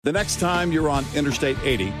The next time you're on Interstate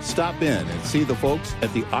 80, stop in and see the folks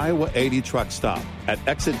at the Iowa 80 truck stop at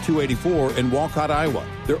exit 284 in Walcott, Iowa.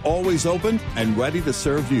 They're always open and ready to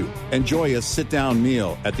serve you. Enjoy a sit-down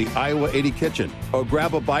meal at the Iowa 80 kitchen or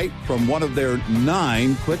grab a bite from one of their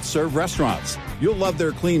 9 quick-serve restaurants. You'll love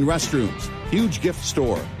their clean restrooms, huge gift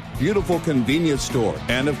store, beautiful convenience store,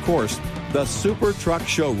 and, of course, the Super Truck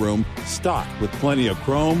Showroom stocked with plenty of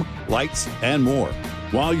chrome, lights, and more.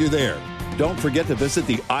 While you're there, don't forget to visit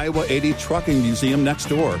the Iowa 80 Trucking Museum next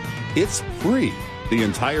door. It's free. The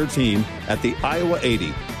entire team at the Iowa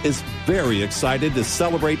 80 is very excited to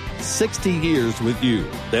celebrate 60 years with you.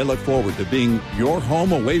 They look forward to being your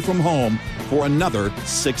home away from home for another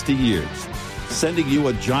 60 years. Sending you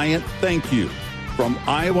a giant thank you from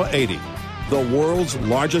Iowa 80, the world's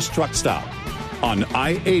largest truck stop on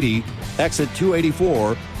I-80, exit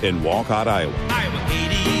 284 in Walcott, Iowa. Iowa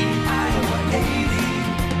 80.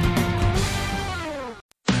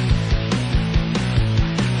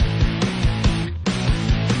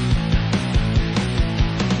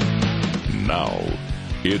 Now,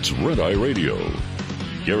 it's Red Eye Radio.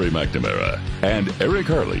 Gary McNamara and Eric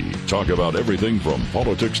Harley talk about everything from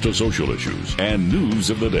politics to social issues and news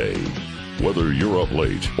of the day. Whether you're up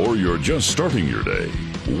late or you're just starting your day,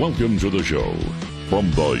 welcome to the show.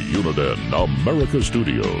 From the Uniden America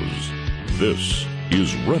Studios, this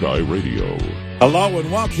is Red Eye Radio. Hello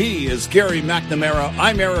and welcome. He is Gary McNamara.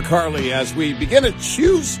 I'm Eric Harley as we begin a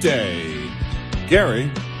Tuesday.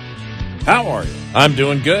 Gary, how are you? I'm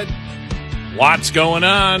doing good. Lots going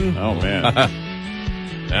on. Oh, man. All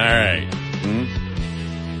right.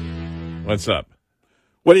 What's up?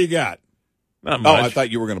 What do you got? Not much. Oh, I thought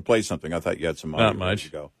you were going to play something. I thought you had some audio. Not much.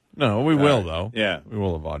 To go. No, we will, though. Yeah. We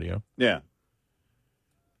will have audio. Yeah.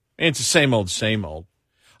 It's the same old, same old.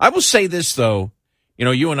 I will say this, though. You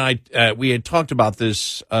know, you and I, we had talked about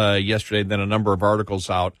this yesterday, then a number of articles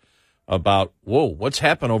out about, what's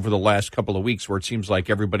happened over the last couple of weeks where it seems like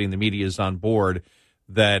everybody in the media is on board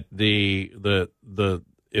that the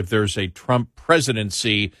if there's a Trump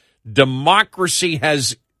presidency, democracy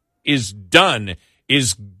is done,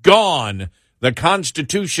 is gone. The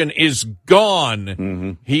Constitution is gone.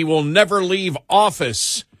 Mm-hmm. He will never leave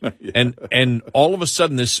office. Yeah. And all of a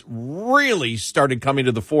sudden, this really started coming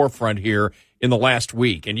to the forefront here in the last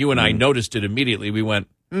week. And you and I noticed it immediately. We went,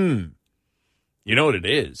 you know what it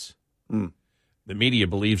is? The media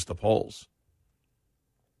believes the polls.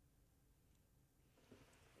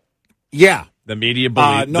 Yeah. The media,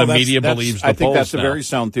 believes the polls. I think that's now. a very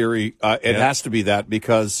sound theory. It has to be that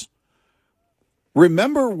because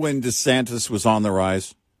remember when DeSantis was on the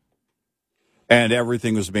rise and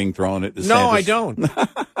everything was being thrown at DeSantis? No, I don't.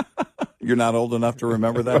 You're not old enough to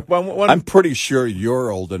remember that? when, I'm pretty sure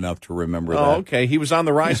you're old enough to remember that. Oh, okay. He was on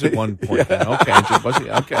the rise at one point. Then. Okay, was he?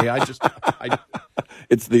 Okay.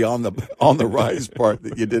 It's the on the rise part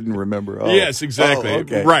that you didn't remember. Oh. Yes, exactly. Oh,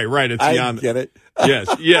 okay. Right. It's I get it.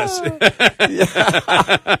 Yes.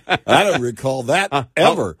 I don't recall that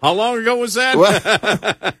ever. How long ago was that?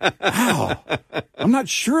 Wow. I'm not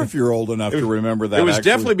sure if you're old enough to remember that. It was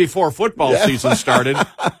definitely before football season started.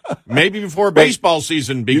 Maybe before baseball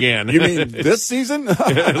season began. You mean this season?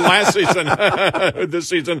 Last season. This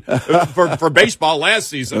season. For baseball last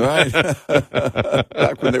season. Right.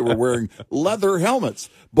 Back when they were wearing leather helmets.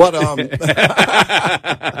 But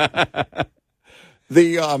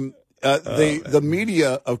the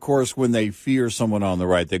media, of course, when they fear someone on the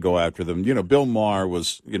right, they go after them. You know, Bill Maher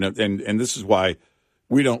was, and this is why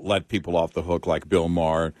we don't let people off the hook like Bill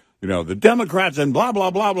Maher. You know, the Democrats and blah,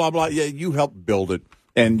 blah, blah, blah, blah. Yeah, you helped build it.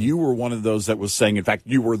 And you were one of those that was saying, in fact,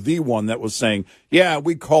 you were the one that was saying, yeah,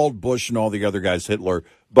 we called Bush and all the other guys Hitler,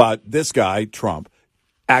 but this guy, Trump,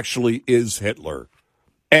 actually is Hitler.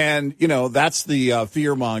 And, that's the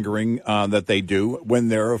fear-mongering that they do when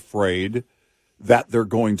they're afraid that they're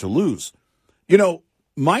going to lose.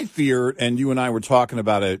 My fear, and you and I were talking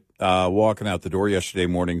about it walking out the door yesterday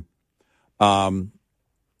morning, I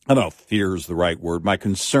don't know if fear is the right word. My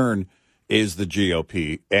concern is the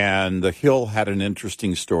GOP. And The Hill had an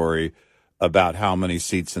interesting story about how many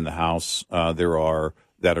seats in the House there are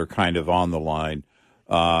that are kind of on the line,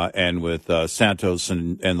 and with Santos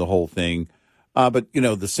and the whole thing. But,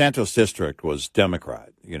 the Santos district was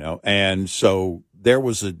Democrat, and so there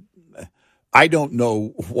was I don't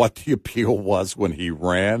know what the appeal was when he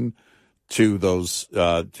ran to those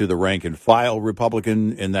to the rank and file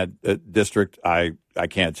Republican in that district. I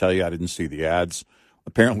can't tell you. I didn't see the ads.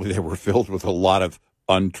 Apparently, they were filled with a lot of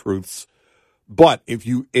untruths. But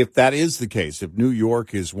if that is the case, if New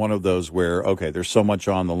York is one of those where, okay, there's so much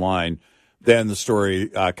on the line, then the story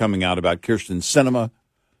coming out about Kyrsten Sinema,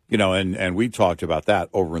 and we talked about that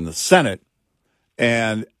over in the Senate.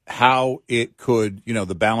 and how it could,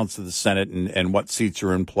 the balance of the Senate and what seats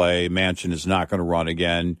are in play. Manchin is not going to run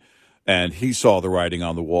again, and he saw the writing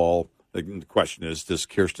on the wall. The question is, does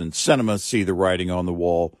Kyrsten Sinema see the writing on the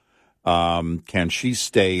wall? Can she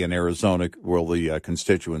stay in Arizona? Will the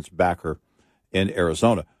constituents back her in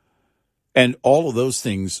Arizona? And all of those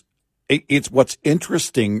things, it's what's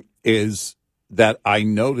interesting is that I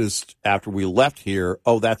noticed after we left here,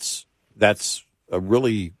 that's a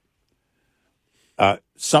really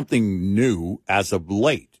something new as of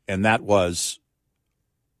late, and that was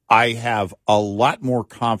I have a lot more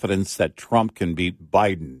confidence that Trump can beat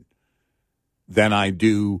Biden than I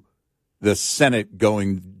do the Senate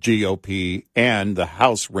going GOP and the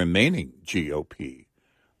House remaining GOP.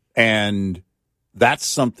 And that's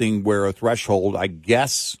something where a threshold, I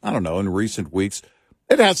guess, I don't know, in recent weeks,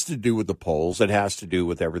 it has to do with the polls. It has to do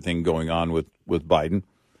with everything going on with Biden.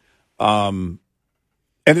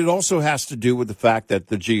 And it also has to do with the fact that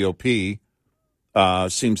the GOP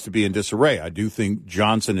seems to be in disarray. I do think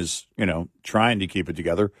Johnson is, trying to keep it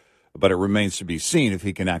together, but it remains to be seen if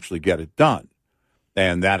he can actually get it done.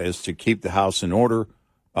 And that is to keep the House in order,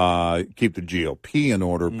 keep the GOP in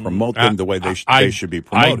order, promote them the way they should be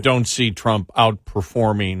promoted. I don't see Trump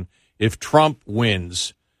outperforming. If Trump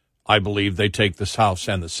wins, I believe they take this House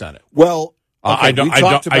and the Senate. Well, okay, I don't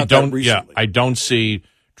see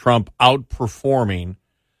Trump outperforming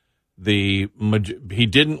he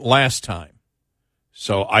didn't last time.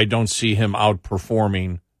 So I don't see him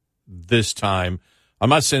outperforming this time. I'm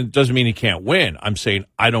not saying it doesn't mean he can't win. I'm saying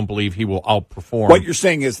I don't believe he will outperform. What you're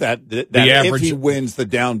saying is that average, if he wins, the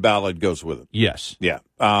down ballot goes with him. Yes. Yeah.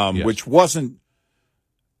 Yes. Which wasn't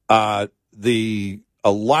a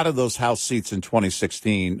lot of those House seats in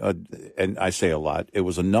 2016, and I say a lot, it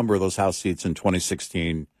was a number of those House seats in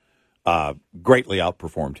 2016 greatly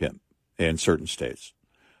outperformed him in certain states.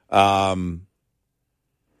 I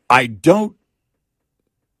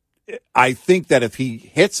think that if he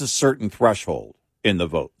hits a certain threshold in the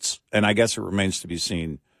votes, and I guess it remains to be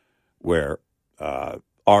seen where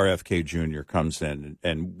RFK Jr. comes in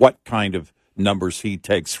and what kind of numbers he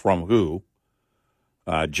takes from who.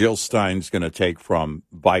 Jill Stein's going to take from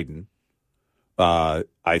Biden. I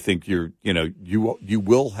think you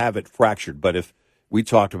will have it fractured. But if we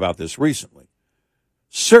talked about this recently,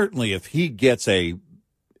 certainly if he gets a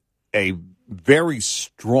very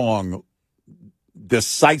strong,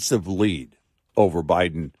 decisive lead over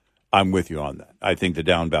Biden, I'm with you on that. I think the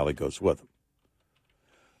down ballot goes with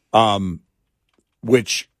him.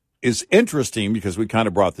 Which is interesting because we kind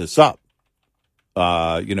of brought this up.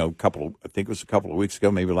 I think it was a couple of weeks ago,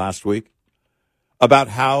 maybe last week, about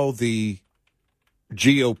how the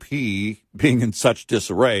GOP being in such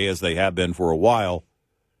disarray as they have been for a while,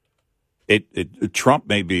 Trump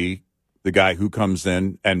may be the guy who comes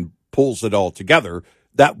in and pulls it all together.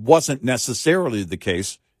 That wasn't necessarily the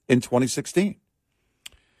case in 2016.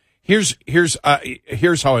 Here's how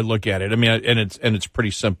I look at it. I mean, and it's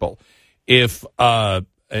pretty simple. If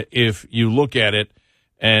you look at it,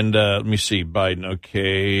 and let me see, Biden,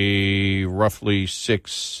 okay, roughly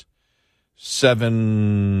 7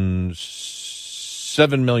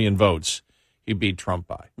 million votes he beat Trump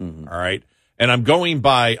by. Mm-hmm. All right. And I'm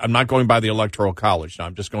not going by the Electoral College now.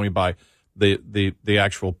 I'm just going by the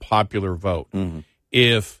actual popular vote. Mm-hmm.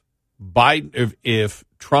 If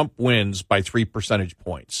Trump wins by 3 percentage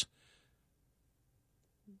points,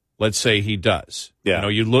 let's say he does. Yeah,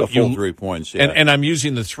 you look the full 3 points. Yeah. And I'm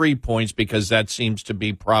using the 3 points because that seems to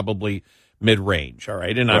be probably mid-range. All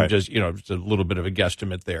right, and I'm just just a little bit of a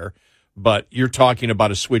guesstimate there. But you're talking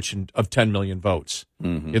about a switch of 10 million votes.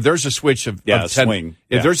 Mm-hmm. If there's a switch of 10, swing.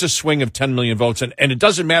 If there's a swing of 10 million votes, and it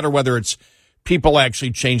doesn't matter whether it's people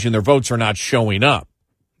actually changing their votes or not showing up.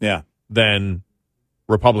 Yeah, then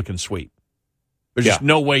Republicans sweep. There's just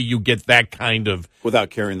no way you get that kind of without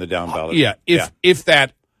carrying the down ballot.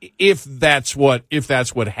 If that's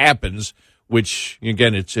what happens, which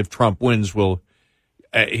again, it's if Trump wins,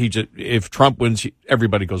 if Trump wins,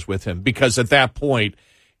 everybody goes with him because at that point,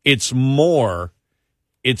 it's more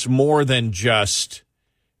than just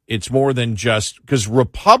because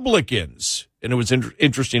Republicans, and it was an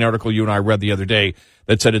interesting article you and I read the other day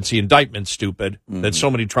that said it's the indictment stupid that so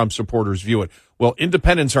many Trump supporters view it. Well,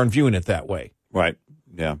 independents aren't viewing it that way. Right.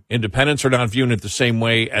 Yeah. Independents are not viewing it the same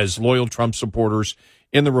way as loyal Trump supporters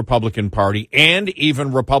in the Republican Party and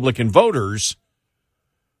even Republican voters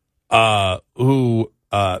who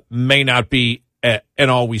may not be and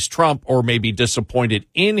always Trump or may be disappointed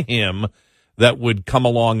in him that would come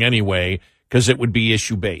along anyway because it would be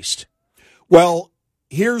issue-based. Well,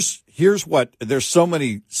 here's what – there's so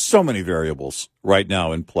many variables right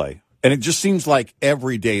now in play. And it just seems like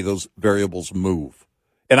every day those variables move.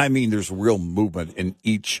 And I mean, there's real movement in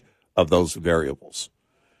each of those variables.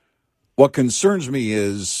 What concerns me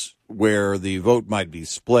is where the vote might be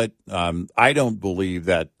split. I don't believe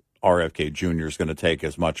that RFK Jr. is going to take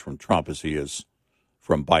as much from Trump as he is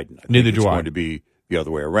from Biden. Neither do I. It's going to be the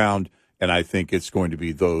other way around. And I think it's going to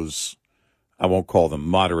be those, I won't call them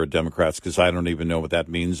moderate Democrats because I don't even know what that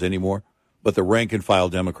means anymore, but the rank and file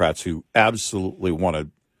Democrats who absolutely want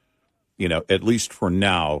to, at least for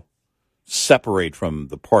now, separate from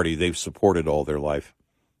the party they've supported all their life.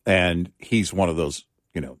 And he's one of those,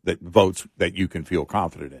 that votes that you can feel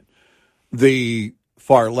confident in. The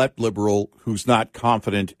far left liberal who's not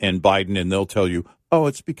confident in Biden, and they'll tell you, oh,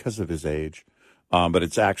 it's because of his age, but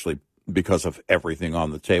it's actually because of everything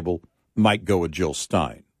on the table, might go with Jill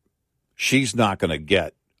Stein. She's not going to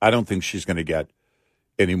get, I don't think she's going to get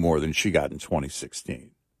any more than she got in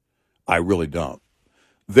 2016. I really don't.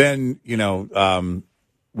 Then,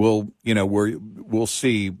 we'll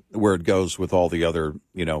see where it goes with all the other,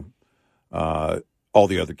 all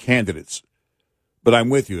the other candidates. But I'm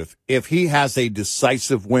with you. If he has a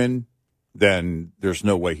decisive win, then there's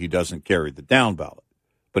no way he doesn't carry the down ballot.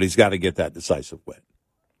 But he's got to get that decisive win.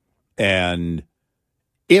 And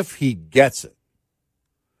if he gets it,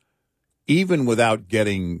 even without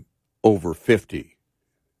getting over 50,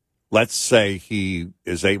 let's say he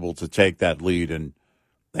is able to take that lead and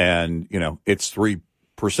it's 3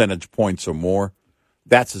 percentage points or more,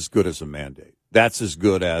 that's as good as a mandate. That's as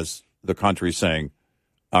good as the country saying,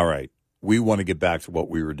 all right, we want to get back to what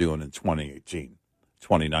we were doing in 2018,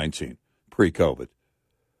 2019, pre-COVID.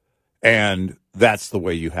 And that's the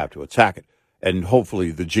way you have to attack it. And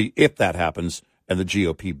hopefully if that happens and the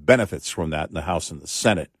GOP benefits from that in the House and the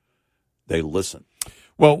Senate, they listen.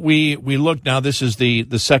 Well, we look now. This is the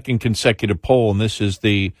second consecutive poll, and this is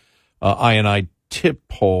the INI tip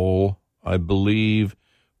poll, I believe,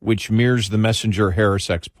 which mirrors the Messenger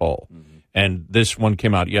Harris-X poll. Mm-hmm. And this one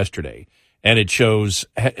came out yesterday. And it shows,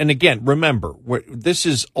 and again, remember, this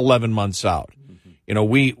is 11 months out. Mm-hmm.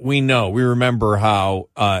 We remember how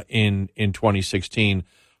in 2016,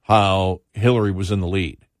 how Hillary was in the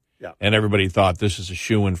lead. Yeah. And everybody thought this is a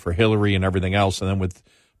shoo-in for Hillary and everything else. And then with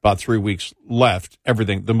about 3 weeks left,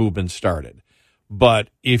 the movement started. But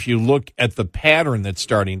if you look at the pattern that's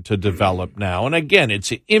starting to develop now, and again, it's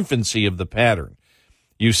the infancy of the pattern,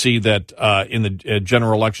 you see that in the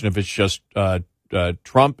general election, if it's just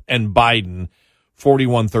Trump and Biden,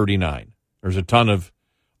 41-39. There's a ton of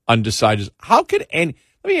undecided. Let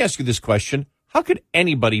me ask you this question. How could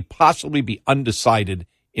anybody possibly be undecided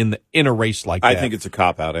in a race like that? I think it's a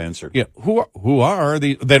cop-out answer. Yeah, who are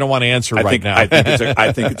they? They don't want to answer now.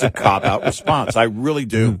 I think it's a cop-out response. I really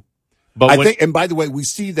do. Mm-hmm. But and by the way, we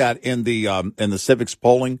see that in the civics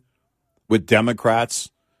polling with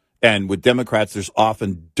Democrats, and with Democrats, there's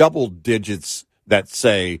often double digits that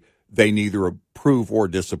say they neither approve or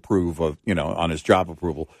disapprove of, on his job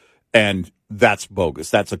approval, and that's bogus.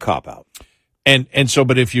 That's a cop-out. And so,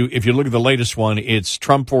 but if you look at the latest one, it's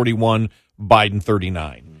Trump 41, Biden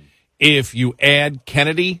 39. Mm. If you add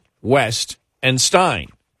Kennedy, West, and Stein,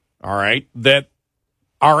 all right, that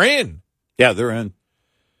are in. Yeah, they're in.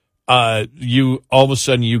 You all of a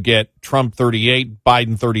sudden you get Trump 38,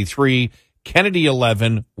 Biden 33, Kennedy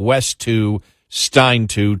 11, West 2, Stein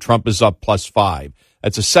 2, Trump is up +5.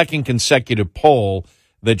 That's a second consecutive poll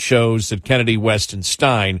that shows that Kennedy, West, and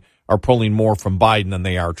Stein are pulling more from Biden than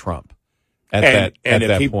they are Trump at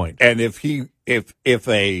that point. And if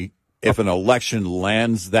an election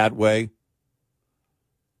lands that way,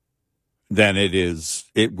 then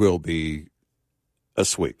it will be a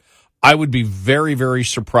sweep. I would be very, very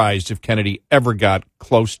surprised if Kennedy ever got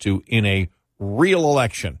close to, in a real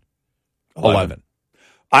election, 11.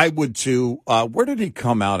 I would too. Where did he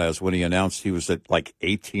come out as when he announced he was at like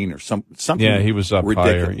 18 or something? Yeah, he was up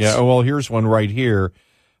ridiculous. Higher. Yeah. Well, here's one right here.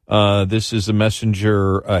 This is the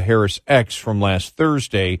Messenger Harris-X from last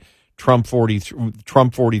Thursday. Trump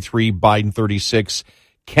 43, Biden 36,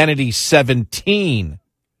 Kennedy 17.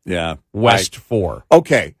 Yeah. West 4.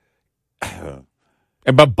 Okay.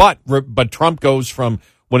 But Trump goes from,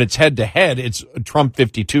 when it's head to head, it's Trump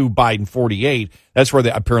 52, Biden 48. That's where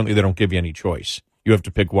apparently they don't give you any choice. You have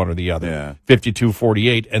to pick one or the other. Yeah.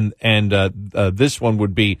 52-48, and this one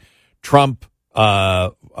would be Trump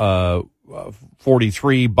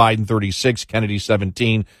 43, Biden 36, Kennedy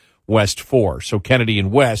 17, West 4. So Kennedy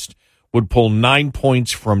and West would pull 9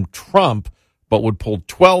 points from Trump, but would pull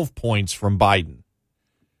 12 points from Biden.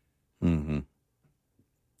 Mm-hmm.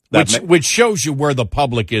 Which shows you where the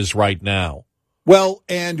public is right now. Well,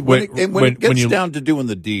 and when it gets down to doing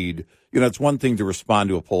the deed, it's one thing to respond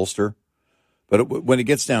to a pollster, But when it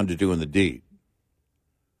gets down to doing the deed,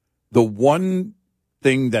 the one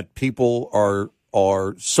thing that people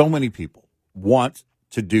so many people want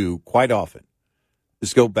to do quite often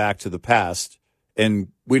is go back to the past.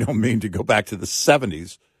 And we don't mean to go back to the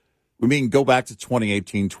 70s. We mean go back to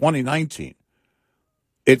 2018, 2019.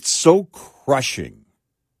 It's so crushing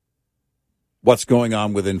what's going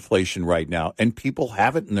on with inflation right now. And people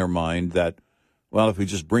have it in their mind that, well, if we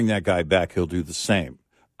just bring that guy back, he'll do the same.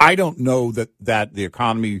 I don't know that the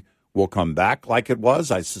economy will come back like it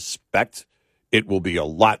was. I suspect it will be a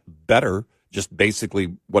lot better, just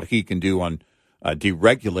basically what he can do on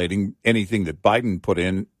deregulating anything that Biden put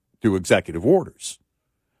in through executive orders.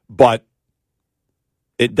 But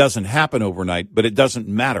it doesn't happen overnight, but it doesn't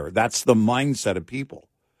matter. That's the mindset of people.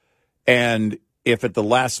 And if at the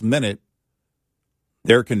last minute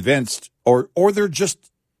they're convinced or they're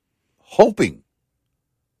just hoping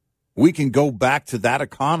we can go back to that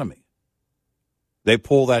economy, they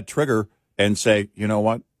pull that trigger and say, you know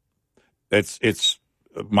what? It's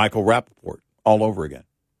Michael Rappaport all over again.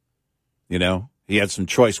 You know, he had some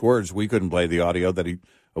choice words. We couldn't play the audio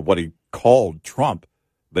of what he called Trump.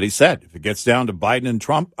 But he said, if it gets down to Biden and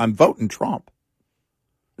Trump, I'm voting Trump.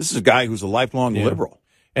 This is a guy who's a lifelong liberal.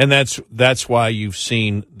 And that's why you've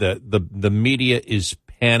seen the media is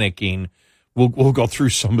panicking. We'll go through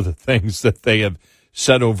some of the things that they have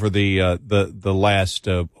said over the last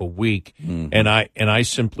a week. Mm-hmm. And I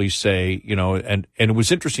simply say, you know, and it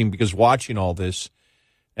was interesting because watching all this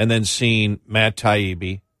and then seeing Matt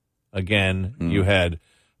Taibbi again, you had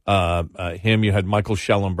him, you had Michael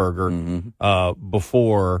Schellenberger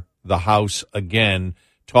before the House again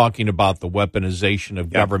talking about the weaponization of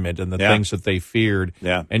government and the things that they feared.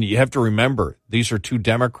 Yeah. And you have to remember, these are two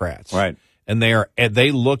Democrats. Right. And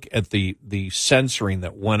they look at the censoring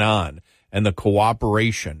that went on and the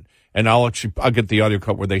cooperation. And I'll get the audio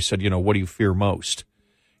cut where they said, you know, what do you fear most?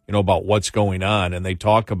 You know, about what's going on. And they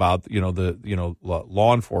talk about,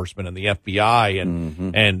 law enforcement and the FBI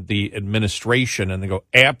and the administration. And they go,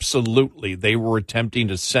 absolutely. They were attempting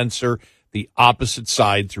to censor the opposite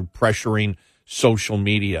side through pressuring social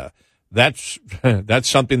media. That's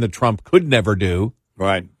something that Trump could never do.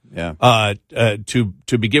 Right. Yeah.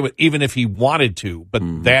 To begin with, even if he wanted to. But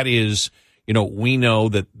that is, you know, we know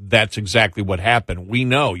that that's exactly what happened. We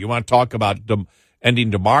know. You want to talk about ending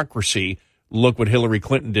democracy? Look what Hillary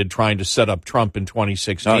Clinton did trying to set up Trump in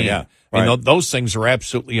 2016. Oh, yeah. Right. I mean, those things are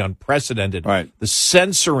absolutely unprecedented. Right. The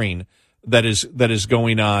censoring that is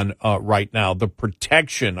going on right now, the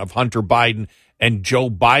protection of Hunter Biden and Joe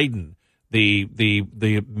Biden, the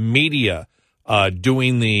media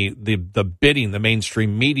doing the bidding, the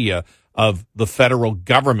mainstream media of the federal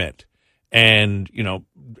government. And, you know,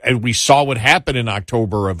 and we saw what happened in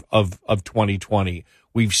October of 2020.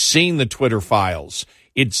 We've seen the Twitter files.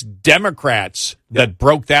 It's Democrats that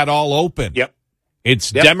broke that all open. Yep.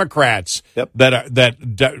 It's Democrats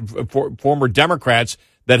former Democrats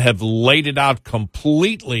that have laid it out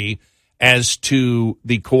completely as to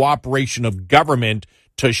the cooperation of government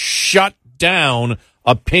to shut down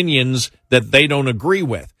opinions that they don't agree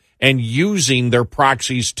with and using their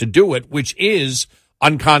proxies to do it, which is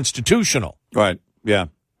unconstitutional. Right. Yeah.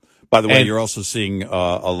 By the way, you're also seeing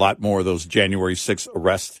a lot more of those January 6th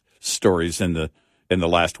arrest stories in the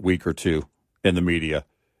last week or two in the media.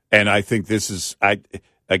 And I think this is,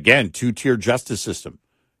 again, two-tier justice system.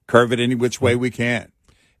 Curve it any which way we can.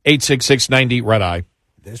 866-90 Red Eye.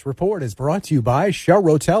 This report is brought to you by Shell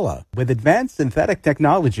Rotella. With advanced synthetic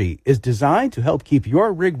technology, is designed to help keep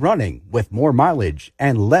your rig running with more mileage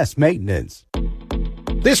and less maintenance.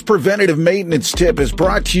 This preventative maintenance tip is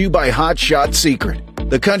brought to you by Hot Shot Secret,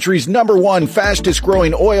 the country's #1 fastest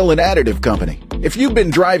growing oil and additive company. If you've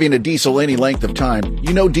been driving a diesel any length of time,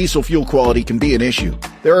 you know diesel fuel quality can be an issue.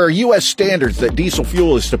 There are U.S. standards that diesel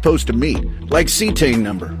fuel is supposed to meet, like cetane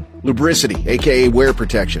number, lubricity, aka wear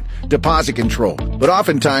protection, deposit control, but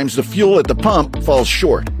oftentimes the fuel at the pump falls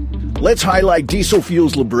short. Let's highlight diesel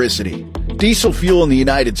fuel's lubricity. Diesel fuel in the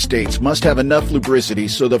United States must have enough lubricity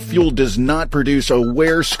so the fuel does not produce a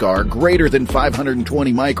wear scar greater than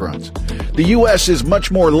 520 microns. The U.S. is much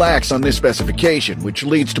more lax on this specification, which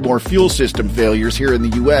leads to more fuel system failures here in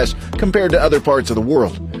the U.S. compared to other parts of the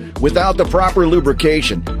world. Without the proper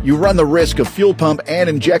lubrication, you run the risk of fuel pump and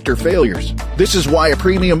injector failures. This is why a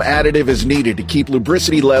premium additive is needed to keep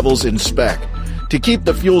lubricity levels in spec, to keep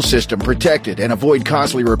the fuel system protected and avoid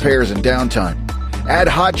costly repairs and downtime. Add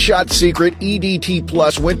Hot Shot Secret EDT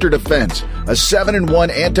Plus Winter Defense, a 7-in-1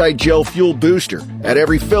 anti-gel fuel booster at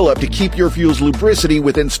every fill-up to keep your fuel's lubricity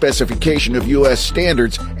within specification of U.S.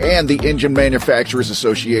 standards and the Engine Manufacturers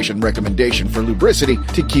Association recommendation for lubricity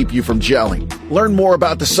to keep you from gelling. Learn more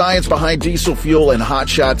about the science behind diesel fuel and Hot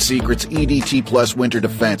Shot Secret's EDT Plus Winter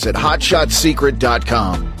Defense at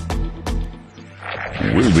hotshotsecret.com.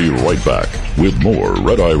 We'll be right back with more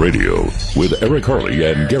Red Eye Radio with Eric Harley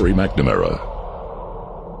and Gary McNamara.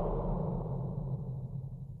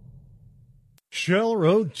 Shell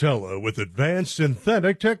Rotella with advanced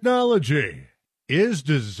synthetic technology is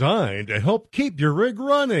designed to help keep your rig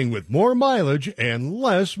running with more mileage and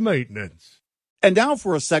less maintenance. And now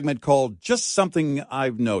for a segment called Just Something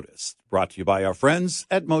I've Noticed, brought to you by our friends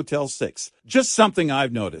at Motel 6. Just something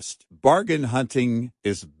I've noticed. Bargain hunting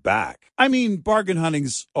is back. I mean, bargain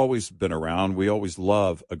hunting's always been around. We always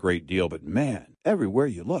love a great deal. But man, everywhere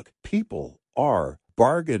you look, people are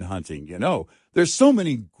bargain hunting. You know, there's so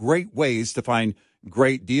many great ways to find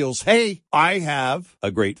great deals. Hey, I have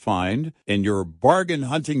a great find in your bargain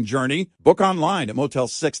hunting journey. Book online at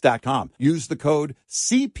motel6.com. Use the code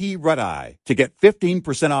CPRedEye to get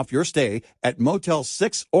 15% off your stay at Motel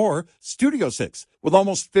 6 or Studio 6. With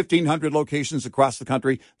almost 1,500 locations across the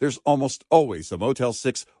country, there's almost always a Motel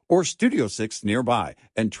 6 or Studio 6 nearby,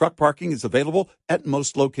 and truck parking is available at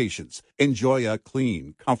most locations. Enjoy a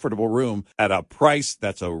clean, comfortable room at a price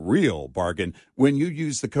that's a real bargain when you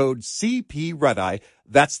use the code CPRedEye.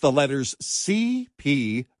 That's the letters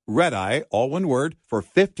CP Redeye, all one word, for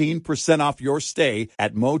 15% off your stay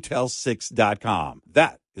at motel6.com.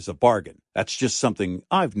 That is a bargain. That's just something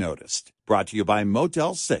I've noticed. Brought to you by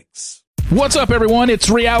Motel 6. What's up, everyone? It's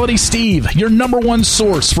Reality Steve, your number one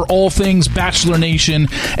source for all things Bachelor Nation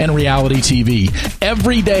and reality TV.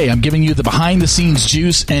 Every day, I'm giving you the behind-the-scenes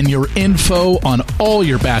juice and your info on all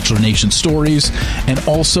your Bachelor Nation stories, and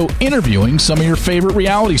also interviewing some of your favorite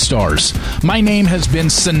reality stars. My name has been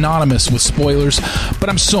synonymous with spoilers, but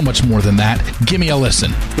I'm so much more than that. Give me a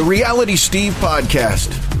listen. The Reality Steve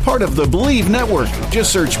Podcast, part of the Believe Network.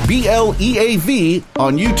 Just search BLEAV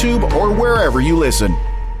on YouTube or wherever you listen.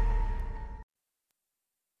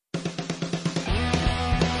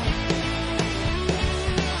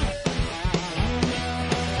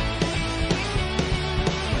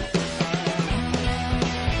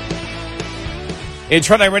 It's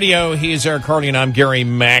Red Eye Radio. He is Eric Harley, and I'm Gary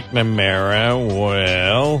McNamara.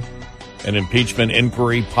 Well, an impeachment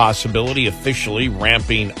inquiry possibility officially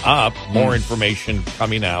ramping up. More information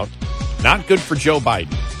coming out. Not good for Joe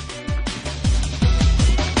Biden.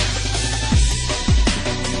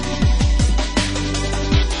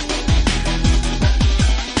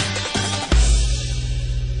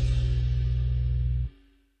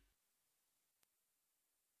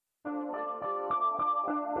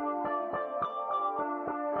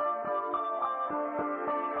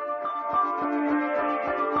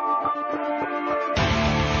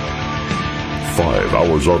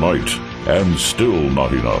 Hours a night, and still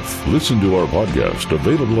not enough. Listen to our podcast,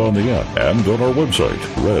 available on the app and on our website,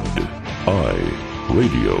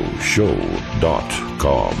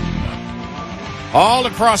 RedEyeRadioshow.com. All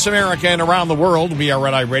across America and around the world, we are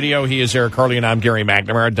Red Eye Radio. He is Eric Harley, and I'm Gary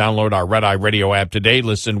McNamara. Download our Red Eye Radio app today.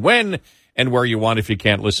 Listen when and where you want if you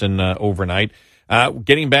can't listen overnight.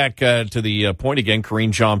 Getting back to the point again,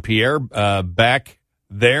 Karine Jean-Pierre back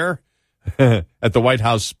there at the White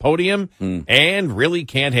House podium and really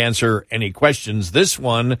can't answer any questions. This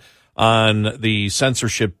one on the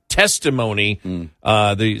censorship testimony,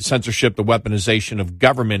 the censorship, the weaponization of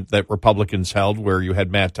government that Republicans held, where you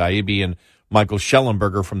had Matt Taibbi and Michael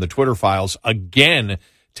Schellenberger from the Twitter files again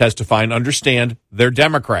testifying. Understand, they're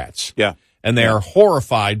Democrats. Yeah. And they are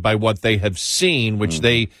horrified by what they have seen, which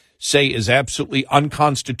they say is absolutely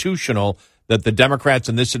unconstitutional, that the Democrats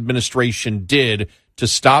in this administration did to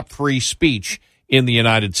stop free speech in the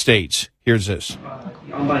United States. Here's this.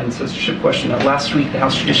 The online censorship question. Last week, the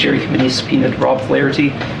House Judiciary Committee subpoenaed Rob Flaherty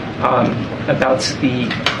about the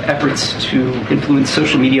efforts to influence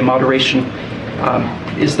social media moderation.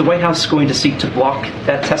 Is the White House going to seek to block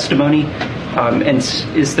that testimony? And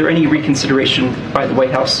is there any reconsideration by the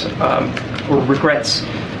White House or regrets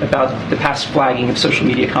about the past flagging of social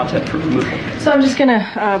media content for removal? So I'm just going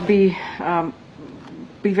to be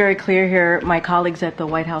very clear here. My colleagues at the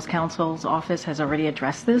White House counsel's office has already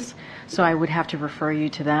addressed this, so I would have to refer you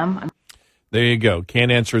to them. There you go.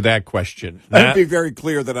 Can't answer that question. I'd be very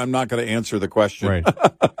clear that I'm not going to answer the question. Right.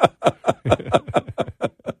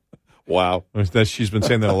 Wow. She's been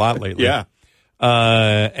saying that a lot lately. Yeah.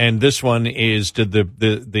 And this one is did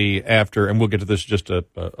the after, and we'll get to this in just a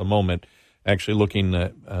moment, actually looking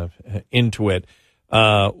into it.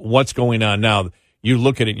 What's going on now? you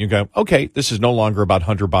look at it and you go, okay, this is no longer about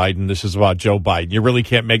Hunter Biden. This is about Joe Biden. You really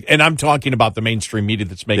can't make, and I'm talking about the mainstream media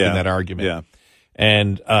that's making that argument. Yeah.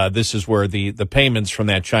 And this is where the payments from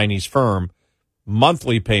that Chinese firm,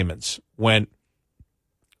 monthly payments, went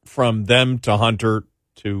from them to Hunter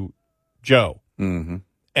to Joe. Mm-hmm.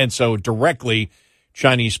 And so directly,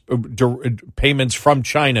 Chinese payments from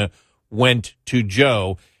China went to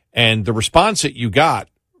Joe. And the response that you got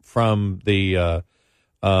from the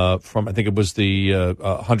from I think it was the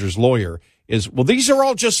Hunter's lawyer is, well, these are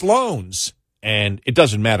all just loans. And it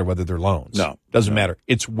doesn't matter whether they're loans. No. Doesn't matter.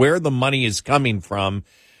 It's where the money is coming from.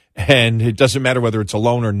 And it doesn't matter whether it's a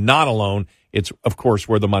loan or not a loan. It's, of course,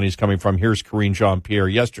 where the money is coming from. Here's Karine Jean-Pierre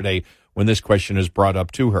yesterday when this question is brought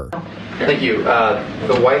up to her. Thank you.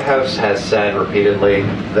 The White House has said repeatedly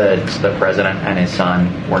that the president and his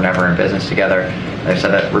son were never in business together. They've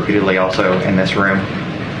said that repeatedly also in this room.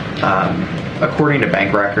 According to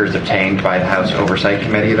bank records obtained by the House Oversight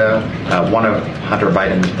Committee, though, one of Hunter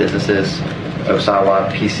Biden's businesses,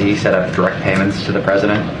 Osawa PC, set up direct payments to the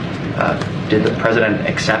president. Did the president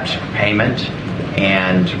accept payment?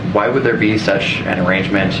 And why would there be such an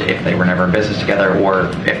arrangement if they were never in business together, or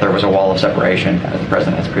if there was a wall of separation, as the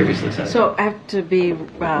president has previously said? So I have to be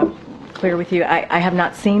clear with you. I have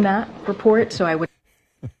not seen that report, so I would.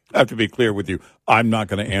 I have to be clear with you. I'm not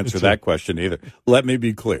going to answer that question either. Let me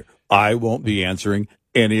be clear. I won't be answering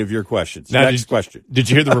any of your questions. Now, Next question. Did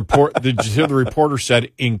you hear the report? Did you hear the reporter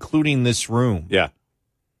said, including this room? Yeah.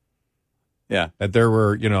 Yeah. That there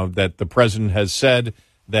were, that the president has said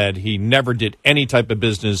that he never did any type of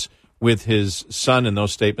business with his son, and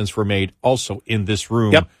those statements were made also in this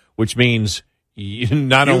room. Yep. Which means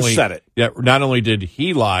not You only said it. Yeah, not only did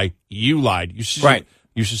he lie, you lied. You should, Right.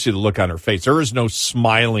 You should see the look on her face. There is no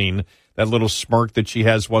smiling, that little smirk that she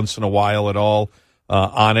has once in a while at all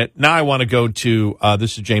on it. Now I want to go to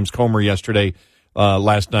this is James Comer yesterday,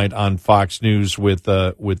 last night on Fox News with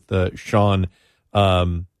Sean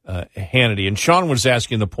Hannity, and Sean was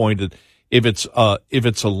asking the point that if it's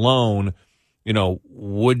a loan,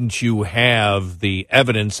 wouldn't you have the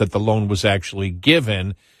evidence that the loan was actually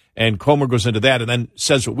given? And Comer goes into that and then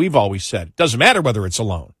says what we've always said: it doesn't matter whether it's a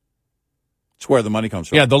loan. It's where the money comes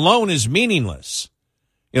from. Yeah, the loan is meaningless.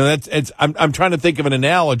 I'm trying to think of an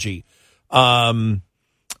analogy. I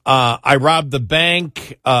robbed the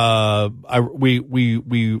bank.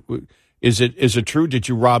 Is it true? Did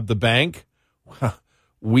you rob the bank?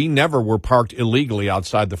 We never were parked illegally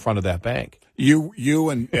outside the front of that bank.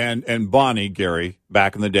 You and Bonnie, Gary,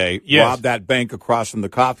 back in the day, Yes. robbed that bank across from the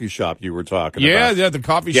coffee shop you were talking about. Yeah, the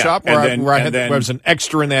coffee Yeah, shop and where, then- where I and then- was an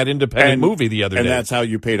extra in that independent movie the other day. And that's how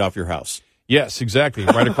you paid off your house. Yes, exactly.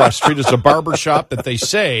 Right across the street is a barber shop that they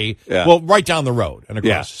say, Yeah. well, right down the road and across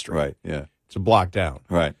Yeah, the street. right, yeah. It's a block down.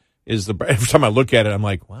 Right. Every time I look at it, I'm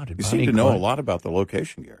like, wow, You seem to know a lot about the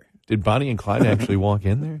location, Gary. Did Bonnie and Clyde actually walk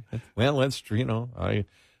in there? Well, that's true.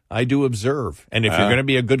 I do observe. And if you're going to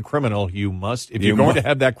be a good criminal, you must, if you're going to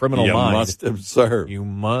have that criminal you mind. must observe. You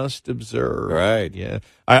must observe. Right. Yeah.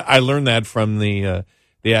 I learned that from the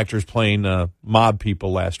actors playing mob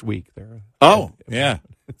people last week. Yeah.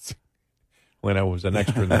 When I was an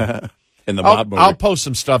extra in that. In the mob movie. I'll post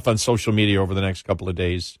some stuff on social media over the next couple of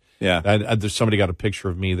days. Yeah. There's somebody got a picture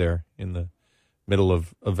of me there in the middle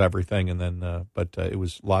of everything, and then but it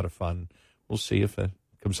was a lot of fun. We'll see if it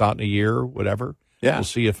comes out in a year or whatever. Yeah. We'll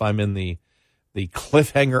see if I'm in the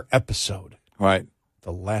cliffhanger episode. Right.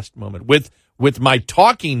 The last moment with my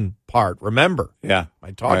talking part. Remember? Yeah.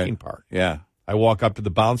 My talking part. Yeah. I walk up to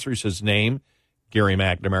the bouncer. He says, "Name, Gary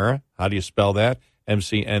McNamara. How do you spell that?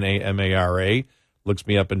 McNamara." Looks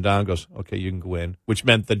me up and down, goes, "Okay, you can go in," which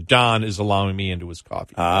meant that Don is allowing me into his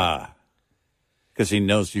coffee. Because he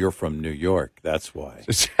knows you're from New York. That's why.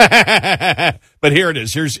 But here it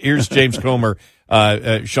is. Here's James Comer.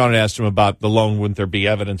 Sean had asked him about the loan. Wouldn't there be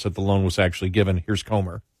evidence that the loan was actually given? Here's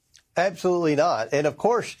Comer. Absolutely not. And of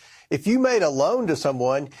course, if you made a loan to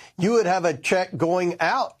someone, you would have a check going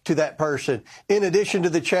out to that person in addition to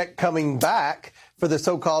the check coming back for the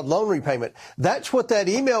so-called loan repayment. That's what that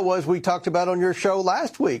email was we talked about on your show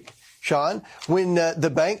last week, Sean, when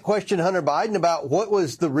the bank questioned Hunter Biden about what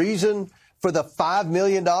was the reason for the $5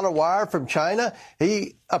 million wire from China.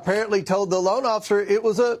 He apparently told the loan officer it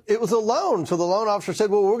was a loan. So the loan officer said,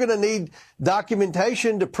 well, we're going to need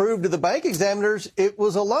documentation to prove to the bank examiners it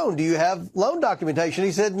was a loan. Do you have loan documentation?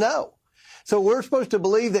 He said no. So we're supposed to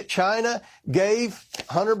believe that China gave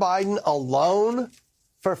Hunter Biden a loan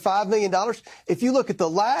for $5 million. If you look at the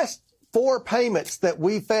last 4 payments that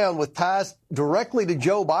we found with ties directly to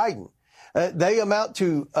Joe Biden, they amount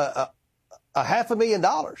to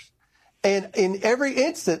 $500,000. And in every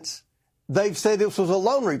instance, they've said this was a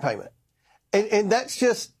loan repayment. And that's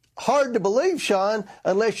just hard to believe, Sean,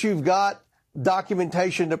 unless you've got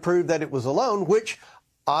documentation to prove that it was a loan, which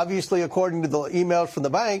obviously, according to the emails from the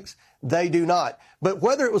banks, they do not. But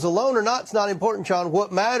whether it was a loan or not, it's not important, Sean.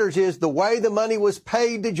 What matters is the way the money was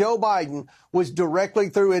paid to Joe Biden was directly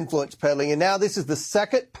through influence peddling. And now this is the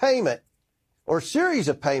second payment or series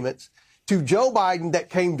of payments to Joe Biden that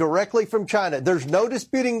came directly from China. There's no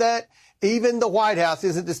disputing that. Even the White House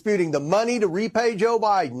isn't disputing the money to repay Joe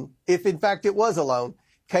Biden, if in fact it was a loan,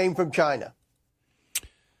 came from China.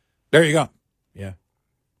 There you go. Yeah.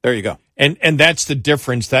 There you go. And that's the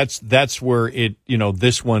difference. That's where it,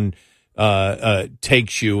 this one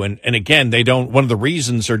takes you. And again, they don't, one of the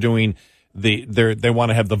reasons they're doing they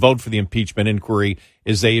want to have the vote for the impeachment inquiry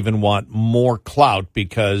is they even want more clout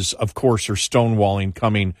because, of course, they're stonewalling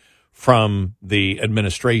coming from the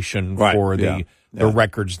administration for the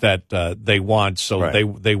records that they want. So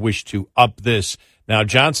they wish to up this. Now,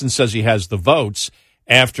 Johnson says he has the votes.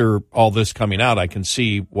 After all this coming out, I can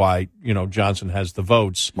see why, Johnson has the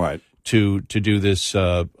votes to do this,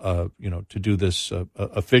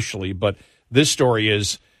 officially. But this story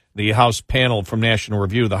is the House panel from National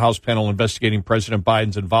Review. The House panel investigating President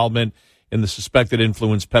Biden's involvement in the suspected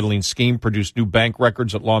influence peddling scheme produced new bank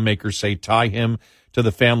records that lawmakers say tie him to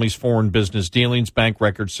the family's foreign business dealings. Bank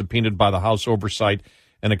records subpoenaed by the House Oversight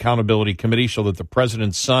and Accountability Committee show that the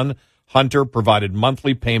president's son, Hunter, provided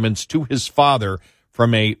monthly payments to his father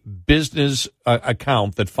from a business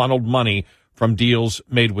account that funneled money from deals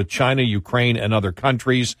made with China, Ukraine, and other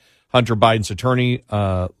countries. Hunter Biden's attorney,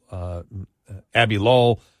 Abby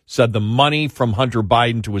Lowell, said the money from Hunter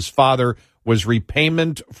Biden to his father was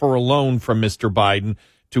repayment for a loan from Mr. Biden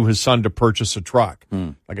to his son to purchase a truck.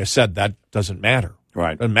 Like I said, that doesn't matter.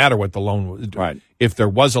 Right. Doesn't matter what the loan was. Right. If there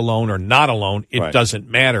was a loan or not a loan, it doesn't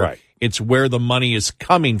matter. Right. It's where the money is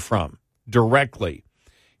coming from directly.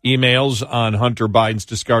 Emails on Hunter Biden's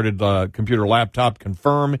discarded computer laptop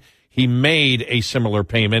confirm he made a similar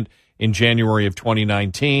payment in January of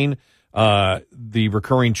 2019. The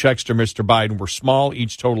recurring checks to Mr. Biden were small,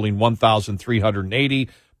 each totaling $1,380,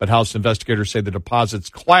 but House investigators say the deposits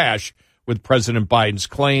clash with President Biden's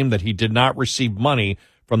claim that he did not receive money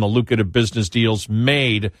from the lucrative business deals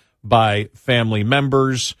made by family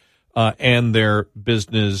members and their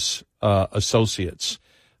business associates.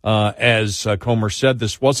 As Comer said,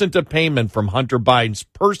 this wasn't a payment from Hunter Biden's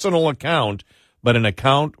personal account, but an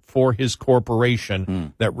account for his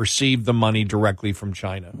corporation that received the money directly from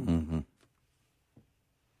China. Mm-hmm.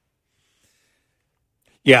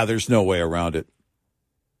 Yeah, there's no way around it.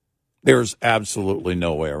 There's absolutely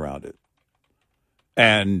no way around it.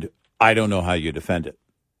 And I don't know how you defend it.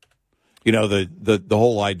 The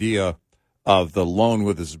whole idea of the loan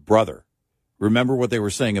with his brother. Remember what they were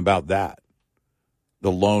saying about that?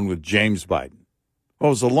 The loan with James Biden. Well,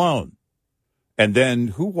 it was a loan. And then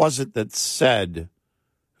who was it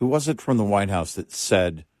from the White House that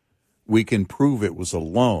said, we can prove it was a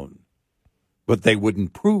loan, but they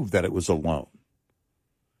wouldn't prove that it was a loan?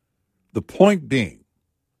 The point being,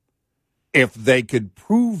 if they could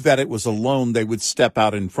prove that it was a loan, they would step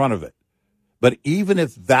out in front of it. But even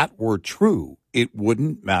if that were true, it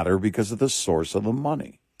wouldn't matter because of the source of the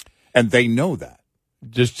money. And they know that.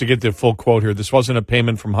 Just to get the full quote here, this wasn't a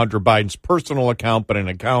payment from Hunter Biden's personal account, but an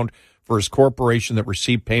account for his corporation that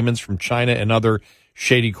received payments from China and other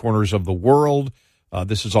shady corners of the world.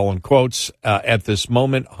 This is all in quotes. At this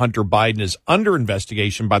moment, Hunter Biden is under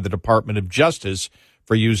investigation by the Department of Justice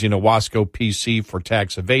for using a Wasco PC for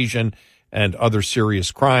tax evasion and other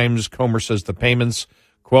serious crimes. Comer says the payments,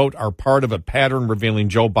 quote, are part of a pattern revealing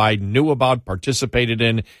Joe Biden knew about, participated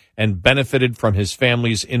in, and benefited from his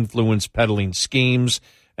family's influence peddling schemes.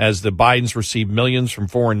 As the Bidens received millions from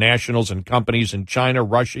foreign nationals and companies in China,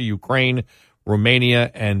 Russia, Ukraine, Romania,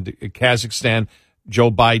 and Kazakhstan, Joe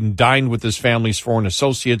Biden dined with his family's foreign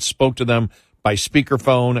associates, spoke to them by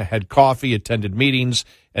speakerphone, had coffee, attended meetings,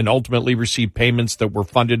 and ultimately received payments that were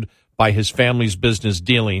funded by his family's business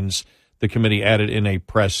dealings, the committee added in a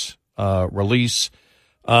press release.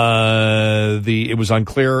 It was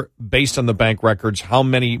unclear, based on the bank records, how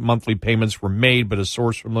many monthly payments were made, but a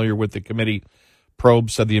source familiar with the committee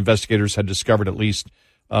probe said the investigators had discovered at least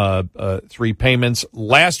 3 payments.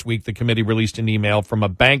 Last week, the committee released an email from a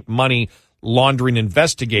bank money laundering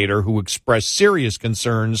investigator who expressed serious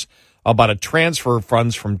concerns about a transfer of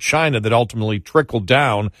funds from China that ultimately trickled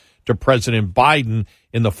down to President Biden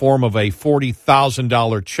in the form of a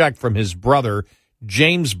 $40,000 check from his brother,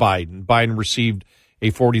 James Biden. Biden received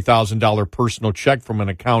a $40,000 personal check from an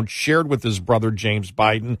account shared with his brother, James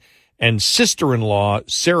Biden, and sister-in-law,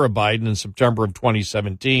 Sarah Biden, in September of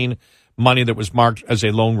 2017. Money that was marked as a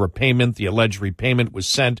loan repayment. The alleged repayment was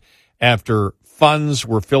sent after funds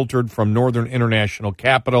were filtered from Northern International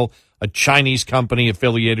Capital, a Chinese company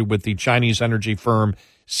affiliated with the Chinese energy firm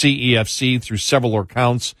CEFC, through several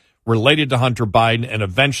accounts related to Hunter Biden and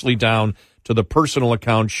eventually down to the personal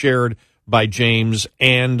account shared by James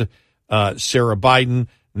and Sarah Biden.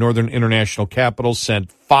 Northern International Capital sent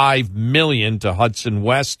 $5 million to Hudson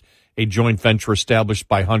West, a joint venture established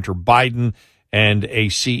by Hunter Biden and a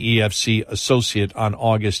CEFC associate, on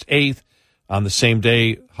August 8th. On the same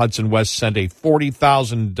day, Hudson West sent a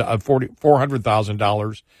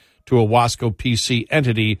 $400,000 to a Wasco PC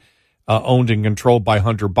entity owned and controlled by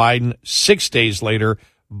Hunter Biden. 6 days later,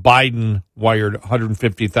 Biden wired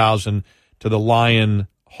 $150,000 to the Lion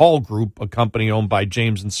Hall Group, a company owned by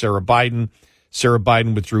James and Sarah Biden. Sarah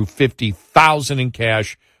Biden withdrew $50,000 in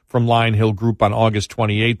cash from Lion Hill Group on August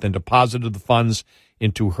 28th and deposited the funds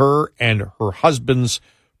into her and her husband's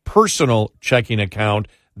personal checking account.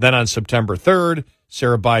 Then on September 3rd,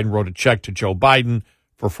 Sarah Biden wrote a check to Joe Biden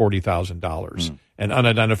for $40,000. An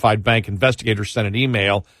unidentified bank investigator sent an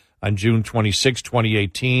email on June 26,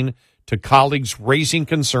 2018, to colleagues raising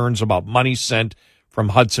concerns about money sent from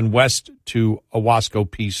Hudson West to Owasco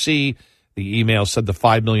PC. The email said the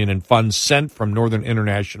 $5 million in funds sent from Northern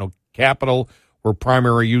International Capital were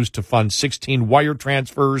primarily used to fund 16 wire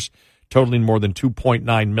transfers totaling more than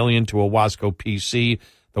 $2.9 million to Owasco PC.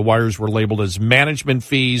 The wires were labeled as management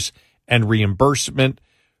fees and reimbursement.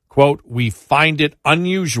 Quote, "We find it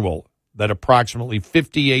unusual that approximately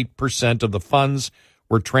 58% of the funds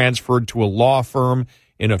were transferred to a law firm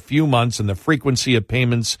in a few months, and the frequency of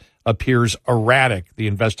payments appears erratic," the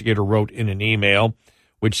investigator wrote in an email,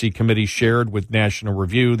 which the committee shared with National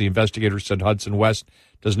Review. The investigator said Hudson West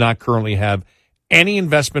does not currently have any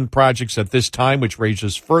investment projects at this time, which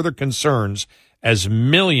raises further concerns as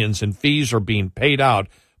millions in fees are being paid out,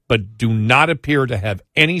 but do not appear to have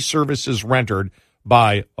any services rendered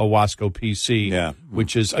by Owasco PC,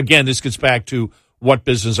 which is, again, this gets back to what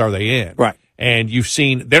business are they in? Right. And you've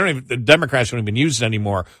seen the Democrats don't even use it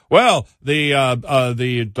anymore. Well, the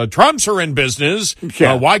Trumps are in business.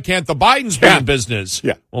 Yeah. Why can't the Bidens be in business?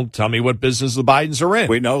 Yeah. Well, tell me what business the Bidens are in.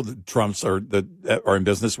 We know the Trumps are in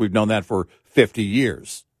business. We've known that for 50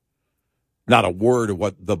 years. Not a word of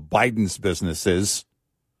what the Bidens' business is,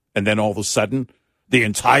 and then all of a sudden, the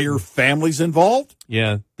entire family's involved.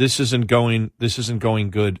 Yeah, this isn't going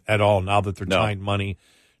good at all. Now that they're tying money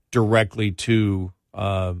directly to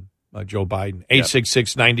Joe Biden.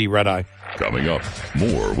 866-90 Red Eye. Coming up,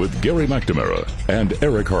 more with Gary McNamara and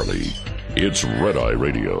Eric Harley. It's Red Eye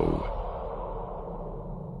Radio.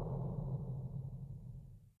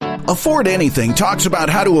 Afford Anything talks about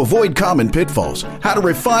how to avoid common pitfalls, how to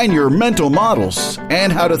refine your mental models,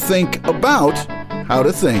 and how to think about how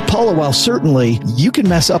to think. Paula, while certainly you can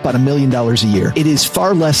mess up on $1 million a year, it is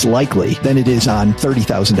far less likely than it is on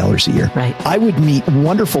 $30,000 a year. Right. I would meet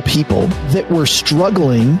wonderful people that were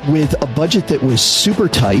struggling with a budget that was super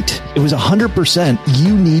tight. It was 100%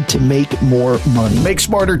 you need to make more money. Make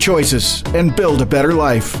smarter choices and build a better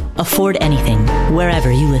life. Afford Anything, wherever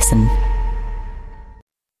you listen.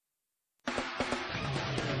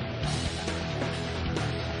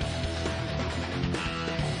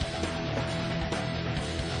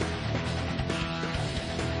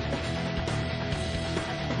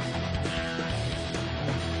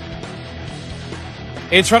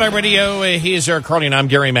 It's Red Eye Radio. He's Eric Carly, and I'm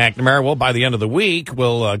Gary McNamara. Well, by the end of the week,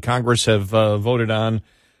 will Congress have voted on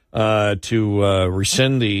to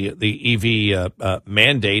rescind the EV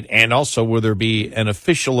mandate, and also will there be an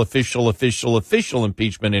official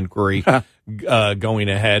impeachment inquiry going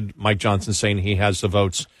ahead? Mike Johnson saying he has the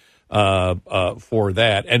votes for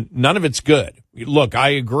that, and none of it's good. Look, I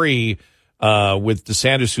agree with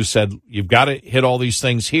DeSantis, who said you've got to hit all these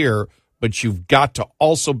things here, but you've got to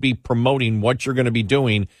also be promoting what you're going to be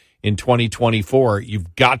doing in 2024.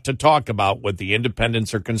 You've got to talk about what the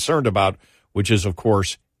independents are concerned about, which is, of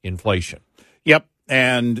course, inflation. Yep.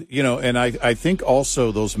 And, and I think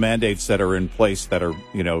also those mandates that are in place that are,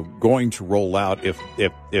 going to roll out, if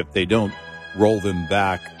they don't roll them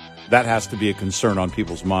back, that has to be a concern on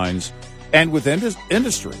people's minds. And with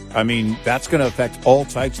industry, I mean, that's going to affect all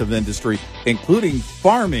types of industry, including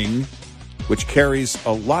farming, which carries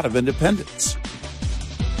a lot of independence.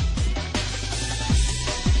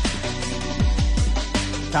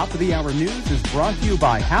 Top of the Hour News is brought to you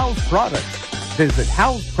by House Products. Visit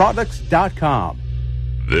houseproducts.com.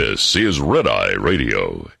 This is Red Eye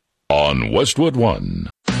Radio on Westwood One.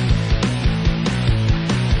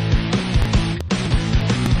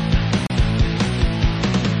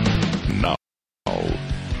 Now,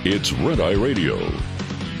 it's Red Eye Radio.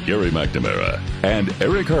 Gary McNamara and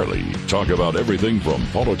Eric Harley talk about everything from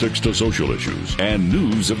politics to social issues and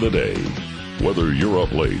news of the day. Whether you're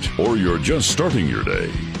up late or you're just starting your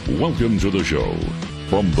day, welcome to the show.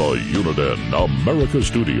 From the Uniden America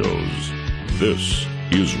Studios, this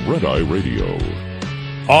is Red Eye Radio.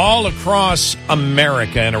 All across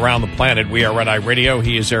America and around the planet, we are Red Eye Radio.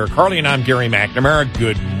 He is Eric Harley, and I'm Gary McNamara.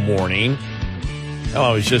 Good morning. Well,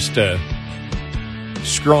 I was just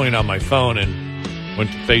scrolling on my phone and went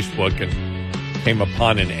to Facebook and came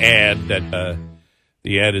upon an ad that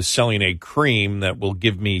the ad is selling a cream that will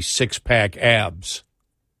give me six-pack abs.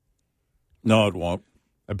 No, it won't.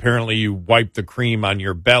 Apparently, you wipe the cream on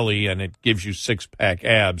your belly, and it gives you six-pack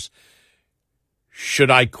abs. Should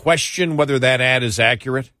I question whether that ad is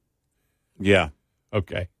accurate? Yeah.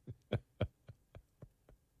 Okay.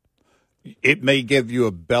 It may give you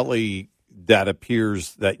a belly that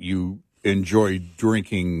appears that you enjoy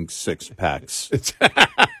drinking six-packs.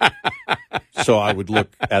 So I would look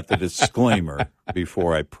at the disclaimer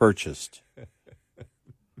before I purchased.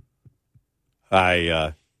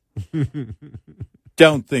 I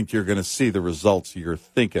don't think you're going to see the results you're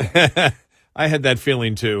thinking. I had that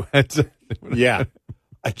feeling, too. Yeah.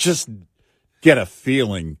 I just get a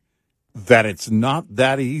feeling that it's not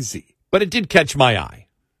that easy. But it did catch my eye.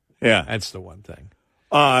 Yeah. That's the one thing.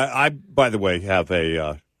 I, by the way, have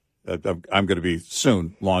I'm going to be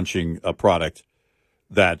soon launching a product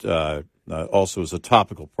that also is a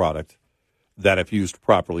topical product that, if used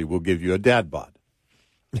properly, will give you a dad bod.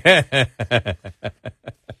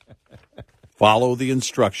 Follow the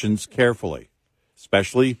instructions carefully,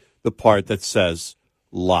 especially the part that says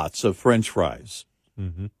lots of French fries.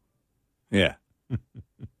 Mm-hmm. Yeah.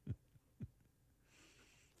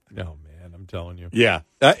 No, man, I'm telling you. Yeah.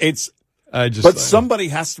 But somebody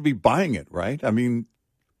has to be buying it, right? I mean,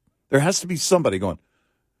 there has to be somebody going,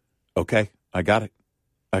 okay, I got it.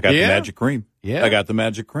 I got the magic cream. Yeah. I got the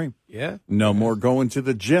magic cream. Yeah. No more going to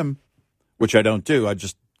the gym, which I don't do. I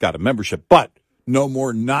just got a membership. But no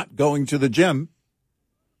more not going to the gym.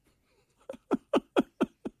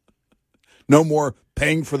 No more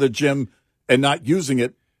paying for the gym and not using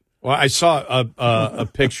it. Well, I saw a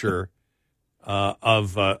picture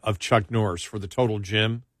of Chuck Norris for the Total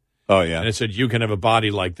Gym. Oh, yeah. And it said, you can have a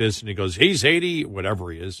body like this. And he goes, he's 80, whatever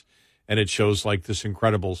he is. And it shows like this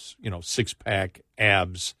incredible, six-pack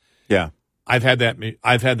abs. Yeah. I've had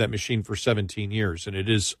that machine for 17 years, and it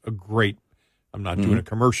is a great, I'm not doing a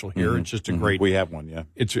commercial here. It's just a great. We have one, yeah.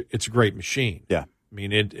 It's a great machine. Yeah. I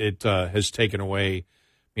mean, it has taken away. I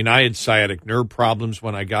mean, I had sciatic nerve problems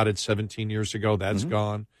when I got it 17 years ago. That's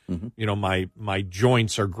gone. Mm-hmm. My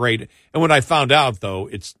joints are great. And when I found out, though,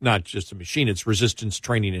 it's not just a machine, it's resistance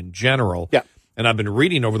training in general. Yeah. And I've been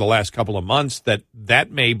reading over the last couple of months that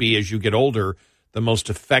may be, as you get older, the most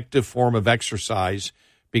effective form of exercise,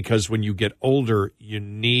 because when you get older, you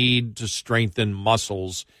need to strengthen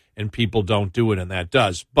muscles, and people don't do it, and that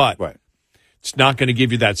does. But it's not going to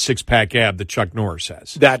give you that six-pack ab that Chuck Norris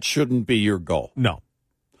has. That shouldn't be your goal. No.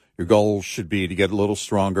 Your goal should be to get a little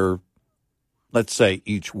stronger, let's say,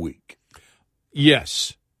 each week.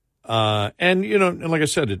 Yes. And like I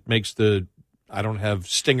said, it makes I don't have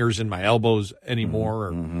stingers in my elbows anymore,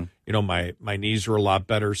 or, my knees are a lot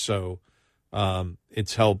better. So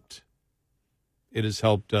it's helped. It has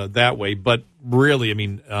helped that way. But really, I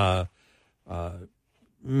mean,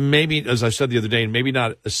 maybe, as I said the other day, maybe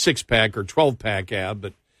not a six-pack or 12-pack ab,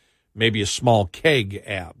 but maybe a small keg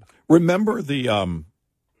ab. Remember the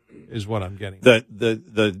is what I'm getting.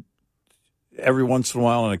 The every once in a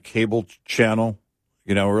while on a cable channel,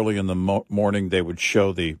 early in the morning, they would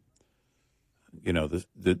show the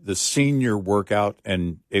senior workout,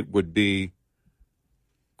 and it would be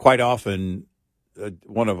quite often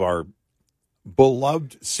one of our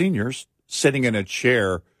beloved seniors sitting in a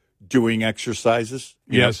chair doing exercises.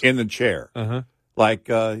 In the chair, like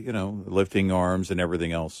lifting arms and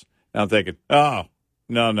everything else. And I'm thinking, oh,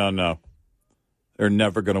 no. They're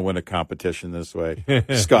never going to win a competition this way,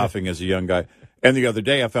 scoffing as a young guy. And the other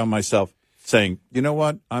day I found myself saying, you know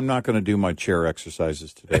what? I'm not going to do my chair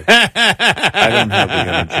exercises today. I don't have the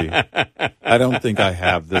energy. I don't think I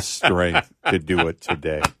have the strength to do it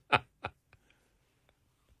today.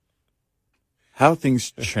 How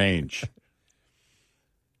things change.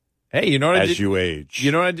 Hey, you know what I did? As you age.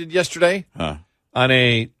 You know what I did yesterday? Huh. On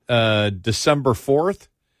a December 4th,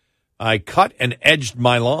 I cut and edged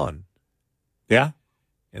my lawn. Yeah?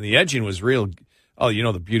 And the edging was real. Oh,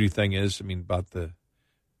 the beauty thing is, we've been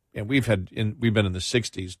in the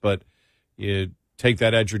 60s, but you take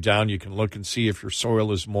that edger down. You can look and see if your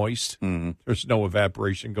soil is moist. Mm-hmm. There's no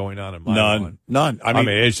evaporation going on in my lawn. None. I mean,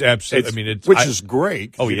 it's absolutely. I mean, it's which is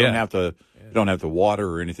great. Oh, you yeah. don't have to water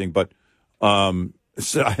or anything. But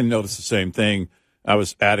so I noticed the same thing. I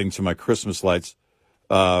was adding to my Christmas lights.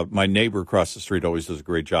 My neighbor across the street always does a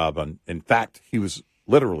great job on. In fact, he was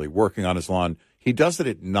literally working on his lawn. He does it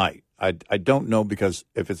at night. I don't know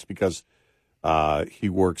if it's because he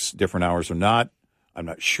works different hours or not. I'm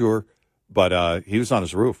not sure. But he was on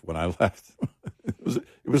his roof when I left.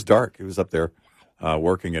 It was dark. He was up there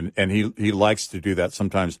working, and he likes to do that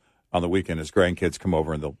sometimes on the weekend. His grandkids come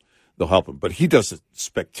over and they'll help him. But he does a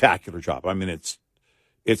spectacular job. I mean,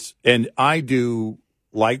 it's and I do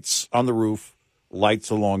lights on the roof, lights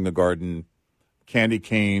along the garden,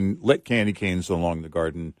 lit candy canes along the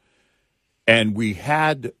garden, and we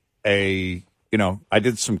had I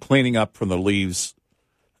did some cleaning up from the leaves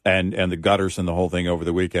and the gutters and the whole thing over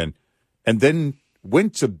the weekend. And then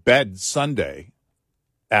went to bed Sunday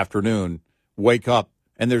afternoon, wake up,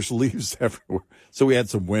 and there's leaves everywhere. So we had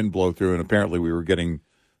some wind blow through, and apparently we were getting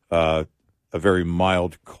a very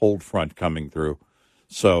mild cold front coming through.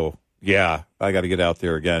 So, yeah, I got to get out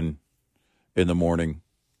there again in the morning.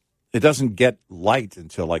 It doesn't get light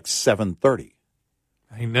until like 7:30.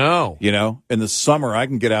 I know. In the summer, I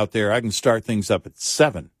can get out there. I can start things up at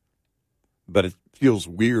 7. But it feels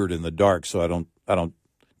weird in the dark, so I don't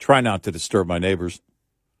try not to disturb my neighbors.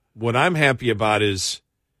 What I'm happy about is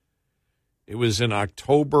it was in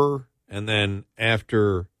October, and then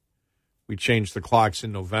after we changed the clocks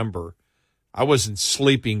in November, I wasn't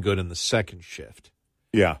sleeping good in the second shift.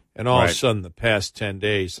 Yeah. And all of a sudden, the past 10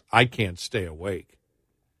 days, I can't stay awake.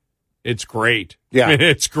 It's great. Yeah.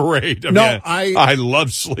 It's great. I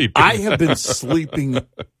love sleeping. I have been sleeping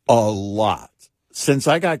a lot. Since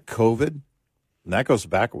I got COVID, and that goes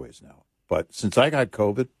back a ways now. But since I got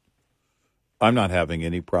COVID, I'm not having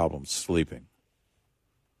any problems sleeping.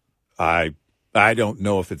 I don't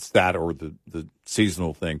know if it's that or the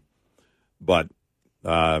seasonal thing, but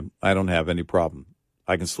I don't have any problem.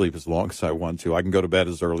 I can sleep as long as I want to. I can go to bed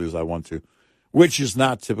as early as I want to, which is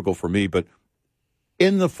not typical for me. But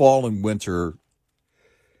in the fall and winter,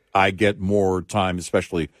 I get more time,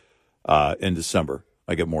 especially in December.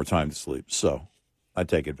 I get more time to sleep, so I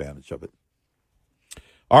take advantage of it.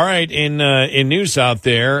 All right, in news out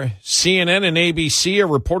there, CNN and ABC are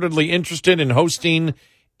reportedly interested in hosting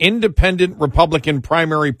independent Republican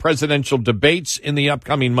primary presidential debates in the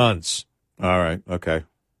upcoming months. All right, okay.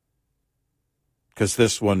 Because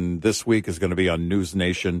this week is going to be on News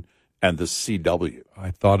Nation and the CW.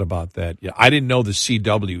 I thought about that. Yeah, I didn't know the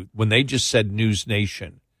CW when they just said News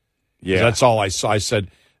Nation. Yeah, that's all I saw. I said,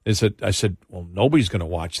 well, nobody's going to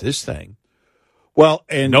watch this thing. Well,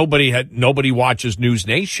 and nobody watches News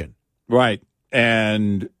Nation. Right.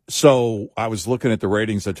 And so I was looking at the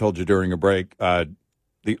ratings I told you during a break. This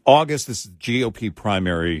is GOP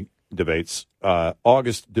primary debates.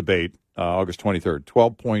 August debate, August 23rd,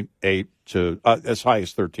 12.8 to as high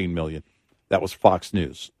as 13 million. That was Fox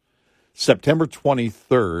News. September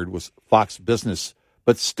 23rd was Fox Business,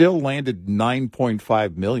 but still landed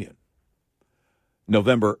 9.5 million.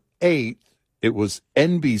 November 8th, it was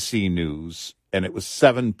NBC News, and it was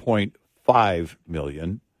 7.5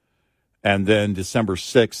 million. And then December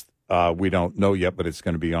 6th, we don't know yet, but it's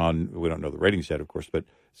going to be on, we don't know the ratings yet, of course, but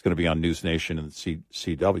it's going to be on News Nation and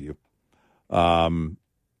CW.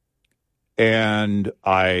 And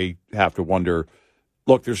I have to wonder,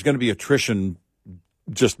 look, there's going to be attrition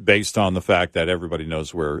just based on the fact that everybody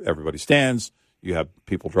knows where everybody stands. You have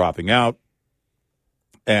people dropping out,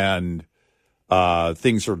 and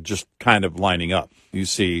things are just kind of lining up. You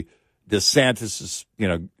see DeSantis is,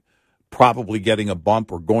 probably getting a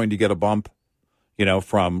bump or going to get a bump,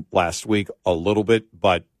 from last week a little bit,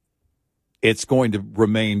 but it's going to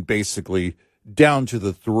remain basically down to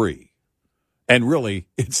the 3. And really,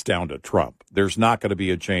 it's down to Trump. There's not going to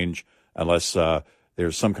be a change unless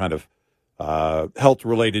there's some kind of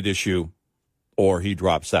health-related issue or he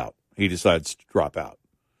drops out. He decides to drop out.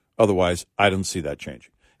 Otherwise, I don't see that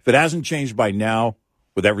changing. If it hasn't changed by now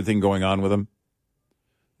with everything going on with him,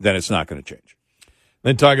 then it's not going to change.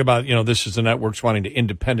 Then talk about, this is the networks wanting to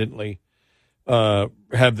independently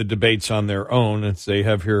have the debates on their own. As they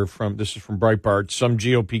have here this is from Breitbart. Some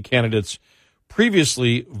GOP candidates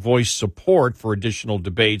previously voiced support for additional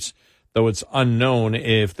debates, though it's unknown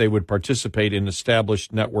if they would participate in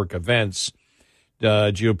established network events.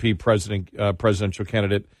 GOP presidential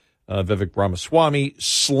candidate Vivek Ramaswamy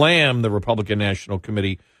slammed the Republican National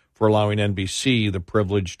Committee for allowing NBC the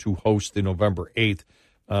privilege to host the November 8th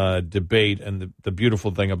debate. And the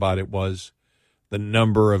beautiful thing about it was the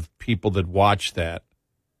number of people that watched that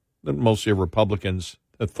mostly Republicans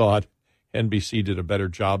that thought NBC did a better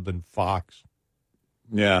job than Fox.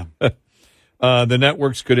 Yeah. The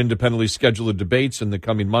networks could independently schedule the debates in the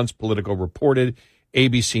coming months, Politico reported.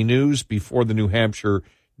 ABC News before the New Hampshire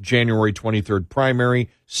January 23rd primary.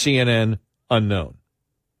 CNN, unknown.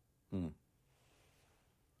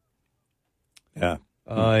 Yeah.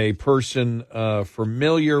 A person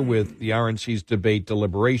familiar with the RNC's debate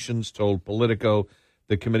deliberations told Politico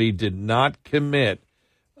the committee did not commit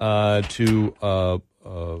to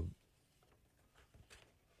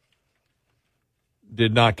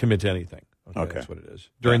anything. Okay, that's what it is.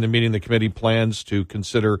 During the meeting, the committee plans to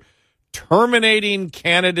consider terminating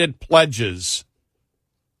candidate pledges.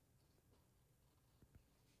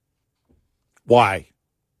 Why?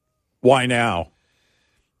 Why now?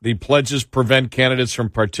 The pledges prevent candidates from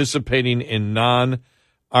participating in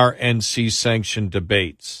non-RNC sanctioned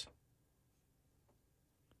debates.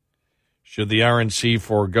 Should the RNC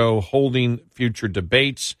forego holding future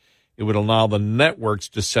debates, it would allow the networks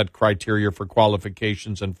to set criteria for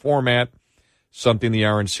qualifications and format, something the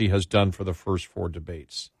RNC has done for the first 4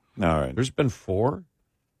 debates. All right. There's been 4?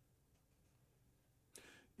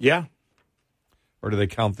 Yeah. Or do they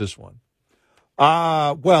count this one?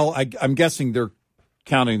 Well, I'm guessing they're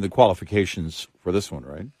counting the qualifications for this one,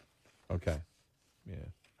 right? Okay. Yeah.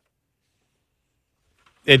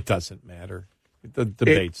 It doesn't matter. The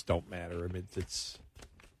debates don't matter. I mean,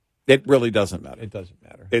 it really doesn't matter. It doesn't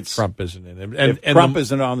matter. Trump isn't in it. And Trump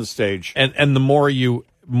isn't on the stage. And the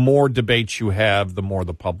more debates you have, the more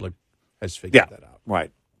the public has figured that out.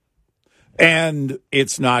 Right. And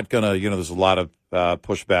it's not going to, there's a lot of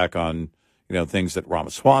pushback on, things that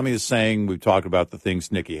Ramaswamy is saying. We've talked about the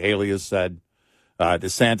things Nikki Haley has said.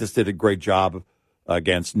 DeSantis did a great job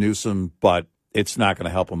against Newsom, but it's not going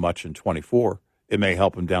to help him much in 24. It may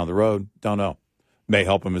help him down the road. Don't know. May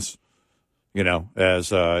help him as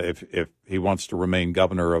if he wants to remain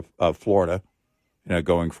governor of Florida,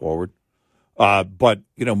 going forward. But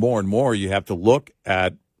more and more you have to look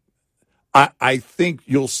at. I think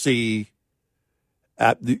you'll see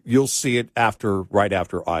it right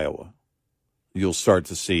after Iowa. You'll start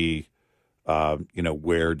to see, where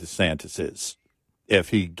DeSantis is. If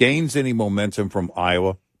he gains any momentum from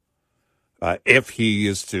Iowa, if he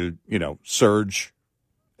is to, surge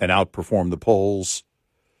and outperform the polls,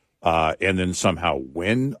 and then somehow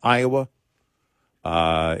win Iowa,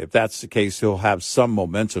 if that's the case, he'll have some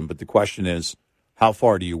momentum. But the question is, how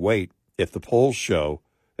far do you wait if the polls show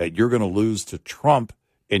that you're going to lose to Trump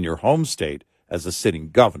in your home state as a sitting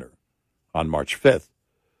governor on March 5th,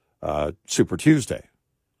 Super Tuesday?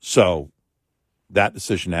 So that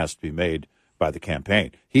decision has to be made by the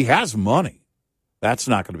campaign. He has money. That's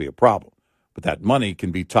not going to be a problem. But that money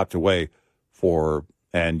can be tucked away for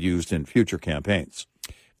and used in future campaigns.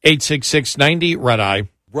 866-90-RED-EYE.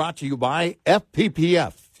 Brought to you by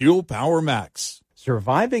FPPF, Fuel Power Max.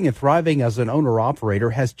 Surviving and thriving as an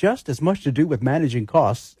owner-operator has just as much to do with managing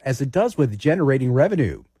costs as it does with generating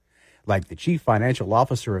revenue. Like the chief financial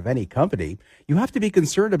officer of any company, you have to be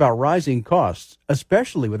concerned about rising costs,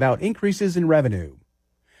 especially without increases in revenue.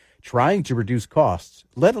 Trying to reduce costs,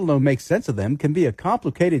 let alone make sense of them, can be a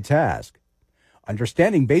complicated task.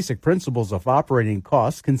 Understanding basic principles of operating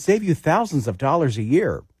costs can save you thousands of dollars a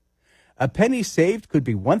year. A penny saved could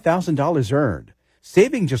be $1,000 earned.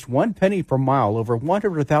 Saving just 1 penny per mile over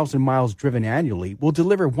 100,000 miles driven annually will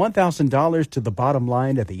deliver $1,000 to the bottom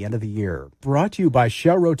line at the end of the year. Brought to you by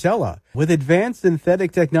Shell Rotella, with advanced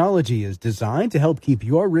synthetic technology is designed to help keep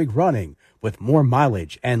your rig running with more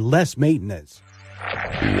mileage and less maintenance.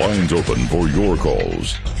 Lines open for your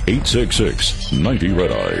calls.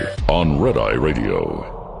 866-90-RED-EYE on Red Eye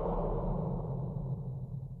Radio.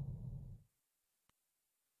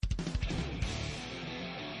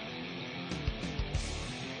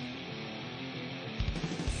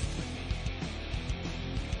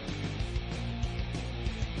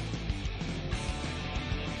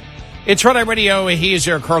 It's Red Eye Radio. He is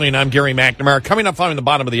Eric Carly, and I'm Gary McNamara. Coming up following the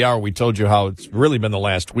bottom of the hour, we told you how it's really been the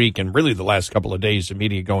last week and really the last couple of days, the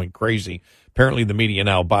media going crazy. Apparently the media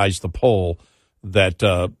now buys the poll that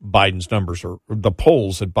Biden's numbers are, the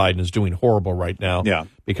polls that Biden is doing horrible right now. Yeah.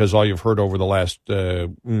 Because all you've heard over the last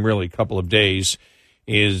really couple of days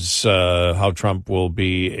is how Trump will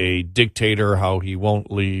be a dictator, how he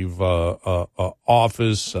won't leave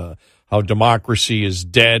office, how democracy is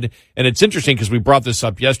dead. And it's interesting because we brought this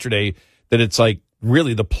up yesterday that it's like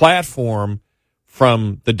really the platform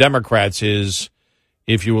from the Democrats is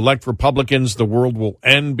if you elect Republicans, the world will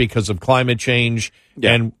end because of climate change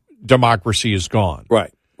and democracy is gone.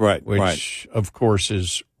 Right. Which, of course,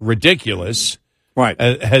 is ridiculous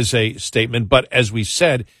as a statement. But as we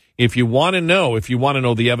said, if you want to know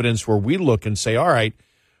the evidence where we look and say, all right,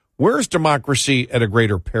 where's democracy at a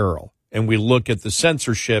greater peril? And we look at the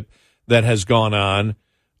censorship that has gone on,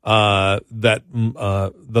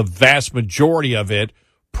 the vast majority of it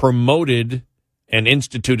promoted and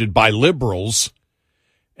instituted by liberals.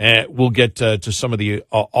 We'll get to some of the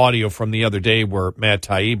audio from the other day where Matt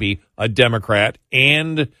Taibbi, a Democrat,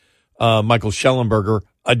 and Michael Schellenberger,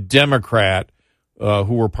 a Democrat,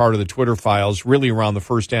 who were part of the Twitter files, really around the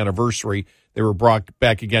first anniversary. They were brought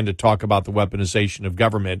back again to talk about the weaponization of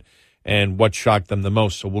government and what shocked them the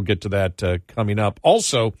most. So we'll get to that coming up.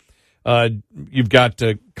 Also, you've got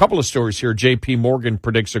a couple of stories here. J.P. Morgan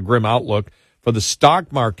predicts a grim outlook for the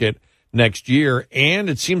stock market next year, and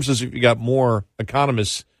it seems as if you got more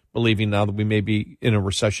economists believing now that we may be in a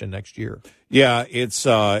recession next year. Yeah, it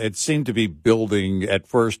seemed to be building. At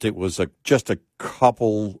first, it was just a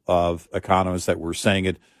couple of economists that were saying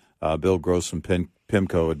it. Bill Gross from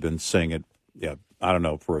PIMCO had been saying it, I don't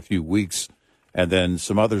know, for a few weeks. And then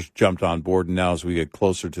some others jumped on board, and now as we get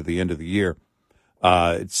closer to the end of the year,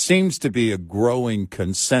 it seems to be a growing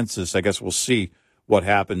consensus. I guess we'll see what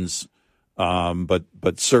happens, but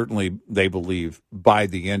certainly they believe by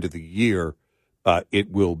the end of the year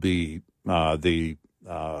it will be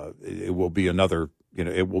it will be another,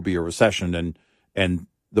 it will be a recession, and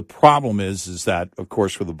the problem is that, of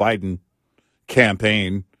course, for the Biden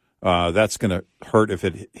campaign, that's going to hurt if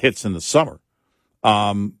it hits in the summer,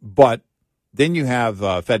 but then you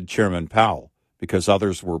have Fed Chairman Powell, because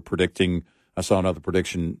others were predicting. I saw another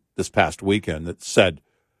prediction this past weekend that said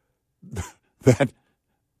that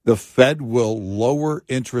the Fed will lower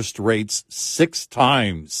interest rates 6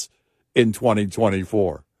 times in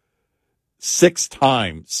 2024. 6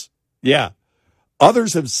 times. Yeah.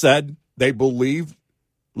 Others have said they believe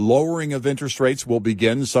lowering of interest rates will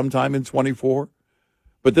begin sometime in 24.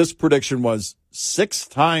 But this prediction was 6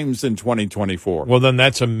 times in 2024. Well, then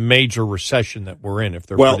that's a major recession that we're in if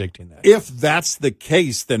they're predicting that. If that's the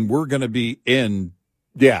case, then we're going to be in,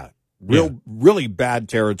 really bad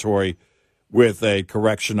territory with a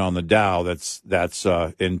correction on the Dow that's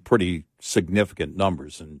in pretty significant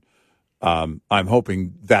numbers. And I'm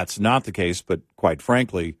hoping that's not the case, but quite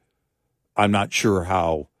frankly, I'm not sure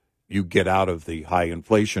how you get out of the high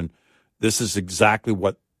inflation. This is exactly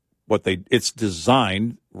it's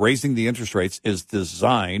designed, raising the interest rates is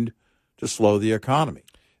designed to slow the economy.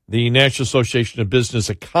 The National Association of Business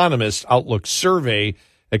Economists Outlook survey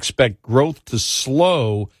expect growth to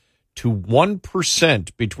slow to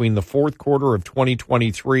 1% between the fourth quarter of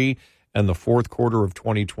 2023 and the fourth quarter of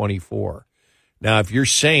 2024. Now, if you're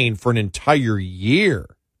saying for an entire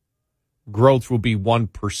year growth will be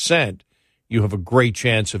 1%, you have a great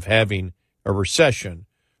chance of having a recession,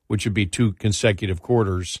 which would be 2 consecutive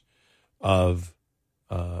quarters of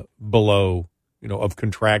below, of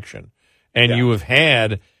contraction. And you have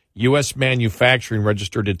had U.S. manufacturing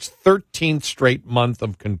registered its 13th straight month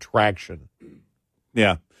of contraction.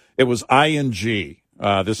 Yeah. It was ING.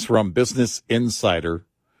 This from Business Insider.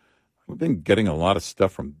 We've been getting a lot of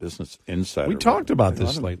stuff from Business Insider. We talked about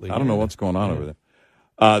this lately. I don't know what's going on over there.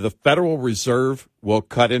 The Federal Reserve will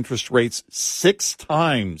cut interest rates 6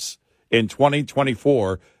 times in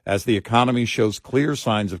 2024 as the economy shows clear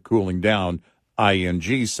signs of cooling down,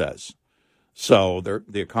 ING says. So they're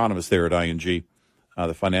the economists there at ING,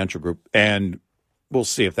 the financial group, and we'll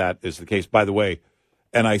see if that is the case. By the way,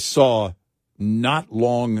 and I saw not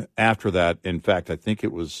long after that, in fact, I think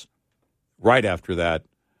it was right after that,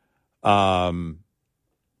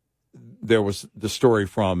 there was the story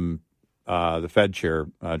from the Fed chair,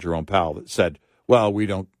 Jerome Powell, that said, well,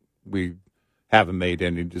 we haven't made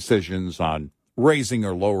any decisions on raising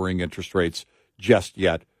or lowering interest rates just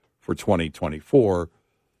yet for 2024.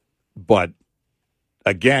 But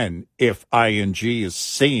again, if ING is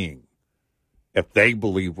seeing, if they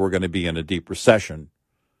believe we're going to be in a deep recession,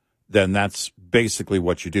 then that's basically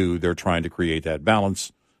what you do. They're trying to create that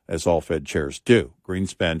balance, as all Fed chairs do.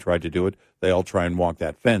 Greenspan tried to do it. They all try and walk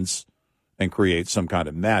that fence and create some kind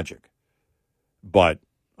of magic. But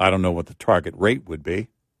I don't know what the target rate would be.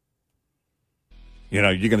 You're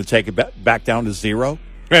going to take it back down to 0?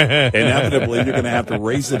 Inevitably, you're going to have to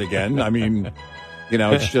raise it again. I mean,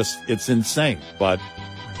 it's insane. But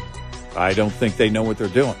I don't think they know what they're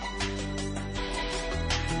doing.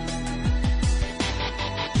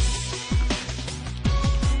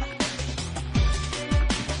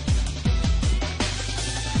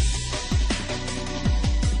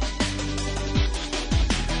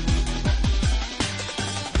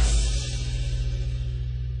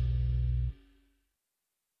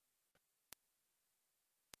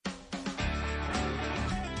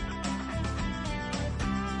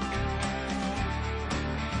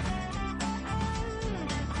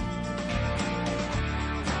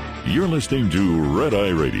 You're listening to Red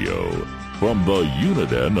Eye Radio from the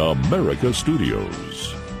Uniden America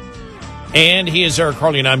Studios. And he is Eric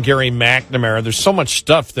Harley, and I'm Gary McNamara. There's so much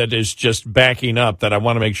stuff that is just backing up that I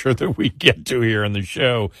want to make sure that we get to here in the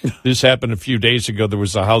show. This happened a few days ago. There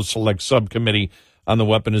was a House Select Subcommittee on the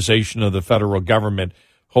weaponization of the federal government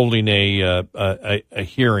holding a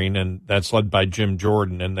hearing, and that's led by Jim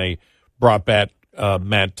Jordan, and they brought back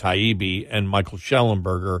Matt Taibbi and Michael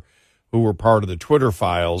Schellenberger, who were part of the Twitter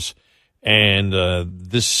files, and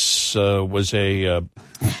this was a...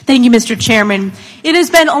 Thank you, Mr. Chairman. It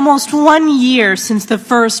has been almost 1 year since the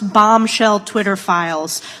first bombshell Twitter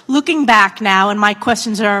files. Looking back now, and my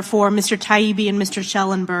questions are for Mr. Taibbi and Mr.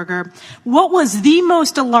 Schellenberger, what was the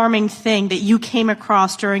most alarming thing that you came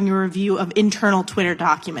across during your review of internal Twitter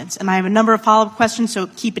documents? And I have a number of follow-up questions, so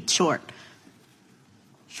keep it short.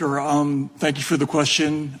 Sure. Thank you for the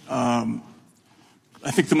question. I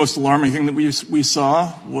think the most alarming thing that we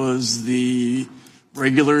saw was the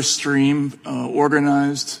regular stream,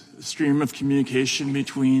 organized stream of communication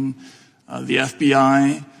between the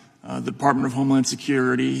FBI, the Department of Homeland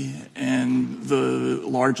Security, and the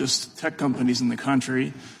largest tech companies in the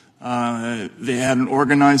country. They had an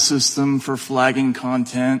organized system for flagging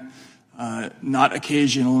content, not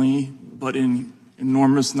occasionally, but in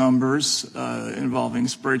enormous numbers, involving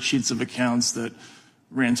spreadsheets of accounts that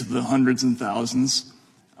ran to the hundreds and thousands.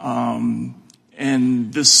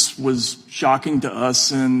 And this was shocking to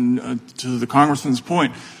us, and to the Congressman's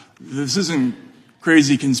point, this isn't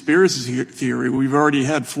crazy conspiracy theory. We've already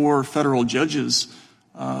had 4 federal judges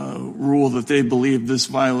rule that they believe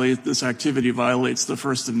this activity violates the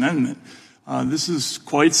First Amendment. This is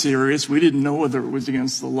quite serious. We didn't know whether it was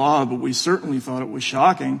against the law, but we certainly thought it was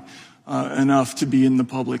shocking enough to be in the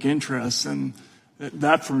public interest, and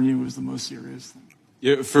that for me was the most serious thing.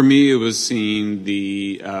 Yeah, for me, it was seeing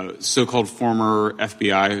the so-called former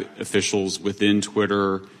FBI officials within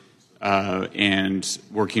Twitter and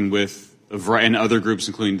working with and other groups,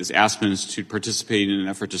 including this Aspen Institute, participating in an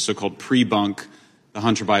effort to so-called pre-bunk the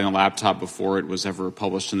Hunter Biden laptop before it was ever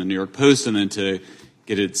published in the New York Post, and then to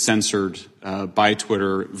get it censored by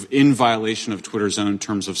Twitter in violation of Twitter's own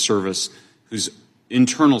terms of service, whose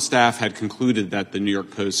internal staff had concluded that the New York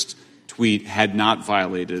Post tweet had not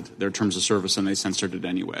violated their terms of service, and they censored it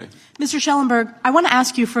anyway. Mr. Schellenberg, I want to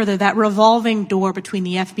ask you further that revolving door between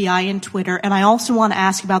the FBI and Twitter, and I also want to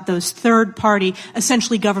ask about those third-party,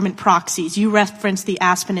 essentially government proxies. You referenced the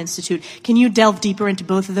Aspen Institute. Can you delve deeper into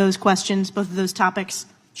both of those questions, both of those topics?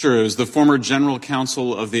 Sure. It was the former general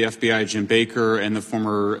counsel of the FBI, Jim Baker, and the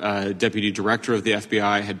former deputy director of the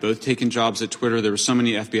FBI had both taken jobs at Twitter. There were so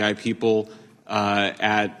many FBI people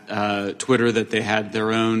at Twitter that they had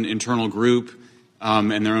their own internal group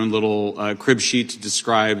and their own little crib sheet to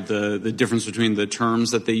describe the difference between the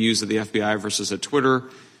terms that they use at the FBI versus at Twitter.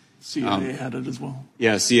 CIA had it as well.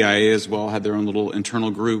 Yeah, CIA as well had their own little internal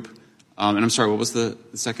group. And I'm sorry, what was the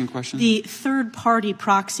second question? The third-party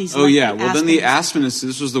proxies. Oh, yeah. Well, then the Aspen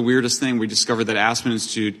Institute, this was the weirdest thing. We discovered that Aspen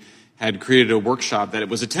Institute had created a workshop that it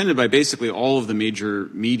was attended by basically all of the major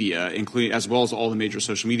media, including as well as all the major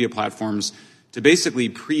social media platforms, to basically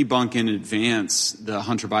pre-bunk in advance the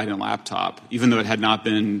Hunter Biden laptop, even though it had not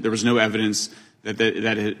been, there was no evidence that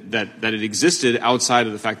it existed outside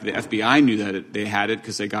of the fact that the FBI knew that they had it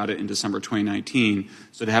because they got it in December 2019.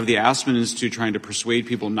 So to have the Aspen Institute trying to persuade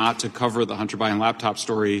people not to cover the Hunter Biden laptop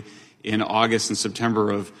story in August and September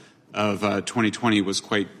of 2020 was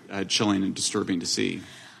quite chilling and disturbing to see.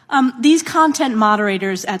 These content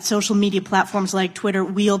moderators at social media platforms like Twitter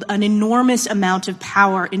wield an enormous amount of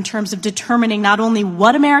power in terms of determining not only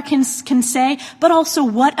what Americans can say, but also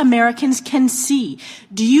what Americans can see.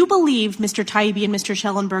 Do you believe, Mr. Taibbi and Mr.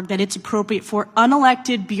 Schellenberg, that it's appropriate for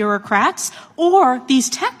unelected bureaucrats or these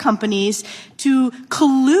tech companies to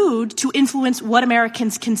collude to influence what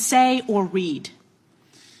Americans can say or read?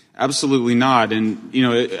 Absolutely not. And,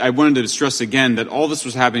 I wanted to stress again that all this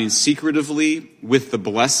was happening secretively with the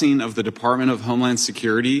blessing of the Department of Homeland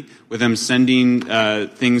Security, with them sending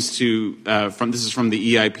things to, this is from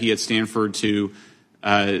the EIP at Stanford to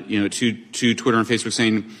Twitter and Facebook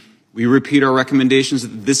saying, we repeat our recommendations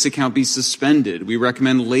that this account be suspended. We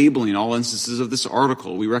recommend labeling all instances of this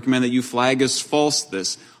article. We recommend that you flag as false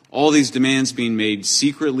this. All these demands being made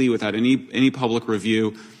secretly without any public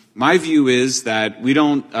review. My view is that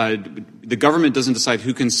the government doesn't decide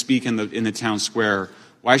who can speak in the town square.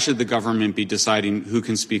 Why should the government be deciding who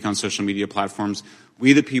can speak on social media platforms?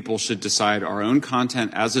 We, the people, should decide our own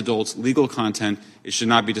content as adults, legal content. It should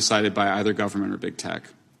not be decided by either government or big tech.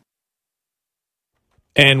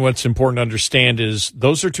 And what's important to understand is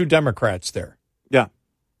those are two Democrats there. Yeah,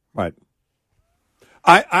 right.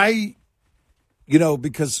 I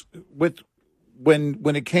because when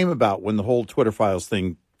it came about, when the whole Twitter Files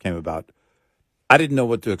thing came about, I didn't know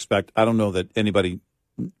what to expect. I don't know that anybody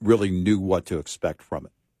really knew what to expect from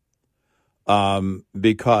it.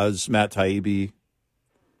 Because Matt Taibbi,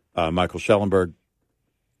 Michael Schellenberg,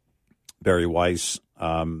 Barry Weiss,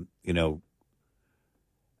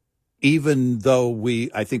 even though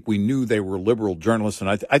I think we knew they were liberal journalists, and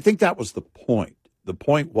I think that was the point. The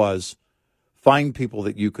point was find people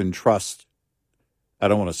that you can trust. I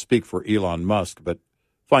don't want to speak for Elon Musk, but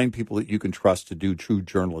find people that you can trust to do true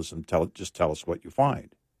journalism. Just tell us what you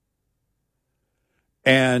find.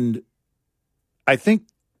 And I think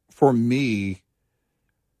for me,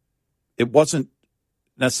 it wasn't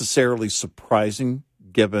necessarily surprising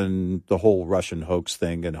given the whole Russian hoax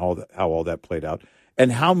thing and how all that played out,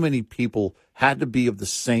 and how many people had to be of the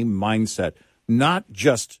same mindset, not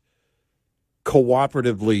just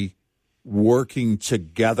cooperatively working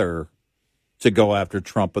together to go after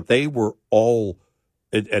Trump, but they were all,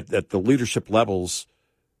 at the leadership levels,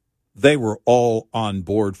 they were all on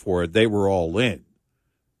board for it. They were all in.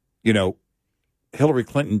 Hillary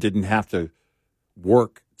Clinton didn't have to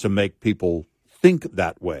work to make people think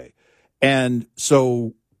that way. And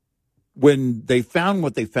so when they found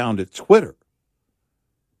what they found at Twitter,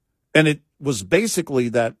 and it was basically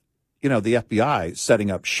that, the FBI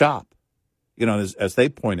setting up shop, as they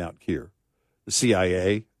point out here, the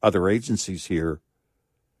CIA, other agencies here,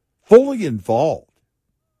 fully involved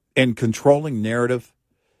in controlling narrative,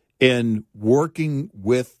 in working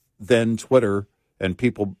with then Twitter and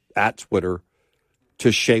people at Twitter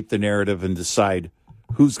to shape the narrative and decide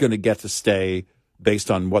who's going to get to stay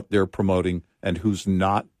based on what they're promoting and who's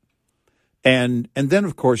not. And then,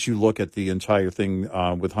 of course, you look at the entire thing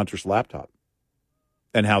with Hunter's laptop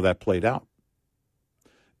and how that played out.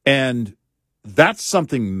 And that's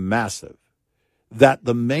something massive that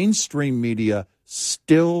the mainstream media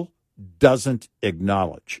still doesn't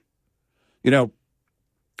acknowledge.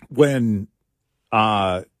 When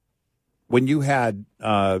you had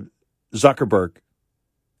Zuckerberg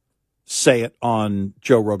say it on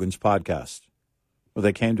Joe Rogan's podcast, where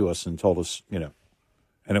they came to us and told us, and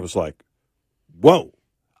it was like, whoa.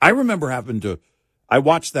 I remember I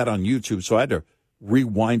watched that on YouTube, so I had to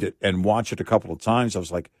rewind it and watch it a couple of times. I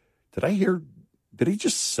was like, did he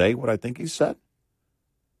just say what I think he said?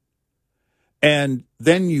 And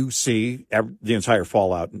then you see the entire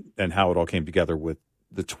fallout and how it all came together with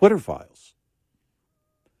the Twitter Files.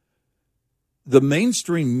 The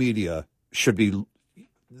mainstream media should be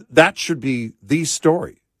the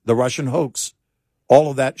story. The Russian hoax,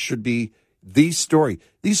 all of that should be the story.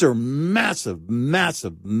 These are massive,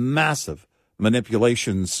 massive, massive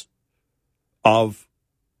manipulations of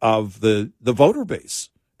the voter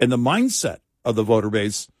base and the mindset of the voter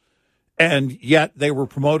base. And yet they were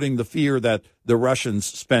promoting the fear that the Russians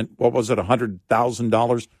spent,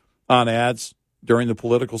 $100,000 on ads during the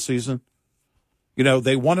political season.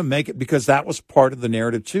 They want to make it because that was part of the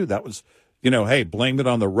narrative too. That was, hey, blame it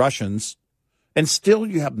on the Russians. And still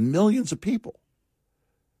you have millions of people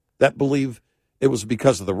that believe it was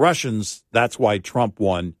because of the Russians. That's why Trump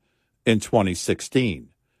won in 2016.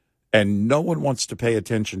 And no one wants to pay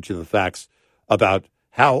attention to the facts about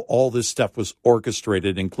how all this stuff was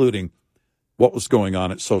orchestrated, including what was going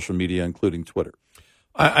on at social media, including Twitter.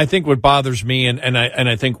 I think what bothers me, and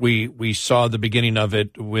I think we saw the beginning of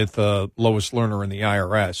it with Lois Lerner and the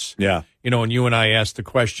IRS. Yeah. And you and I asked the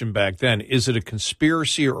question back then, is it a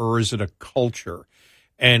conspiracy or is it a culture?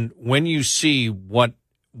 And when you see what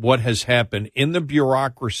has happened in the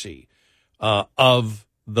bureaucracy of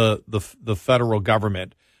the federal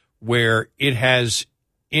government, where it has,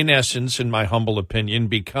 in essence, in my humble opinion,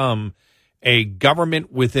 become a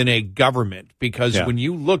government within a government, because when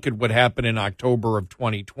you look at what happened in October of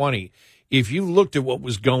 2020, if you looked at what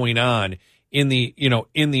was going on in the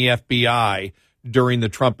FBI during the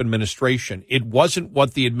Trump administration, it wasn't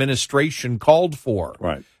what the administration called for.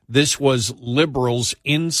 Right. This was liberals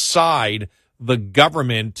inside the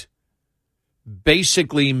government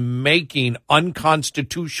basically making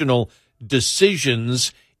unconstitutional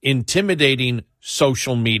decisions, intimidating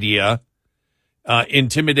social media,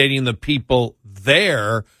 intimidating the people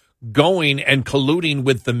there, going and colluding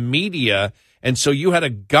with the media. And so you had a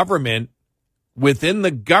government within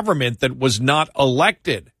the government that was not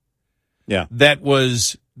elected. Yeah. That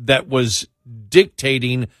was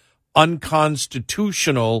dictating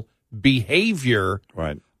unconstitutional behavior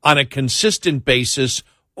on a consistent basis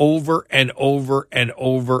over and over and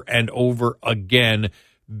over and over again.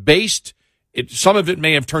 Some of it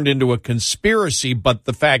may have turned into a conspiracy, but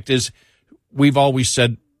the fact is, we've always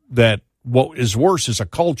said that what is worse is a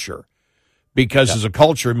culture, because as a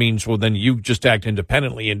culture it means, well, then you just act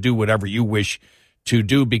independently and do whatever you wish to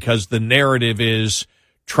do, because the narrative is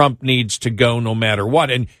Trump needs to go no matter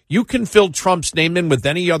what. And you can fill Trump's name in with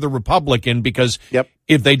any other Republican, because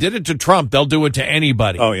if they did it to Trump, they'll do it to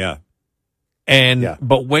anybody. Oh, yeah. And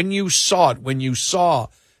but when you saw the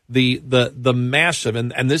massive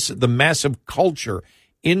the massive culture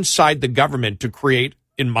inside the government to create,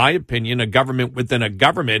 in my opinion, a government within a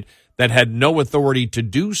government that had no authority to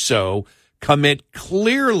do so, commit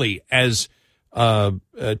clearly, as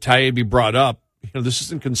Taibbi brought up, this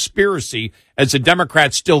isn't conspiracy, as the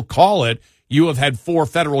Democrats still call it. You have had 4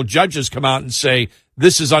 federal judges come out and say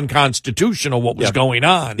this is unconstitutional, what was going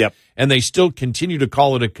on. And they still continue to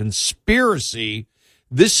call it a conspiracy.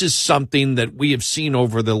 This is something that we have seen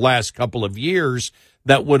over the last couple of years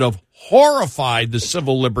that would have horrified the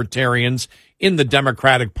civil libertarians in the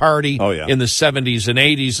Democratic Party in the 70s and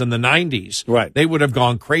 80s and the 90s. Right. They would have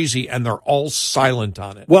gone crazy, and they're all silent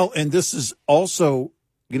on it. Well, and this is also,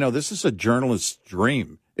 this is a journalist's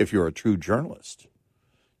dream if you're a true journalist.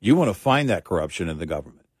 You want to find that corruption in the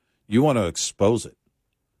government. You want to expose it.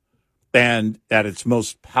 And at its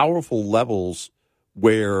most powerful levels,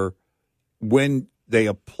 where when they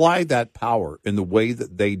apply that power in the way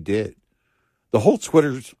that they did, the whole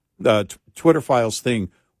Twitter Files thing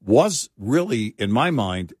was really, in my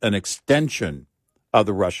mind, an extension of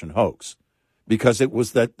the Russian hoax, because it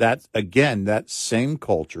was that same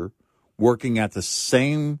culture working at the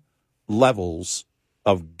same levels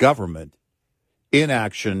of government in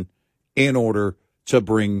action in order to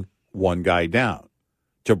bring one guy down,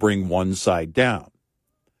 to bring one side down.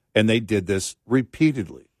 And they did this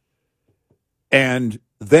repeatedly. And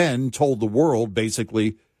then told the world,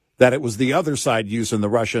 basically, that it was the other side using the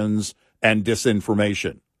Russians and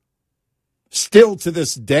disinformation. Still to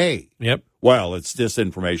this day. Well, it's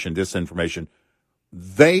disinformation.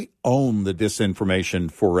 They own the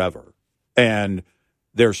disinformation forever. And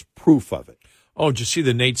there's proof of it. Oh, did you see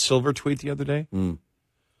the Nate Silver tweet the other day?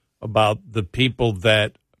 About the people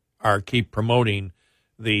that keep promoting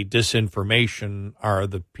the disinformation are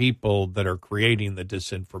the people that are creating the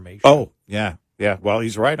disinformation. Oh, yeah. Yeah, well,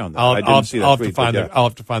 he's right on that. I didn't see that tweet. I'll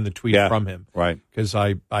have to find the tweet from him, right? Because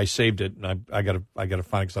I saved it, and I got to find it,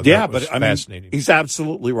 because I thought it was fascinating. He's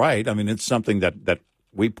absolutely right. I mean, it's something that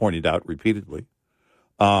we pointed out repeatedly.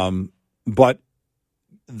 But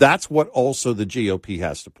that's what also the GOP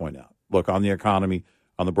has to point out. Look, on the economy,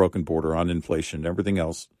 on the broken border, on inflation, everything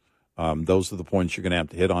else, those are the points you're going to have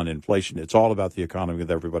to hit on inflation. It's all about the economy with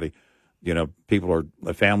everybody.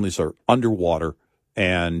 Families are underwater.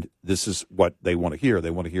 And this is what they want to hear.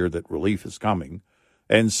 They want to hear that relief is coming.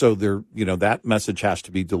 And so that message has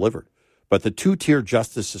to be delivered. But the 2-tier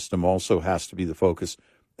justice system also has to be the focus.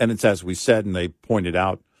 And it's, as we said, and they pointed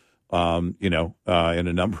out, in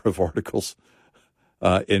a number of articles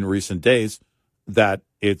in recent days, that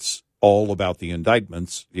it's all about the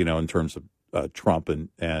indictments, in terms of Trump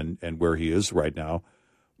and where he is right now.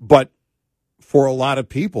 But for a lot of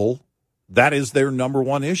people, that is their number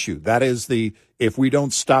one issue. That is if we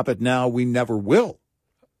don't stop it now, we never will.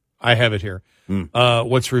 I have it here.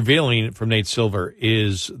 What's revealing from Nate Silver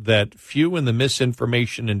is that few in the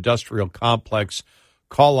misinformation industrial complex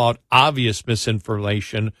call out obvious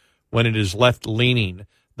misinformation when it is left-leaning.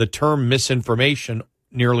 The term misinformation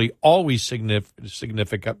nearly always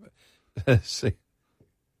significantly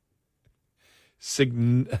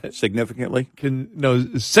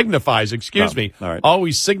signifies, excuse me, all right.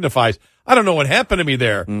 Always signifies. I don't know what happened to me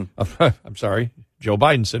there. I'm sorry, Joe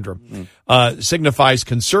Biden syndrome. Signifies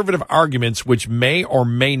conservative arguments which may or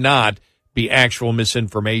may not be actual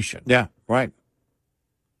misinformation. Yeah, right.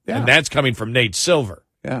 Yeah. And that's coming from Nate Silver.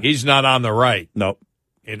 Yeah. He's not on the right. Nope.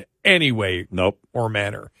 In any way nope. or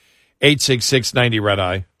manner.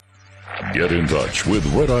 866-90-RED-EYE. Get in touch with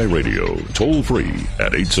Red Eye Radio, toll free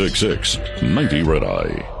at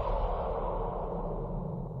 866-90-RED-EYE.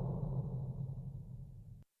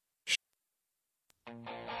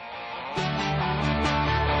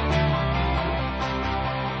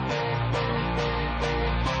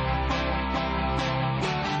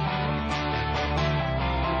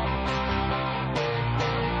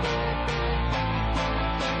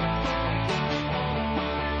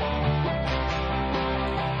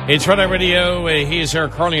 It's Red Eye Radio. He is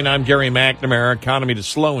Eric Carly, and I'm Gary McNamara. Economy to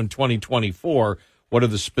slow in 2024. What are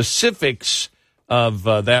the specifics of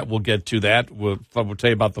that? We'll get to that. We'll tell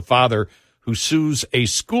you about the father who sues a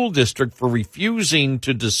school district for refusing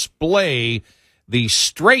to display the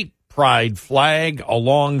straight pride flag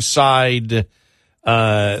alongside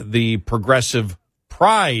the progressive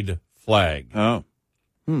pride flag. Oh.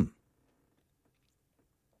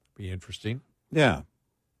 Be interesting. Yeah.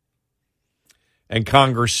 and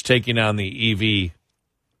Congress taking on the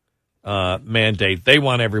EV mandate. They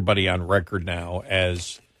want everybody on record now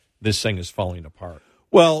as this thing is falling apart.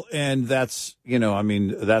 Well, and that's,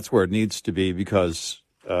 that's where it needs to be, because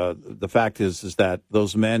the fact is that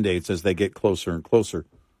those mandates, as they get closer and closer,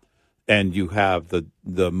 and you have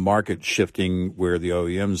the market shifting where the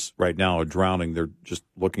OEMs right now are drowning, they're just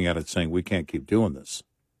looking at it saying, we can't keep doing this.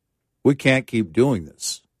 We can't keep doing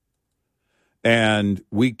this. And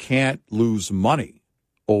we can't lose money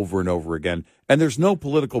over and over again. And there's no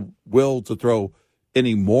political will to throw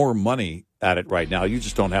any more money at it right now. You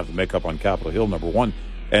just don't have the makeup on Capitol Hill, number one.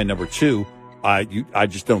 And number two, I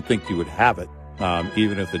just don't think you would have it.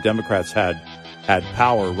 Even if the Democrats had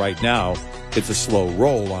power right now, it's a slow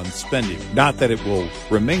roll on spending. Not that it will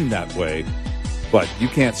remain that way, but you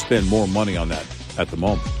can't spend more money on that at the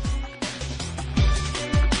moment.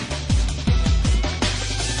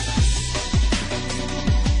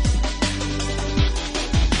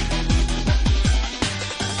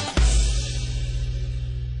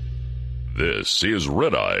 This is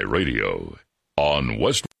Red Eye Radio on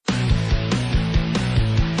West.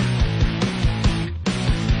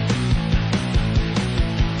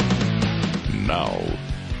 Now,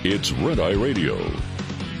 it's Red Eye Radio.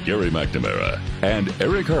 Gary McNamara and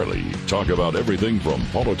Eric Harley talk about everything from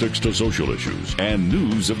politics to social issues and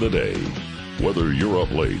news of the day. Whether you're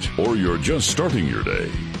up late or you're just starting your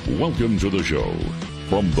day, welcome to the show.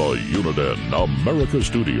 From the Uniden America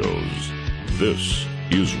Studios, this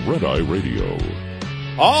is Red Eye Radio.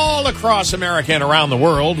 All across America and around the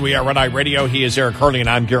world, we are Red Eye Radio. He is Eric Harley, and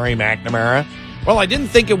I'm Gary McNamara. Well, I didn't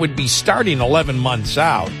think it would be starting 11 months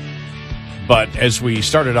out, but as we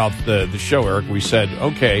started off the show, Eric, we said,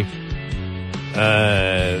 okay,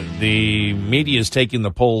 the media is taking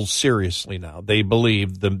the polls seriously now. They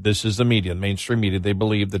believe, this is the media, the mainstream media, they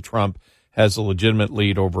believe that Trump has a legitimate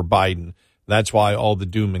lead over Biden. That's why all the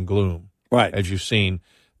doom and gloom, right, as you've seen.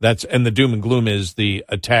 And the doom and gloom is the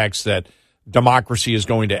attacks that democracy is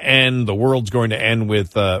going to end, the world's going to end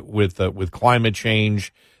with climate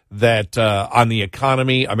change, that on the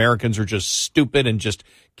economy, Americans are just stupid and just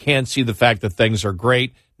can't see the fact that things are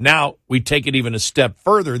great. Now we take it even a step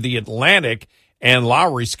further. The Atlantic and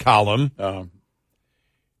Lowry's column,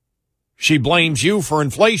 she blames you for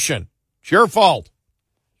inflation. It's your fault.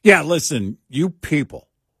 Yeah, listen, you people,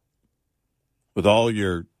 with all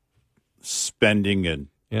your spending and...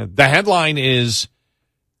 Yeah, the headline is,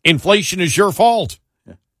 inflation is your fault.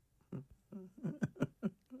 Yeah.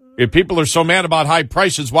 If people are so mad about high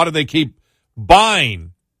prices, why do they keep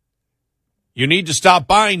buying? You need to stop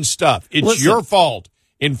buying stuff. It's your fault.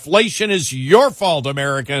 Inflation is your fault,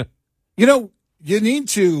 America. You need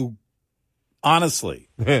to, honestly,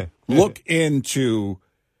 look into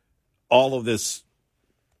all of this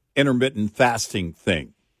intermittent fasting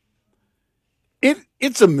thing.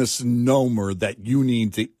 It's a misnomer that you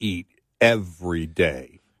need to eat every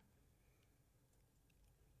day.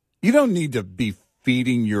 You don't need to be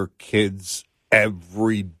feeding your kids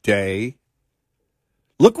every day.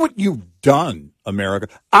 Look what you've done, America.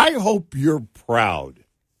 I hope you're proud.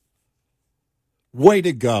 Way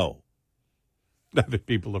to go. That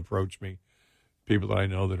people approach me, people that I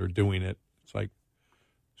know that are doing it. It's like,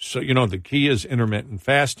 so, the key is intermittent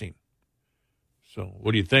fasting. So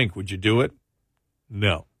what do you think? Would you do it?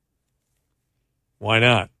 No. Why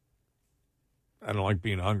not? I don't like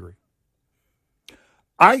being hungry.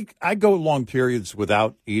 I go long periods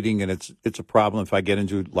without eating, and it's a problem if I get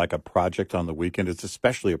into like a project on the weekend. It's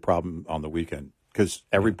especially a problem on the weekend because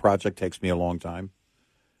every project takes me a long time.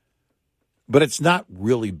 But it's not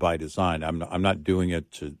really by design. I'm not doing it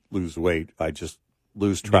to lose weight. I just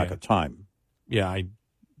lose track of time. Yeah, if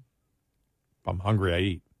I'm hungry, I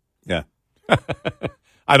eat. Yeah.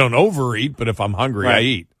 I don't overeat, but if I'm hungry, I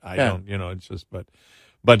eat. I don't, it's just, but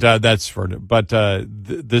that's for,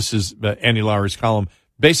 this is Andy Lowry's column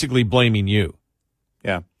basically blaming you.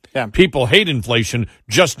 Yeah. Yeah. People hate inflation,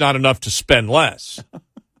 just not enough to spend less.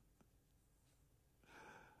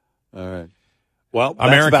 All right. Well, that's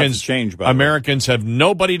Americans about to change, by the way. Americans have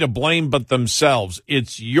nobody to blame but themselves.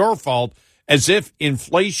 It's your fault, as if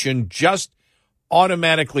inflation just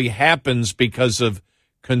automatically happens because of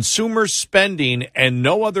consumer spending and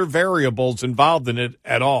no other variables involved in it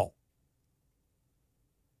at all.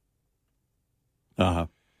 Uh-huh.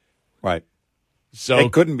 Right. So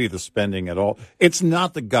it couldn't be the spending at all. It's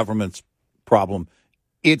not the government's problem.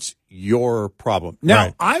 It's your problem.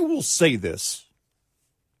 Now, I will say this.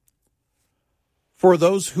 For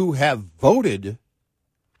those who have voted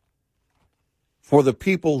for the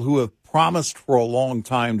people who have promised for a long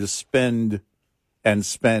time to spend and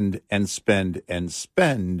spend and spend and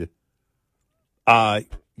spend,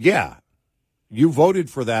 yeah, You voted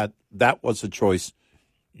for that. That was a choice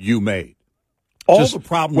you made. All the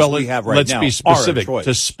problems we have right now let's be specific. are a choice.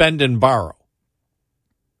 To spend and borrow.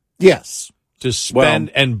 Yes. To spend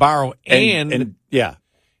and borrow and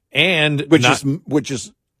which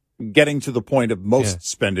is getting to the point of most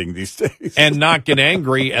spending these days. And not get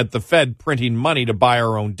angry at the Fed printing money to buy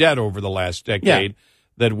our own debt over the last decade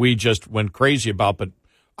that we just went crazy about. But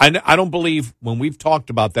I don't believe, when we've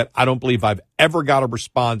talked about that, I don't believe I've ever got a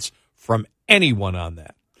response from anyone on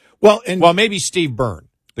that. Well, maybe Steve Byrne,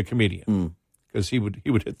 the comedian, because he would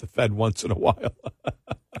hit the Fed once in a while.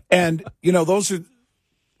 And, those are,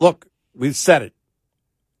 look, we've said it.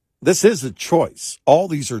 This is a choice. All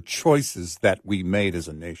these are choices that we made as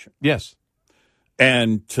a nation. Yes.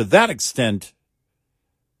 And to that extent,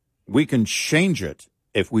 we can change it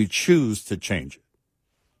if we choose to change it.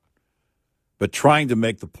 But trying to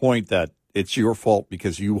make the point that it's your fault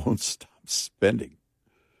because you won't stop spending.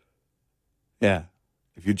 Yeah.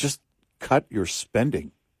 If you just cut your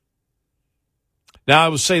spending. Now, I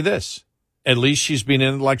will say this. At least she's been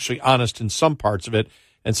intellectually honest in some parts of it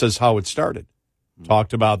and says how it started.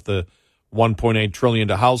 Talked about the $1.8 trillion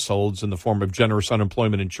to households in the form of generous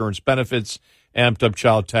unemployment insurance benefits, amped up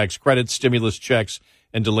child tax credits, stimulus checks,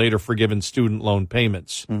 and delayed or forgiven student loan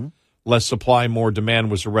payments. Mm-hmm. Less supply, more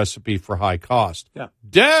demand was a recipe for high cost. Yeah.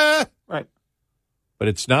 Duh! Right. But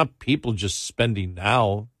it's not people just spending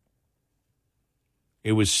now.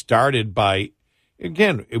 It was started by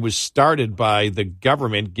the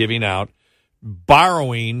government giving out,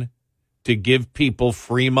 borrowing to give people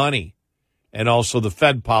free money. And also the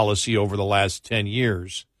Fed policy over the last 10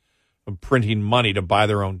 years of printing money to buy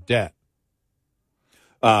their own debt.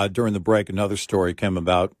 During the break, another story came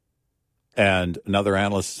about, and another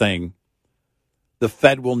analyst saying the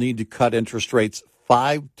Fed will need to cut interest rates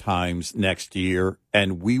 5 times next year,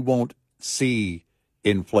 and we won't see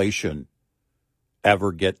inflation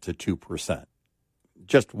ever get to 2%.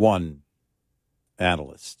 Just one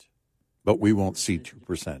analyst. But we won't see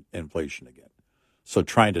 2% inflation again. So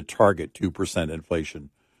trying to target 2%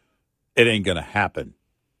 inflation, it ain't going to happen.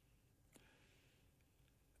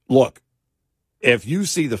 Look, if you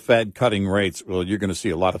see the Fed cutting rates, well, you're going to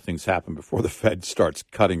see a lot of things happen before the Fed starts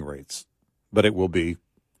cutting rates. But it will be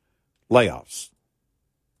layoffs.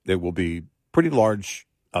 There will be pretty large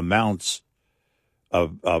amounts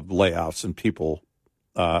of layoffs and people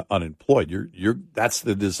unemployed. That's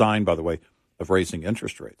the design, by the way, of raising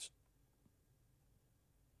interest rates.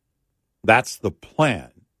 That's the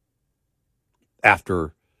plan.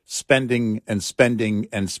 After spending and spending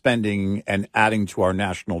and spending and adding to our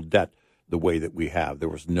national debt the way that we have, there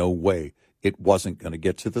was no way it wasn't going to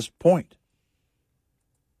get to this point.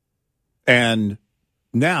 And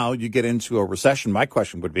now you get into a recession. My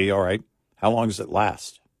question would be, all right, how long does it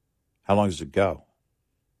last? How long does it go?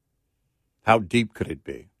 How deep could it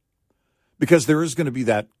be? Because there is going to be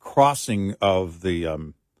that crossing of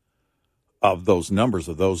the of those numbers,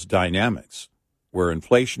 of those dynamics, where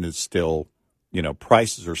inflation is still,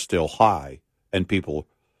 prices are still high, and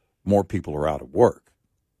more people are out of work.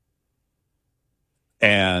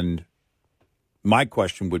 And my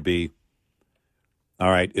question would be, all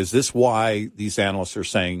right, is this why these analysts are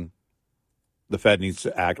saying the Fed needs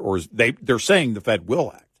to act, or they're saying the Fed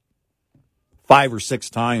will act 5 or 6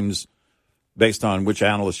 times based on which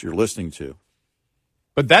analyst you're listening to?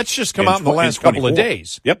 But that's just come out in the last couple of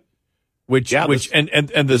days. Yep.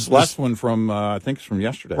 And this last one from I think it's from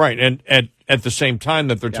yesterday, right? And at the same time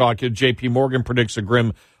that they're talking, J.P. Morgan predicts a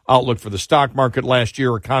grim outlook for the stock market last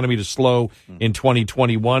year, economy to slow in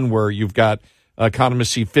 2021, where you've got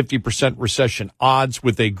economists see 50% recession odds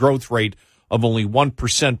with a growth rate of only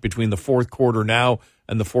 1% between the fourth quarter now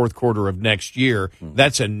and the fourth quarter of next year.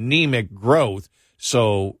 That's anemic growth.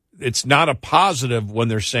 So it's not a positive when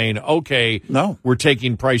they're saying, okay, no, we're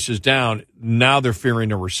taking prices down. Now they're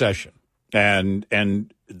fearing a recession.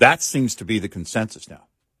 And that seems to be the consensus now.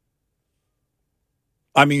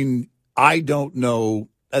 I mean, I don't know.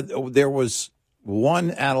 There was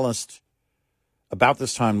one analyst about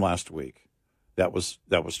this time last week that was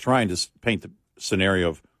trying to paint the scenario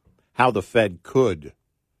of how the Fed could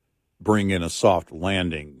bring in a soft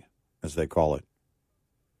landing, as they call it,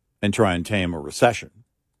 and try and tame a recession.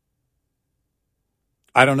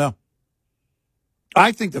 I don't know.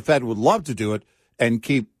 I think the Fed would love to do it and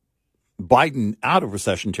keep Biden out of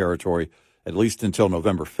recession territory, at least until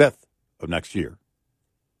November 5th of next year.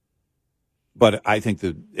 But I think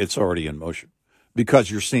that it's already in motion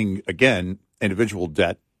because you're seeing, again, individual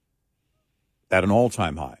debt at an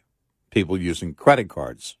all-time high. People using credit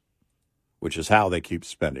cards, which is how they keep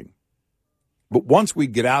spending. But once we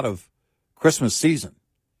get out of Christmas season,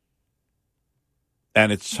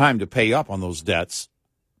 and it's time to pay up on those debts,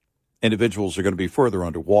 individuals are going to be further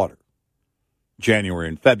underwater. January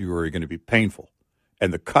and February are going to be painful,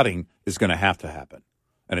 and the cutting is going to happen.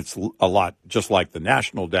 And it's a lot just like the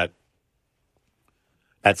national debt.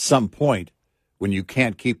 At some point, when you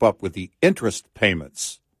can't keep up with the interest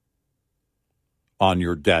payments on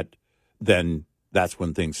your debt, then that's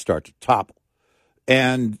when things start to topple.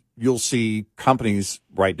 And you'll see companies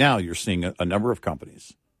right now, you're seeing a number of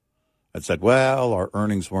companies that said, well, our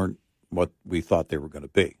earnings weren't what we thought they were going to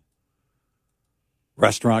be.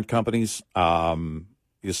 Restaurant companies,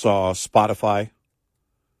 you saw Spotify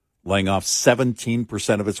laying off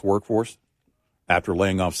 17% of its workforce after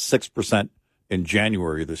laying off 6% in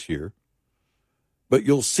January this year. But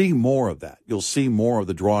you'll see more of that. You'll see more of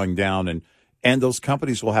the drawing down, and those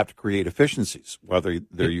companies will have to create efficiencies, whether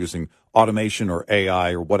they're using automation or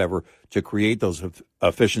AI or whatever to create those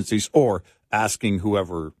efficiencies, or asking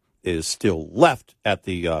whoever is still left at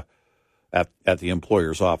the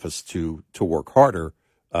employer's office to work harder.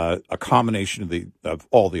 A combination of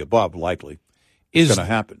all the above likely is going to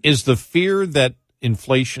happen. Is the fear that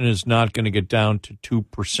inflation is not going to get down to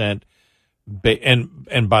 2%?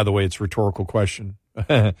 And by the way, it's a rhetorical question.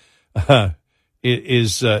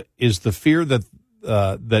 Is the fear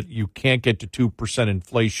that you can't get to 2%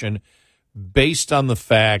 inflation based on the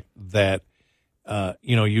fact that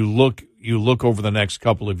you look over the next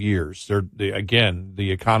couple of years?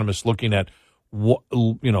 The economists looking at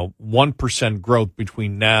 1% growth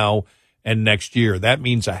between now and next year. That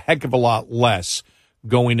means a heck of a lot less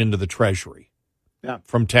going into the Treasury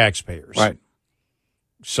from taxpayers. Right.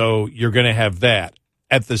 So you're going to have that.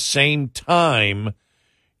 At the same time,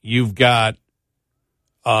 you've got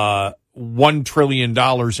 $1 trillion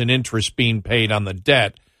in interest being paid on the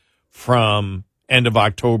debt from end of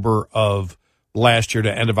October of last year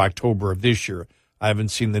to end of October of this year. I haven't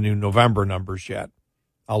seen the new November numbers yet.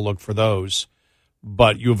 I'll look for those.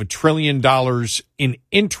 But you have $1 trillion in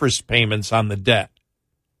interest payments on the debt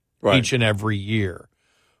each and every year.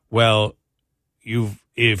 Well,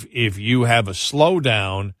 if you have a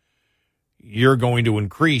slowdown, you're going to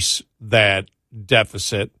increase that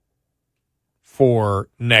deficit for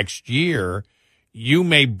next year. You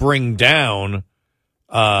may bring down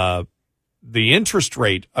the interest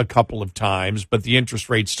rate a couple of times, but the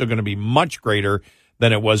interest rate's still going to be much greater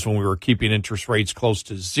than it was when we were keeping interest rates close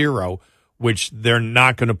to zero, which they're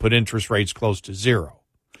not going to put interest rates close to zero.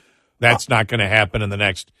 That's not going to happen in the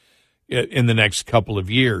next couple of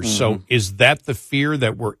years. Mm-hmm. So is that the fear,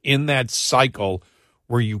 that we're in that cycle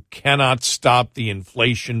where you cannot stop the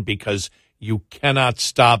inflation because you cannot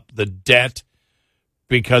stop the debt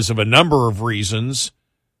because of a number of reasons?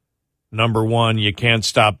 Number one, you can't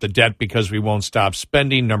stop the debt because we won't stop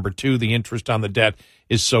spending. Number two, the interest on the debt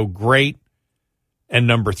is so great. And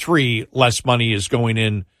number three, less money is going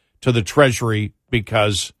in to the Treasury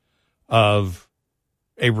because of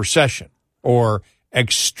a recession or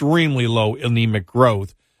extremely low anemic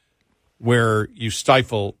growth where you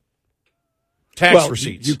stifle tax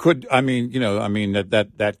receipts. You could,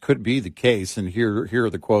 that could be the case. And here are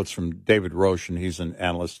the quotes from David Roche, and he's an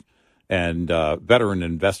analyst and veteran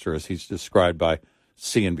investor, as he's described by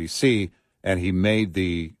CNBC. And he made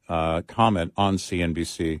the comment on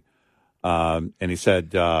CNBC, and he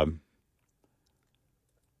said,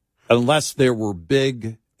 unless there were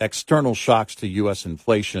big external shocks to U.S.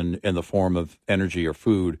 inflation in the form of energy or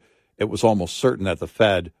food, it was almost certain that the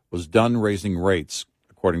Fed was done raising rates,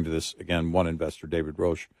 according to this, again, one investor, David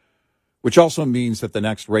Roche, which also means that the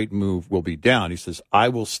next rate move will be down. He says, I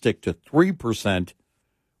will stick to 3%,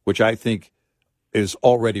 which I think is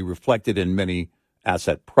already reflected in many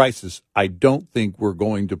asset prices. I don't think we're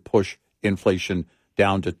going to push inflation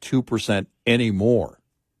down to 2% anymore.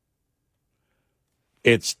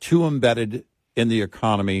 It's too embedded in the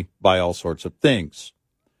economy by all sorts of things.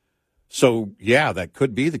 So, yeah, that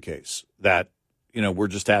could be the case, that, we're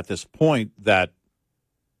just at this point that,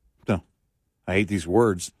 I hate these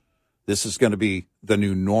words, this is going to be the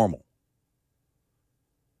new normal.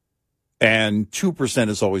 And 2%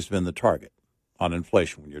 has always been the target on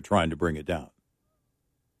inflation when you're trying to bring it down.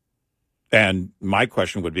 And my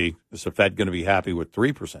question would be, is the Fed going to be happy with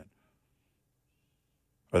 3%?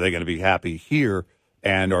 Are they going to be happy here?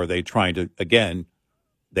 And are they trying to, again,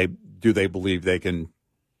 do they believe they can,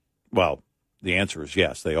 well, the answer is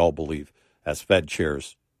yes. They all believe, as Fed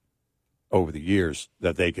chairs over the years,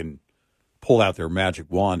 that they can pull out their magic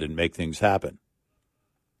wand and make things happen.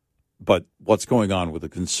 But what's going on with the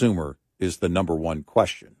consumer is the number one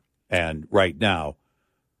question. And right now,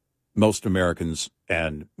 most Americans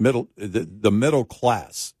and the middle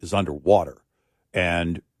class is underwater.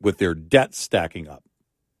 And with their debt stacking up,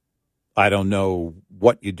 I don't know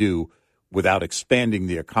what you do without expanding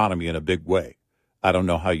the economy in a big way. I don't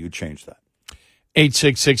know how you change that.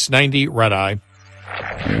 866-90 Red Eye.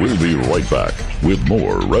 We'll be right back with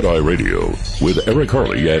more Red Eye Radio with Eric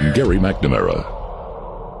Harley and Gary McNamara.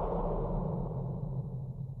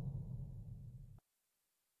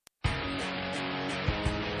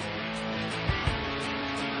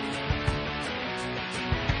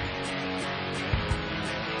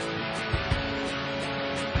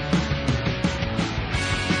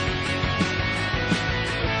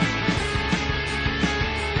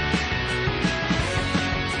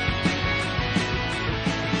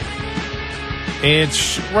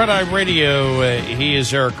 It's Red Eye Radio. He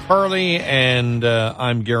is Eric Harley, and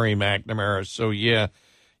I'm Gary McNamara. So, yeah,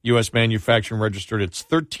 U.S. manufacturing registered its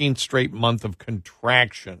 13th straight month of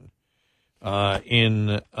contraction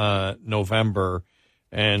in November.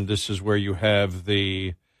 And this is where you have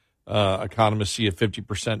the economists see a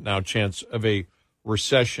 50% now chance of a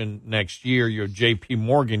recession next year. You have J.P.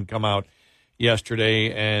 Morgan come out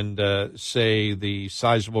yesterday and say the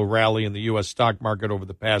sizable rally in the U.S. stock market over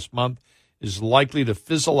the past month is likely to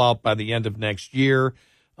fizzle out by the end of next year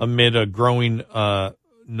amid a growing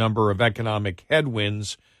number of economic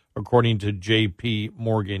headwinds, according to J.P.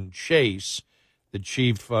 Morgan Chase. The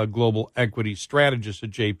chief global equity strategist at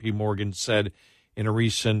J.P. Morgan said in a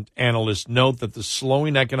recent analyst note that the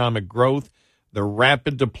slowing economic growth, the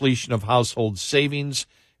rapid depletion of household savings,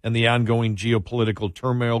 and the ongoing geopolitical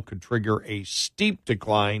turmoil could trigger a steep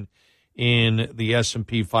decline in the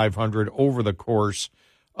S&P 500 over the course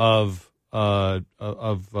of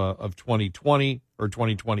 2020 or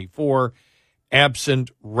 2024. Absent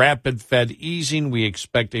rapid Fed easing, we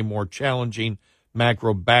expect a more challenging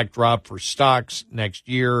macro backdrop for stocks next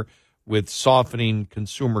year, with softening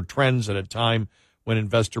consumer trends at a time when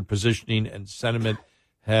investor positioning and sentiment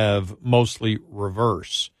have mostly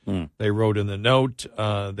reversed. They wrote in the note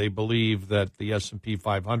they believe that the S&P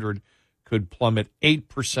 500 could plummet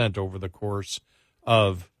 8% over the course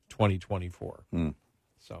of 2024.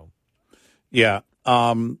 So. Yeah.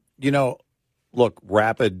 Look,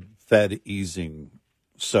 rapid Fed easing.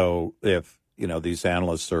 So if, these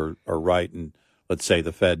analysts are right, and let's say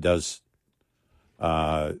the Fed does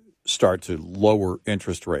start to lower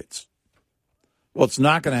interest rates. Well, it's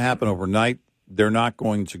not going to happen overnight. They're not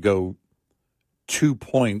going to go 2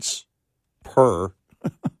 points per.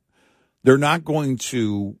 They're not going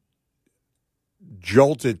to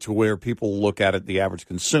jolt it to where people look at it, the average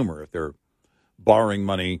consumer, if they're borrowing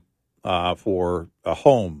money for a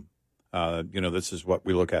home. This is what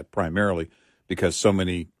we look at primarily because so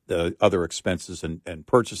many other expenses and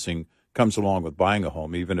purchasing comes along with buying a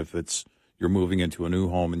home, even if you're moving into a new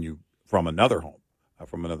home and from another home,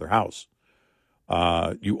 from another house.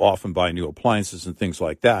 You often buy new appliances and things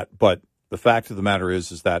like that. But the fact of the matter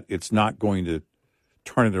is that it's not going to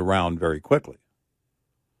turn it around very quickly.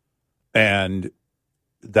 And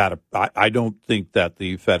that I don't think that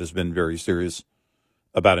the Fed has been very serious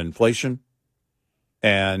about inflation,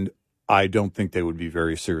 and I don't think they would be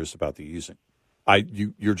very serious about the easing.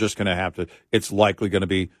 You're just going to have to. It's likely going to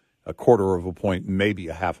be a quarter of a point, maybe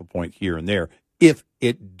a half a point here and there, if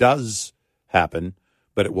it does happen.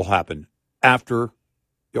 But it will happen after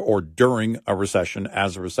or during a recession,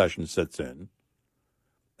 as a recession sets in,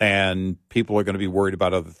 and people are going to be worried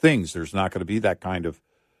about other things. There's not going to be that kind of,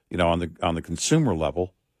 on the consumer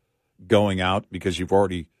level, going out because you've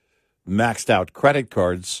already maxed out credit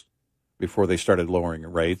cards before they started lowering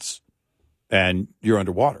rates, and you're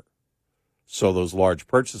underwater. So those large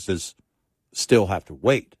purchases still have to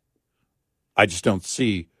wait. I just don't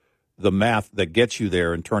see the math that gets you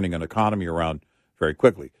there and turning an economy around very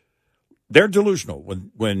quickly. They're delusional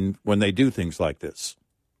when they do things like this.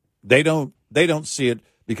 They don't see it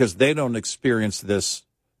because they don't experience this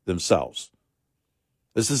themselves.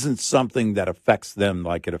 This isn't something that affects them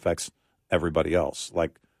like it affects everybody else,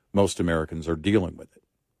 like most Americans are dealing with it.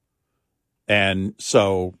 And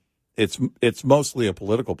so it's mostly a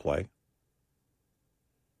political play.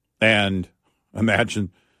 And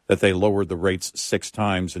imagine that they lowered the rates 6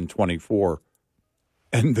 times in 24,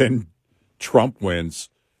 and then Trump wins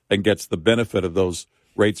and gets the benefit of those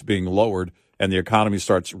rates being lowered, and the economy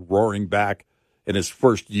starts roaring back in his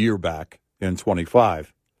first year back in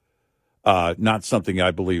 25. Not something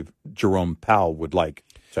I believe Jerome Powell would like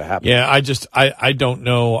to happen. Yeah, I don't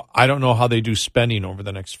know. I don't know how they do spending over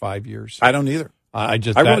the next 5 years. I don't either.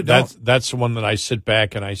 That's the one that I sit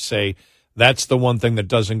back and I say that's the one thing that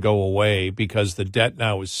doesn't go away, because the debt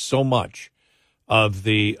now is so much of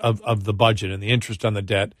the budget, and the interest on the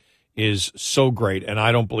debt is so great, and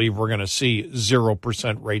I don't believe we're going to see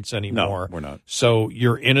 0% rates anymore. No, we're not. So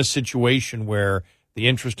you're in a situation where The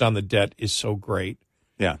interest on the debt is so great.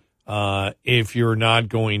 Yeah. If you're not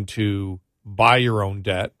going to buy your own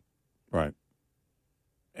debt, right,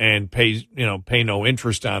 and pay no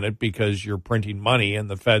interest on it because you're printing money and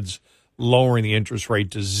the Fed's lowering the interest rate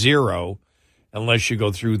to 0, unless you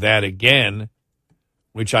go through that again,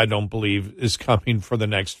 which I don't believe is coming for the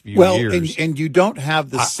next few years. And you don't have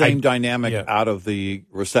the same dynamic out of the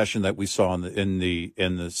recession that we saw in the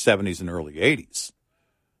 70s and early 80s.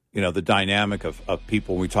 You know, the dynamic of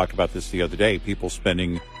people, we talked about this the other day, people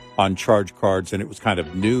spending on charge cards, and it was kind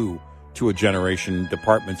of new to a generation,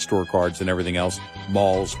 department store cards and everything else.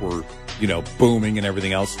 Malls were, booming and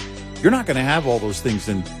everything else. You're not going to have all those things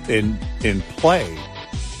in play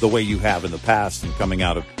the way you have in the past and coming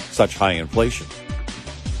out of such high inflation.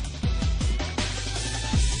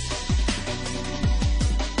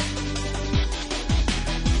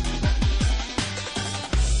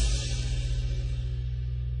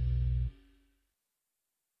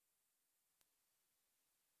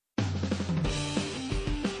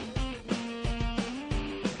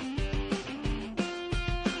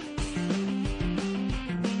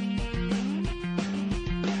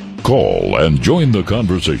 Call and join the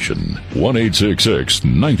conversation.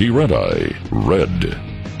 1-866-90-RED-EYE. Red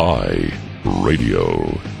Eye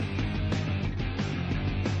Radio.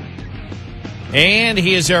 And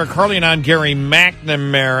he is Eric Harley, and I'm Gary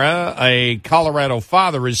McNamara. A Colorado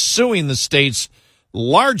father is suing the state's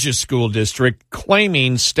largest school district,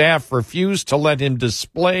 claiming staff refused to let him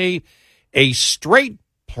display a straight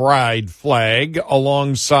pride flag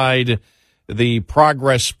alongside the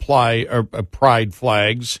Progress pride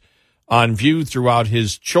flags on view throughout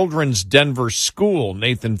his children's Denver school.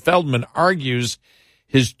 Nathan Feldman argues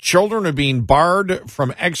his children are being barred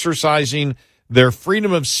from exercising their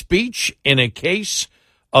freedom of speech in a case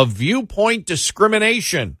of viewpoint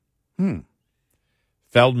discrimination.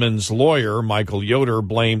 Feldman's lawyer, Michael Yoder,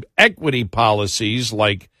 blamed equity policies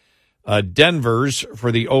like Denver's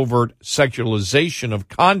for the overt sexualization of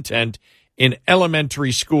content in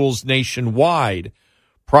elementary schools nationwide.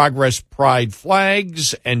 Progress pride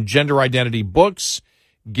flags and gender identity books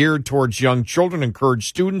geared towards young children encourage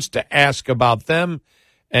students to ask about them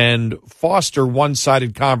and foster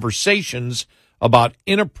one-sided conversations about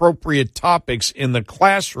inappropriate topics in the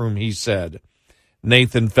classroom, he said.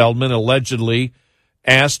 Nathan Feldman allegedly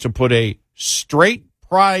asked to put a straight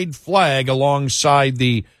pride flag alongside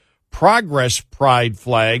the Progress pride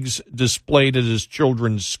flags displayed at his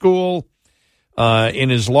children's school. In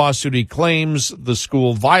his lawsuit, he claims the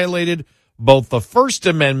school violated both the First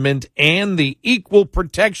Amendment and the Equal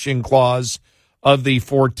Protection Clause of the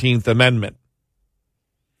 14th Amendment.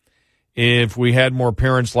 If we had more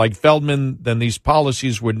parents like Feldman, then these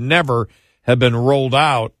policies would never have been rolled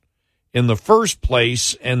out in the first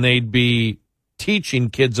place, and they'd be teaching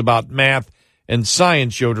kids about math and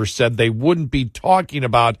science, Yoder said. They wouldn't be talking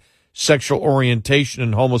about sexual orientation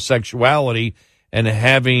and homosexuality and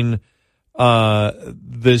having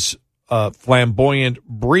this flamboyant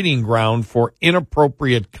breeding ground for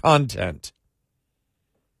inappropriate content.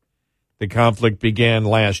 The conflict began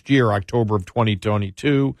last year, October of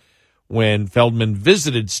 2022, when Feldman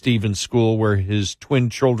visited Stevens School, where his twin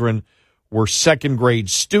children were second-grade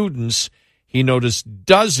students. He noticed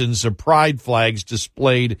dozens of pride flags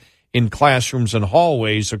displayed in classrooms and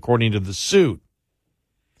hallways, according to the suit.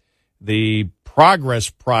 The Progress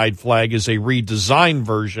pride flag is a redesigned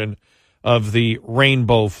version of the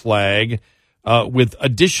rainbow flag with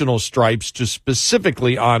additional stripes to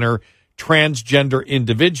specifically honor transgender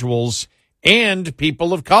individuals and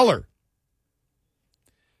people of color.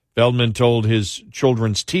 Feldman told his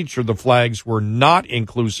children's teacher the flags were not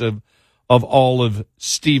inclusive of all of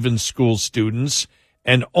Stevens School students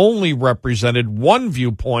and only represented one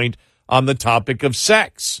viewpoint on the topic of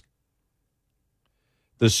sex.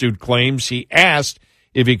 The suit claims he asked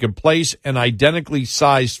if he could place an identically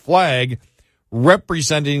sized flag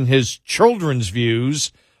representing his children's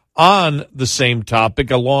views on the same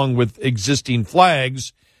topic along with existing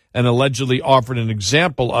flags, and allegedly offered an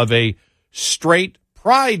example of a straight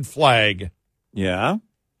pride flag. Yeah.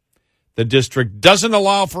 The district doesn't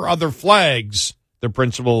allow for other flags, the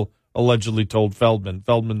principal allegedly told Feldman.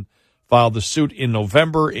 Feldman filed the suit in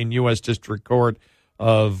November in U.S. District Court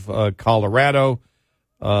of Colorado.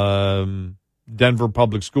 Denver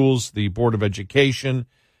Public Schools, the Board of Education,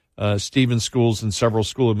 Stevens Schools, and several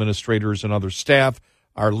school administrators and other staff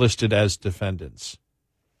are listed as defendants.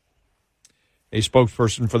 A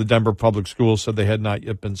spokesperson for the Denver Public Schools said they had not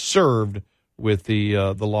yet been served with the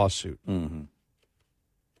lawsuit. Mm-hmm.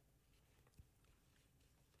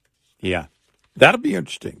 Yeah, that'll be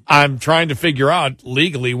interesting. I'm trying to figure out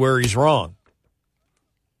legally where he's wrong.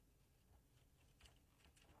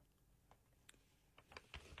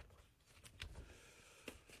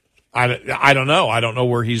 I don't know. I don't know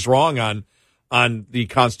where he's wrong on the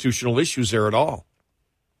constitutional issues there at all.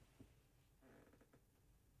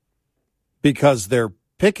 Because they're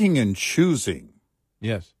picking and choosing.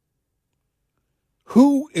 Yes.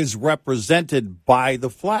 Who is represented by the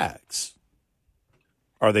flags?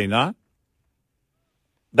 Are they not?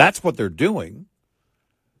 That's what they're doing.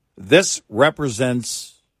 This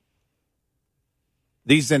represents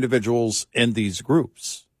these individuals in these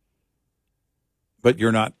groups. But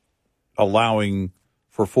you're not allowing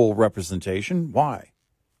for full representation? Why?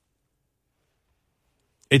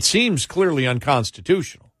 It seems clearly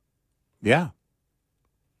unconstitutional. Yeah.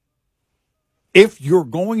 If you're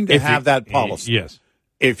going to have that policy, yes.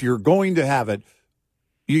 If you're going to have it,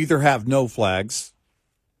 you either have no flags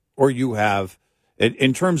or you have,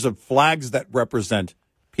 in terms of flags that represent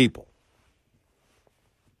people,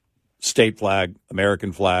 state flag,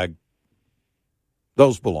 American flag,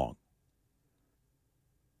 those belong.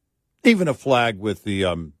 Even a flag with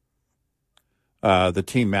the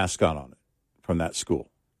team mascot on it from that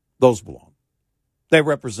school, those belong. They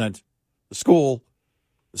represent the school.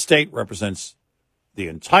 The state represents the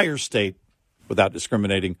entire state without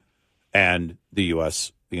discriminating, and the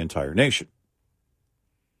U.S., the entire nation.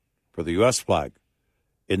 For the U.S. flag.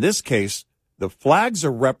 In this case, the flags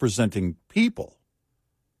are representing people.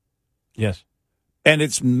 Yes. And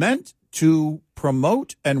it's meant to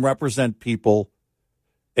promote and represent people,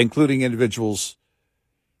 including individuals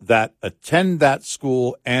that attend that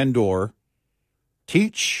school and or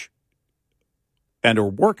teach and or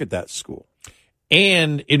work at that school.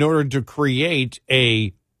 And in order to create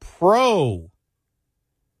a pro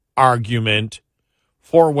argument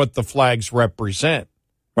for what the flags represent.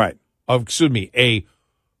 Right. A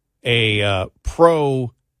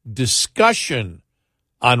pro discussion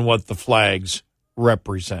on what the flags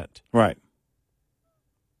represent. Right.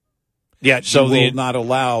 Yet so you will not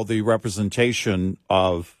allow the representation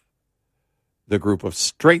of the group of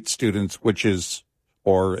straight students,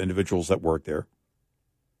 or individuals that work there,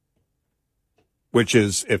 which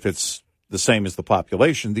is, if it's the same as the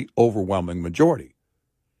population, the overwhelming majority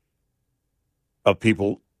of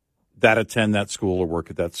people that attend that school or work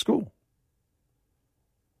at that school.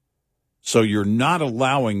 So you're not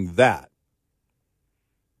allowing that.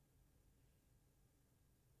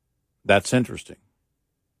 That's interesting.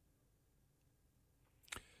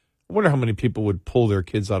 I wonder how many people would pull their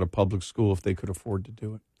kids out of public school if they could afford to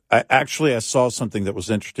do it. I saw something that was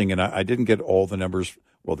interesting, and I didn't get all the numbers.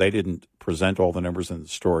 Well, they didn't present all the numbers in the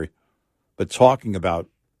story, but talking about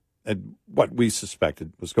what we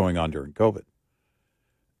suspected was going on during COVID.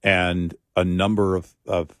 And a number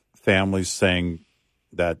of families saying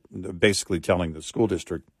that, basically telling the school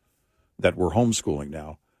district that we're homeschooling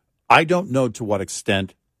now. I don't know to what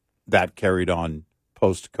extent that carried on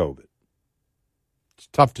post-COVID. It's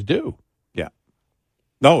tough to do. Yeah.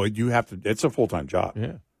 No, you have to. It's a full-time job.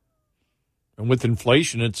 Yeah. And with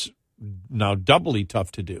inflation, it's now doubly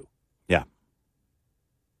tough to do. Yeah.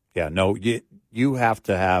 Yeah, no, you have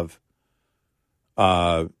to have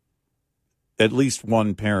at least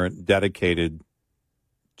one parent dedicated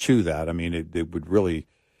to that. I mean, it would really,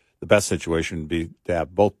 the best situation would be to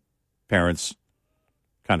have both parents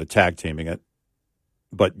kind of tag teaming it.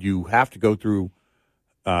 But you have to go through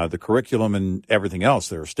the curriculum and everything else.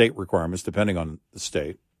 There are state requirements, depending on the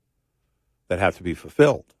state, that have to be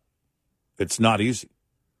fulfilled. It's not easy.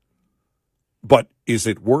 But is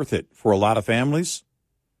it worth it for a lot of families?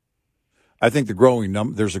 I think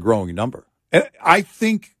there's a growing number. And I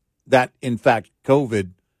think that, in fact, COVID,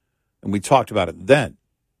 and we talked about it then,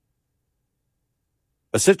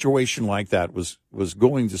 a situation like that was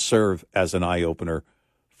going to serve as an eye-opener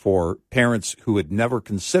for parents who had never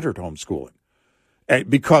considered homeschooling,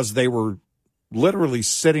 because they were literally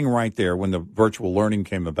sitting right there when the virtual learning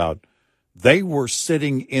came about. They were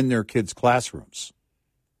sitting in their kids' classrooms,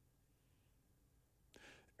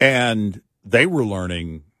 and they were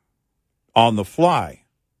learning on the fly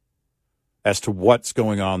as to what's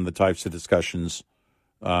going on, the types of discussions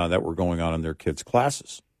that were going on in their kids'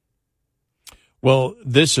 classes. Well,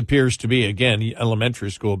 this appears to be, again, elementary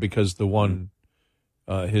school, because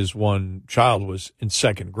his one child was in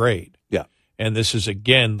second grade. Yeah. And this is,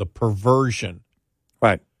 again, the perversion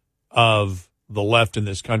of the left in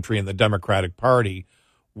this country and the Democratic Party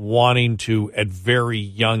wanting to, at very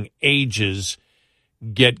young ages,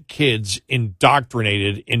 get kids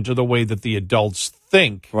indoctrinated into the way that the adults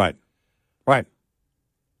think. Right.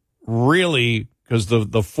 Really, because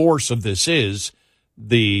the force of this is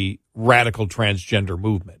the radical transgender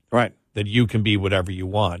movement. Right. That you can be whatever you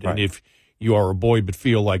want. Right. And if you are a boy but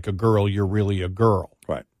feel like a girl, you're really a girl.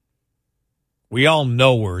 Right. We all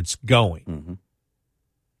know where it's going. Mm-hmm.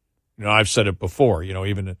 I've said it before,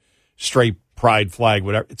 even a straight pride flag,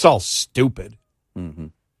 whatever, it's all stupid. Mm-hmm.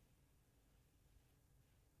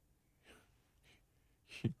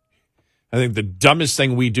 I think the dumbest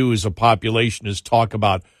thing we do as a population is talk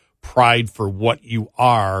about pride for what you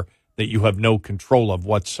are that you have no control of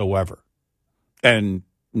whatsoever. And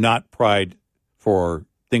not pride for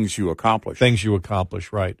things you accomplish. Things you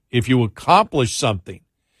accomplish, right. If you accomplish something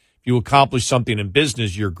in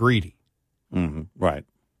business, you're greedy. Mm-hmm. Right.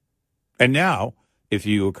 And now, if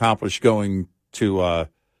you accomplish going to,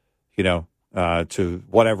 to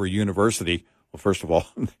whatever university, well, first of all,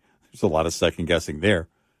 there's a lot of second guessing there.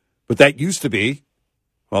 But that used to be,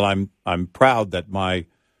 well, I'm proud that my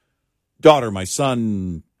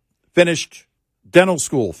son finished dental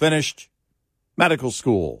school, finished medical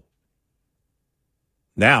school.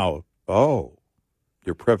 Now,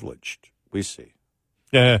 you're privileged. We see.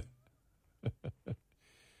 Yeah.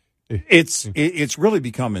 It's really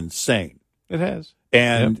become insane. It has.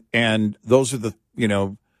 And those are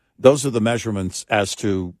the measurements as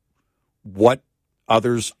to what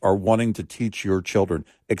others are wanting to teach your children,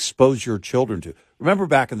 expose your children to. Remember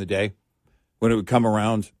back in the day when it would come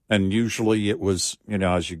around, and usually it was,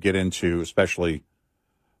 as you get into, especially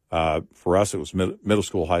for us, it was middle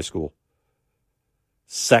school, high school,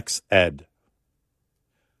 sex ed.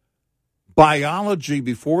 Biology,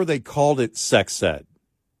 before they called it sex ed.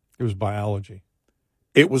 It was biology.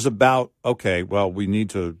 It was about, we need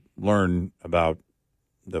to learn about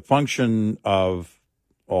the function of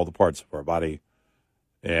all the parts of our body,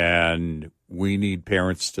 and we need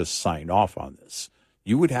parents to sign off on this.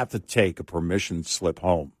 You would have to take a permission slip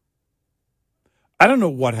home. I don't know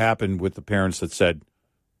what happened with the parents that said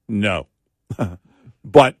no.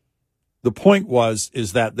 But the point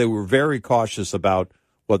is that they were very cautious about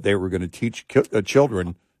what they were going to teach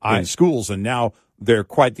children in schools, and now they're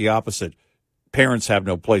quite the opposite. Parents have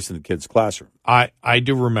no place in the kids' classroom. I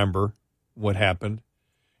do remember what happened.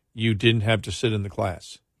 You didn't have to sit in the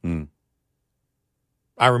class.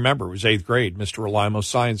 I remember it was 8th grade, Mr. Alimo's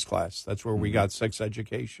science class. That's where we got sex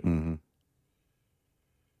education. Mm-hmm.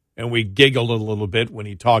 And we giggled a little bit when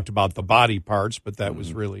he talked about the body parts, but that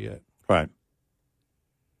was really it. Right.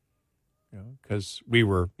 Because we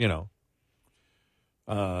were,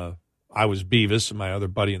 I was Beavis and my other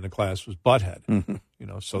buddy in the class was Butthead. Mm-hmm.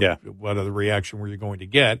 So what other reaction were you going to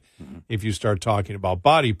get if you start talking about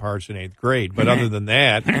body parts in 8th grade? But other than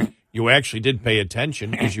that, you actually did pay attention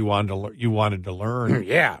because you wanted to learn.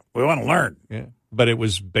 Yeah, we want to learn. Yeah, but it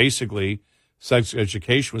was basically sex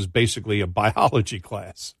education was basically a biology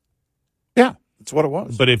class. Yeah, that's what it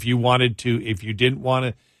was. But if you didn't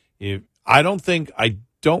want to, I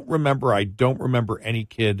don't remember any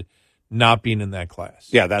kid not being in that class.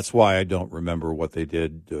 Yeah, that's why I don't remember what they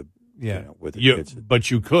did with the kids. But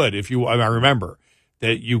you could, I remember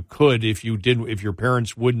that you could, if your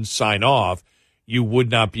parents wouldn't sign off, you would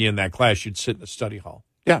not be in that class. You'd sit in the study hall.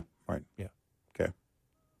 Yeah, right. Yeah. Okay.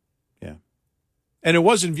 Yeah. And it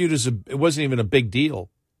wasn't even a big deal,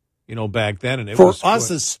 back then. And for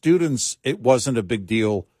us as students, it wasn't a big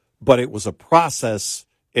deal, but it was a process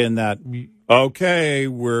in that, okay,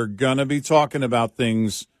 we're going to be talking about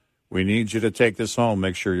things. We need you to take this home.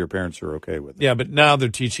 Make sure your parents are okay with it. Yeah, but now they're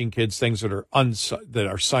teaching kids things that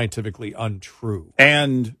are scientifically untrue.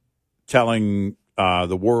 And telling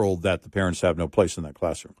the world that the parents have no place in that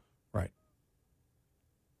classroom. Right.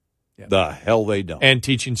 Yeah. The hell they don't. And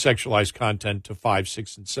teaching sexualized content to 5,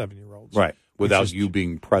 6, and 7-year-olds. Right. Without you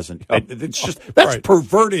being present. Oh, It's just that's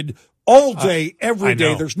perverted all day, every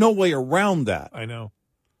day. know. There's no way around that. I know.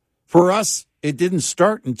 For us, it didn't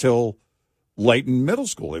start until late in middle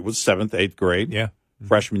school. It was 7th, 8th grade. Yeah.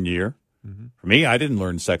 Freshman year. Mm-hmm. For me, I didn't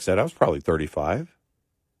learn sex ed. I was probably 35.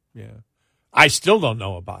 Yeah. I still don't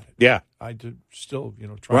know about it. Yeah. I do still,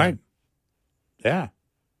 try. Right. Yeah.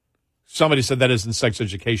 Somebody said that isn't sex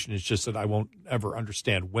education. It's just that I won't ever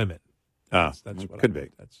understand women. That's what could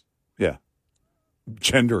be. Yeah.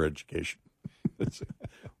 Gender education,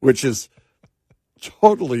 which is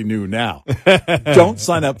totally new now. Don't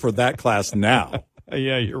sign up for that class now.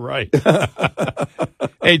 Yeah, you're right.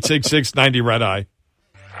 866-90-RED-EYE.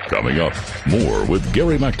 Coming up, more with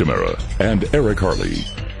Gary McNamara and Eric Harley.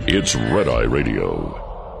 It's Red Eye Radio.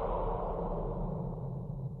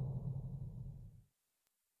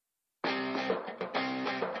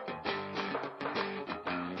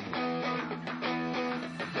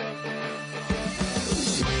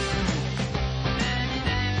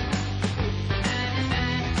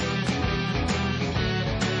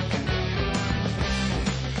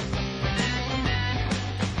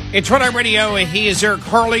 It's Red Eye Radio. He is Eric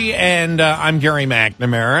Harley, and I'm Gary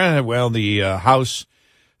McNamara. Well, the House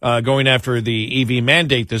going after the EV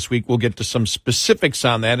mandate this week. We'll get to some specifics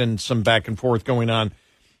on that and some back and forth going on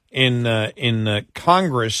in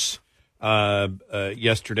Congress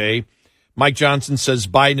yesterday. Mike Johnson says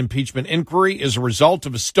Biden impeachment inquiry is a result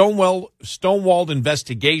of a stonewalled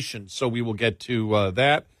investigation. So we will get to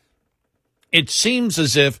that. It seems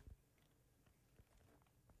as if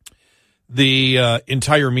the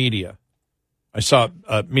entire media, I saw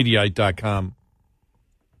Mediaite.com,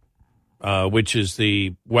 which is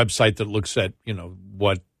the website that looks at,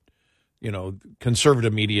 what,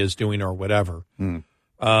 conservative media is doing or whatever.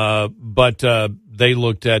 But they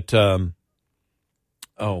looked at,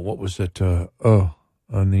 what was it?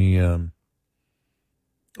 On the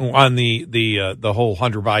whole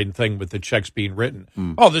Hunter Biden thing with the checks being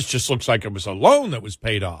written. Oh, this just looks like it was a loan that was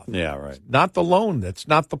paid off. Yeah, right. Not the loan. That's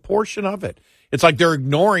not the portion of it. It's like they're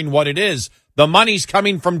ignoring what it is. The money's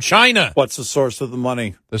coming from China. What's the source of the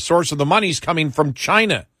money? The source of the money's coming from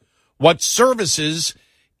China. What services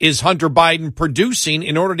is Hunter Biden producing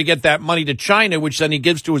in order to get that money to China, which then he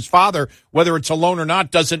gives to his father, whether it's a loan or not,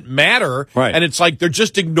 doesn't matter. Right. And it's like they're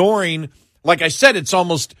just ignoring, like I said, it's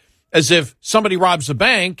almost as if somebody robs a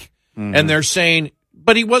bank and they're saying,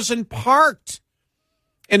 but he wasn't parked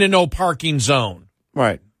in a no parking zone.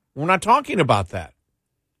 Right. We're not talking about that.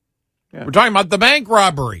 Yeah. We're talking about the bank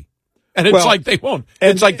robbery. And it's like they won't.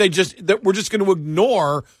 It's like we're just going to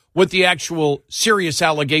ignore what the actual serious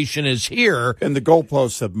allegation is here. And the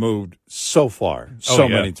goalposts have moved so far,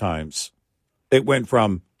 many times. It went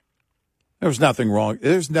from, there's nothing wrong.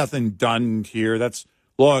 There's nothing done here.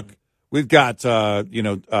 We've got,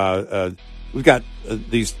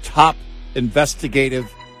 these top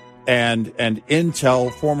investigative and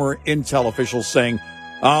former Intel officials saying,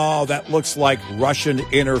 oh, that looks like Russian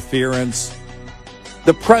interference.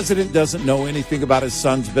 The president doesn't know anything about his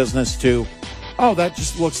son's business, too. Oh, that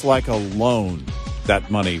just looks like a loan, that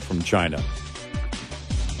money from China.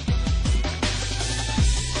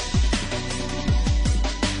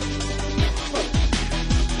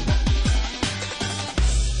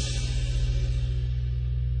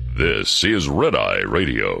 This is Red Eye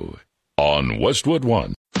Radio on Westwood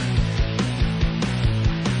One.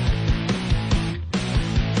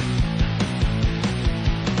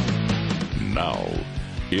 Now,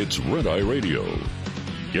 it's Red Eye Radio.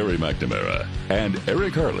 Gary McNamara and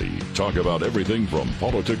Eric Harley talk about everything from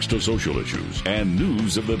politics to social issues and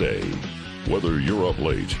news of the day. Whether you're up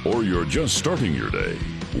late or you're just starting your day,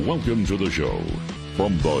 welcome to the show.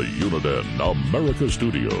 From the Uniden America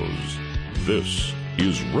Studios, this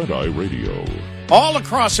is Red Eye Radio. All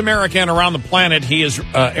across America and around the planet, he is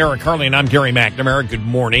Eric Harley, and I'm Gary McNamara. Good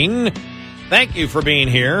morning. Thank you for being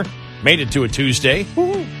here. Made it to a Tuesday.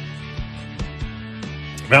 Woo-hoo.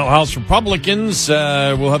 Now, House Republicans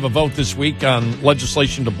will have a vote this week on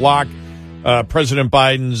legislation to block President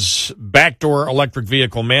Biden's backdoor electric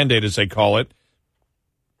vehicle mandate, as they call it.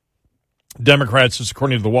 Democrats,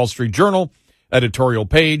 according to the Wall Street Journal editorial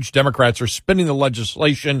page, Democrats are spinning the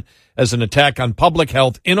legislation as an attack on public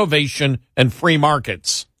health, innovation, and free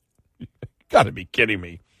markets. Got to be kidding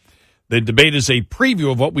me. The debate is a preview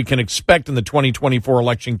of what we can expect in the 2024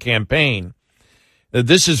 election campaign.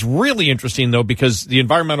 This is really interesting, though, because the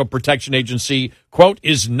Environmental Protection Agency, quote,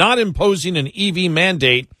 is not imposing an EV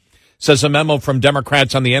mandate, says a memo from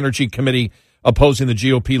Democrats on the Energy Committee opposing the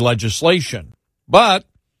GOP legislation. But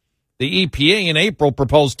the EPA in April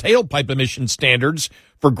proposed tailpipe emission standards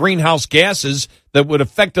for greenhouse gases that would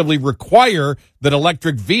effectively require that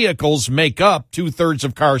electric vehicles make up 2/3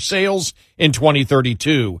 of car sales in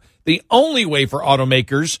 2032. The only way for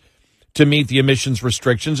automakers to meet the emissions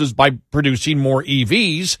restrictions is by producing more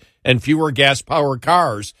EVs and fewer gas-powered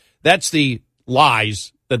cars. That's the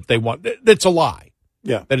lies that they want. That's a lie.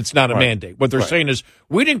 Yeah. That it's not a mandate. What they're saying is,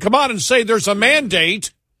 we didn't come out and say there's a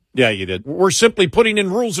mandate. Yeah, you did. We're simply putting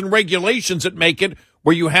in rules and regulations that make it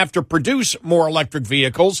where you have to produce more electric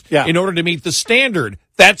vehicles in order to meet the standard.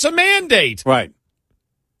 That's a mandate. Right.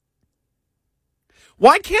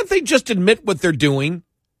 Why can't they just admit what they're doing?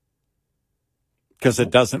 Because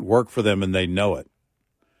it doesn't work for them and they know it.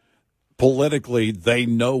 Politically, they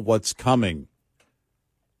know what's coming.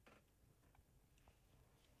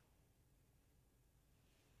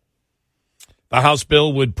 The House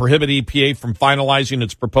bill would prohibit EPA from finalizing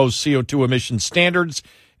its proposed CO2 emission standards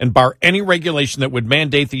and bar any regulation that would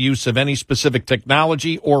mandate the use of any specific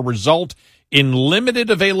technology or result in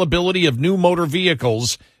limited availability of new motor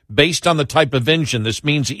vehicles based on the type of engine. This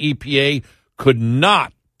means the EPA could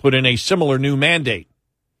not put in a similar new mandate.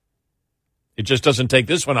 It just doesn't take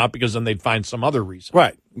this one out because then they'd find some other reason.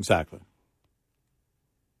 Right, exactly.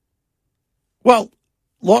 Well,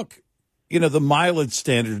 look, the mileage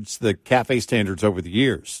standards, the CAFE standards over the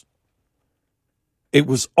years, it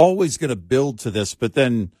was always going to build to this, but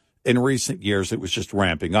then in recent years, it was just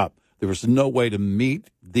ramping up. There was no way to meet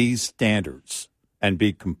these standards and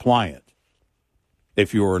be compliant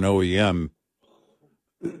if you were an OEM,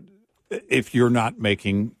 if you're not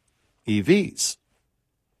making EVs.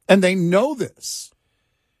 And they know this.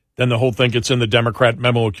 Then the whole thing gets in. The Democrat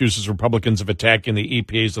memo accuses Republicans of attacking the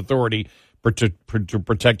EPA's authority to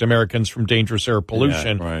protect Americans from dangerous air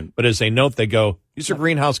pollution. Yeah, right. But as they note, they go, these are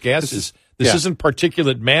greenhouse gases. This isn't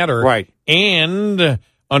particulate matter. Right. And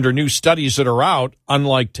under new studies that are out,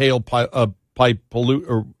 unlike tailpipe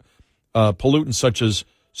pollutants such as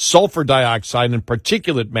sulfur dioxide and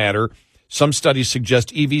particulate matter, some studies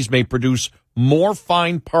suggest EVs may produce more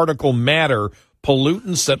fine particle matter,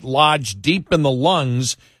 pollutants that lodge deep in the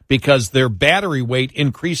lungs because their battery weight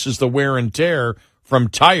increases the wear and tear from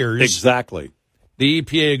tires. Exactly. The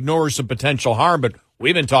EPA ignores the potential harm, but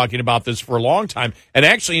we've been talking about this for a long time, and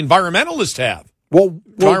actually environmentalists have. Well,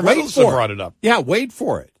 environmentalists have brought it up. Yeah, wait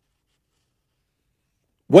for it.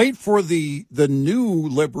 Wait for the new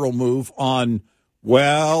liberal move on,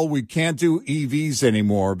 well, we can't do EVs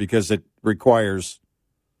anymore because it requires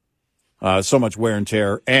so much wear and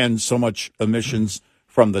tear and so much emissions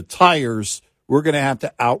from the tires. We're going to have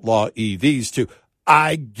to outlaw EVs too.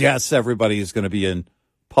 I guess everybody is going to be in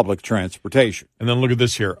public transportation. And then look at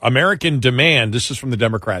this here. American demand, this is from the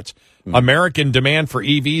Democrats, American demand for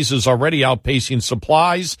EVs is already outpacing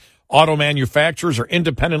supplies. Auto manufacturers are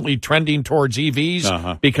independently trending towards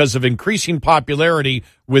EVs because of increasing popularity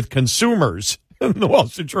with consumers. The Wall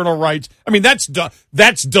Street Journal writes, I mean, that's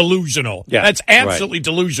delusional. Yeah, that's absolutely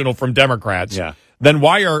delusional from Democrats. Yeah. Then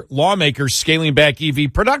why are lawmakers scaling back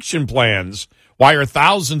EV production plans? Why are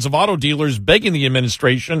thousands of auto dealers begging the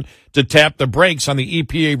administration to tap the brakes on the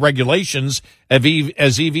EPA regulations as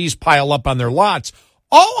EVs pile up on their lots?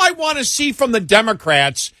 All I want to see from the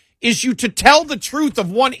Democrats is you to tell the truth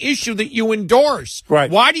of one issue that you endorse. Right.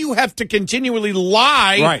 Why do you have to continually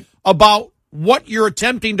lie Right. about what you're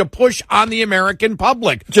attempting to push on the American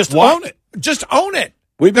public? Just own it. Just own it.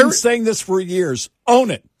 We've been saying this for years. Own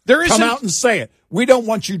it. There Come isn't- out and say it. We don't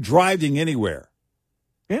want you driving anywhere.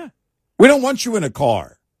 Yeah. We don't want you in a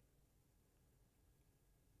car.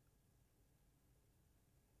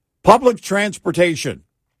 Public transportation.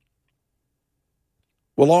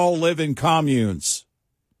 We'll all live in communes.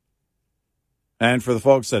 And for the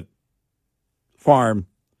folks that farm,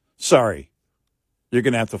 sorry, you're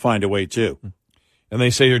going to have to find a way too. And they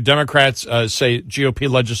say Democrats say GOP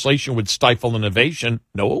legislation would stifle innovation.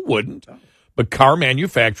 No, it wouldn't. But car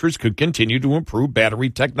manufacturers could continue to improve battery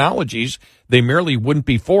technologies. They merely wouldn't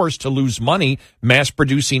be forced to lose money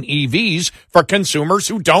mass-producing EVs for consumers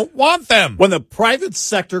who don't want them. When the private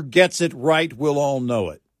sector gets it right, we'll all know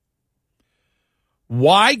it.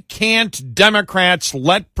 Why can't Democrats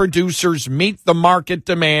let producers meet the market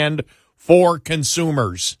demand for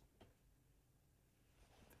consumers?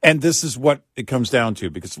 And this is what it comes down to,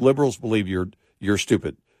 because liberals believe you're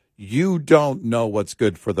stupid. You don't know what's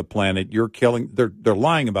good for the planet. You're killing. They're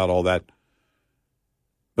lying about all that.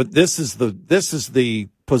 But this is the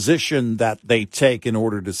position that they take in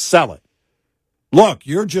order to sell it. Look,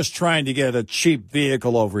 you're just trying to get a cheap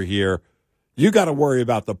vehicle over here. You got to worry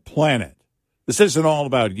about the planet. This isn't all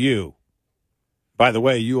about you. By the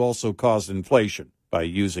way, you also caused inflation by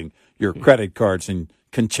using your credit cards and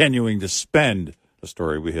continuing to spend. A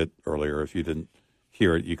story we hit earlier. If you didn't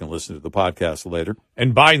hear it, you can listen to the podcast later.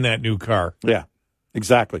 And buying that new car. Yeah,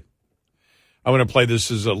 exactly. I want to play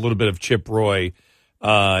this as a little bit of Chip Roy in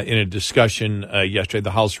a discussion yesterday.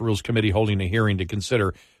 The House Rules Committee holding a hearing to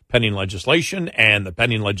consider pending legislation, and the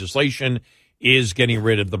pending legislation is getting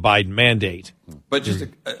rid of the Biden mandate. But just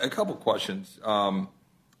a couple questions. First,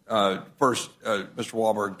 Mr.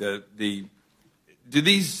 Wahlberg, do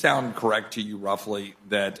these sound correct to you roughly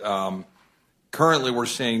that currently we're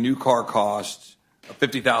seeing new car costs of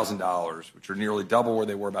 $50,000, which are nearly double where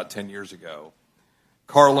they were about 10 years ago.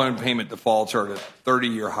 Car loan payment defaults are at a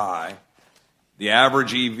 30-year high. The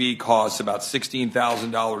average EV costs about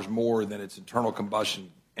 $16,000 more than its internal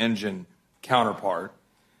combustion engine counterpart.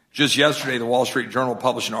 Just yesterday, the Wall Street Journal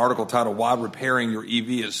published an article titled "Why Repairing Your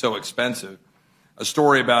EV is So Expensive." A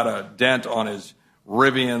story about a dent on his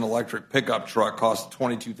Rivian electric pickup truck cost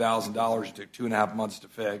 $22,000. It took 2.5 months to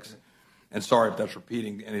fix. And sorry if that's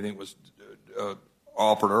repeating anything that was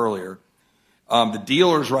offered earlier. The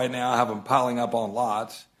dealers right now have them piling up on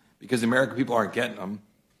lots because the American people aren't getting them.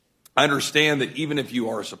 I understand that even if you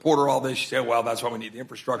are a supporter of all this, you say, well, that's why we need the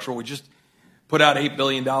infrastructure. We just put out $8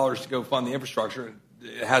 billion to go fund the infrastructure.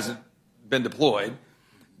 It hasn't been deployed.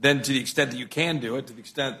 then to the extent that you can do it, to the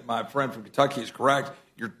extent that my friend from Kentucky is correct,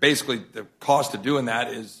 you're basically the cost of doing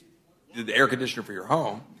that is the air conditioner for your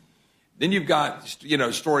home. Then you've got,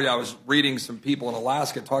 a story I was reading, some people in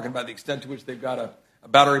Alaska talking about the extent to which they've got a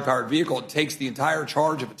battery-powered vehicle. It takes the entire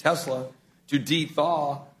charge of a Tesla to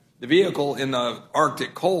de-thaw the vehicle in the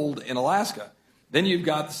Arctic cold in Alaska. Then you've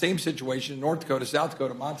got the same situation in North Dakota, South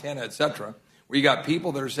Dakota, Montana, et cetera, where you got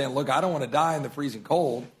people that are saying, look, I don't want to die in the freezing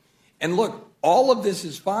cold. And look, all of this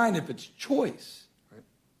is fine if it's choice,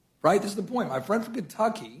 right? This is the point. My friend from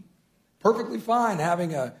Kentucky, perfectly fine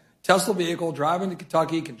having a Tesla vehicle, driving to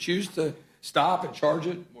Kentucky, can choose to stop and charge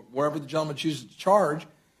it wherever the gentleman chooses to charge,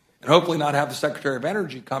 and hopefully not have the Secretary of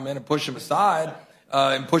Energy come in and push him aside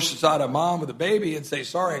and push aside a mom with a baby and say,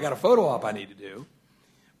 sorry, I got a photo op I need to do.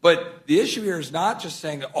 But the issue here is not just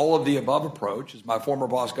saying that all of the above approach, as my former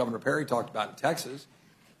boss, Governor Perry, talked about in Texas.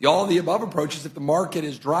 The all of the above approach is if the market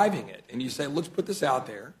is driving it. And you say, let's put this out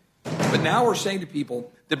there. But now we're saying to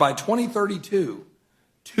people that by 2032,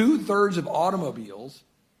 2/3 of automobiles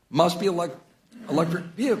must be electric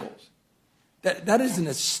vehicles. That is an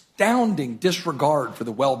astounding disregard for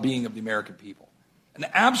the well-being of the American people. An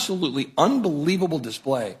absolutely unbelievable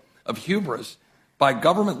display of hubris by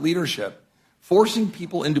government leadership, forcing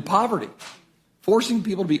people into poverty, forcing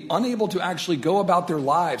people to be unable to actually go about their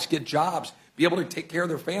lives, get jobs, be able to take care of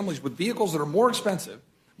their families with vehicles that are more expensive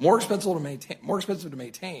to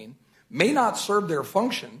maintain, may not serve their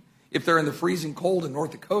function if they're in the freezing cold in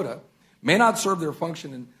North Dakota, may not serve their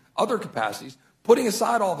function in other capacities, putting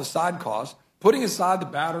aside all the side costs, putting aside the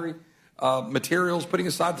battery materials, putting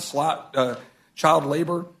aside the child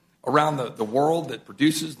labor around the world that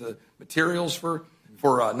produces the materials for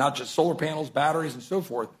not just solar panels, batteries, and so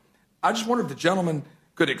forth. I just wonder if the gentleman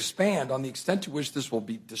could expand on the extent to which this will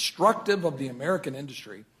be destructive of the American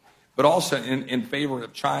industry, but also in favor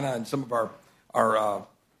of China and some of our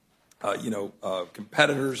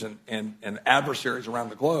competitors and adversaries around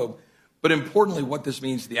the globe. But importantly, what this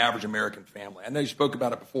means to the average American family. I know you spoke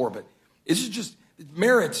about it before, but this is just, it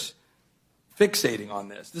merits fixating on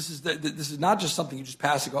this. This is not just something you just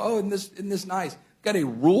pass and go, oh, isn't this nice? Got a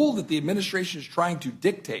rule that the administration is trying to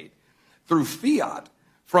dictate through fiat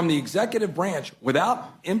from the executive branch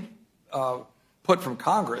without input from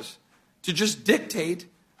Congress to just dictate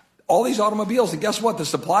all these automobiles. And guess what? The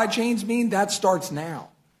supply chains mean that starts now.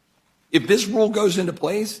 If this rule goes into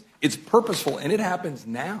place, it's purposeful, and it happens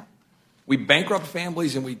now. We bankrupt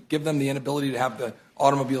families, and we give them the inability to have the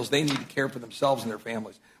automobiles they need to care for themselves and their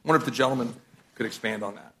families. I wonder if the gentleman could expand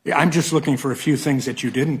on that. Yeah, I'm just looking for a few things that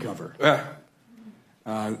you didn't cover.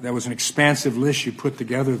 That was an expansive list you put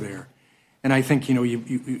together there. And I think, you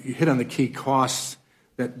hit on the key costs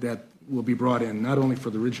that will be brought in, not only for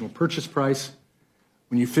the original purchase price,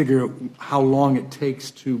 when you figure how long it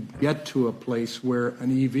takes to get to a place where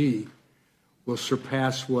an EV will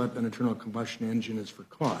surpass what an internal combustion engine is for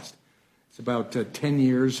cost. It's about 10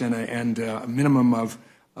 years and a minimum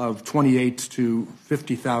of 28 to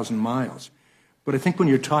 50,000 miles. But I think when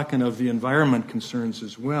you're talking of the environment concerns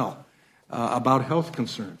as well, about health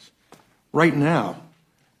concerns, right now,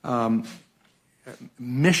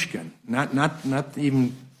 Michigan, not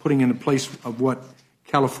even putting into place of what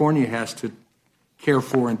California has to care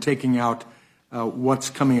for and taking out what's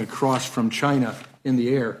coming across from China in the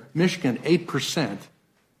air. Michigan, 8%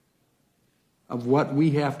 of what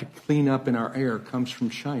we have to clean up in our air comes from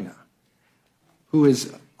China, who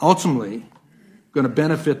is ultimately going to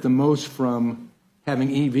benefit the most from having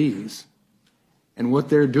EVs. And what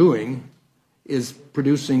they're doing is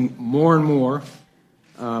producing more and more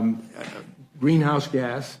greenhouse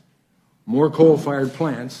gas, more coal-fired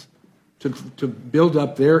plants to build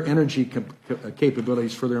up their energy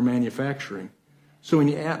capabilities for their manufacturing. So when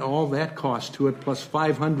you add all that cost to it, plus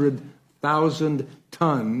 500,000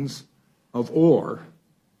 tons of ore,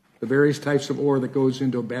 the various types of ore that goes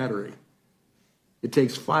into a battery, it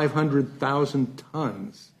takes 500,000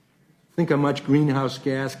 tons. Think how much greenhouse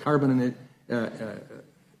gas, carbon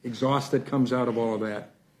exhaust that comes out of all of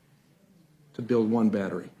that to build one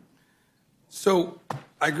battery. So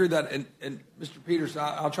I agree with that. And Mr. Peters,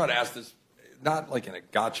 I'll try to ask this, not like in a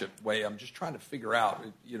gotcha way. I'm just trying to figure out,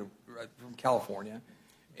 from California.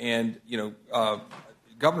 And,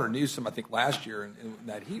 Governor Newsom, I think last year in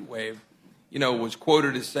that heat wave, was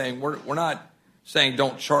quoted as saying, we're not saying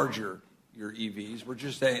don't charge your EVs. We're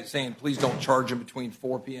just saying please don't charge them between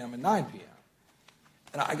 4 p.m. and 9 p.m.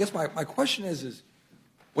 And I guess my question is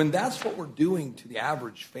when that's what we're doing to the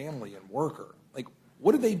average family and worker, like,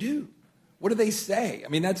 what do they do? What do they say? I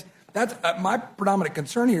mean, that's my predominant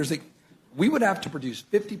concern here is that we would have to produce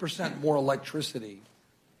 50% more electricity,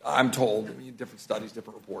 I'm told, different studies,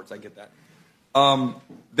 different reports, I get that,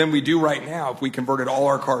 than we do right now if we converted all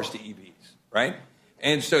our cars to EVs, right?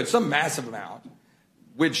 And so it's some massive amount,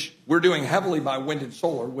 which we're doing heavily by wind and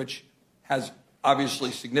solar, which has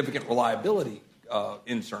obviously significant reliability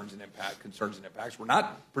concerns and impacts. We're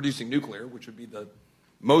not producing nuclear, which would be the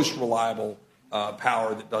most reliable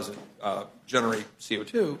power that doesn't generate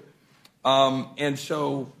CO2. And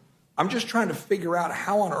so I'm just trying to figure out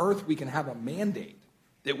how on earth we can have a mandate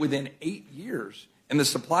that within 8 years, and the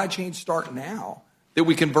supply chains start now, that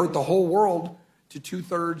we convert the whole world to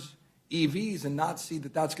 2/3 EVs and not see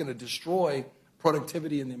that that's going to destroy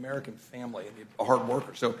productivity in the American family and the hard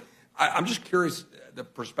worker. So I'm just curious the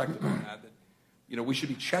perspective on that we should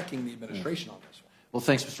be checking the administration on this one. Well,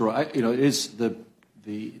 thanks, Mr. Roy. It is the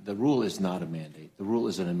rule is not a mandate. The rule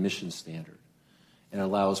is an emission standard, and it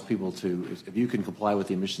allows people to, if you can comply with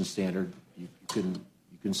the emission standard, you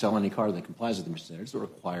can sell any car that complies with the emission standards. It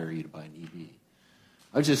doesn't require you to buy an EV.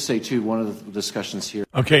 I'd just say, too, one of the discussions here.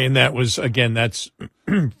 Okay, and that was, again, that's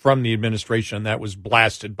from the administration. That was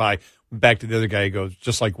blasted by, back to the other guy who goes,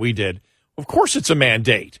 just like we did. Of course it's a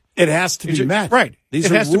mandate. It has to be met. Right. These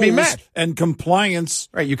it are has to be rules met. And compliance.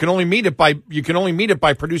 Right. You can only meet it by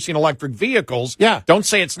producing electric vehicles. Yeah. Don't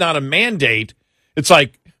say it's not a mandate. It's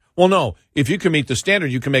like, well, no, if you can meet the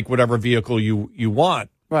standard, you can make whatever vehicle you want.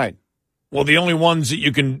 Right. Well, the only ones that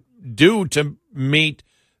you can do to meet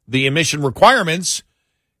the emission requirements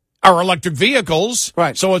are electric vehicles.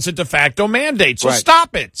 Right. So it's a de facto mandate. So Right.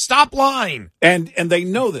 stop it. Stop lying. And they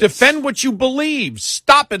know this. Defend what you believe.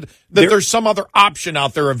 Stop it. There's some other option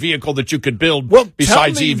out there, a vehicle that you could build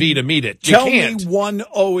besides EV to meet it. You can't. Tell me one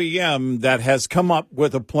OEM that has come up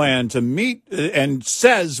with a plan to meet and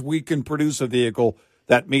says we can produce a vehicle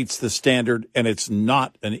that meets the standard and it's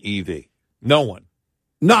not an EV. No one.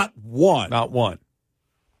 Not one. Not one.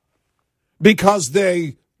 Because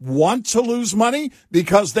they want to lose money?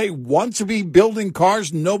 Because they want to be building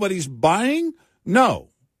cars nobody's buying? No.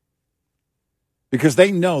 Because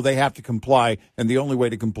they know they have to comply, and the only way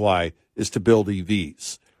to comply is to build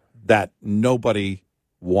EVs that nobody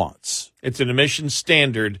wants. It's an emission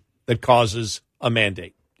standard that causes a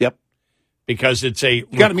mandate. Yep. Because it's a You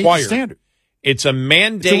got to meet the standard. It's a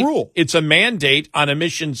mandate. It's a rule. It's a mandate on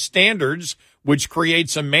emission standards, which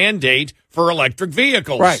creates a mandate for electric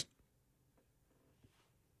vehicles. Right.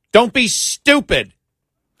 Don't be stupid.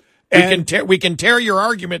 We can tear your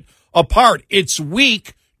argument apart. It's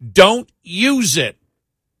weak. Don't use it.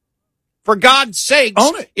 For God's sakes,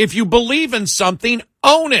 own it. If you believe in something,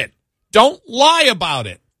 own it. Don't lie about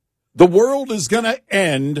it. The world is going to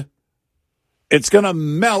end. It's going to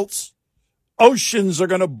melt. Oceans are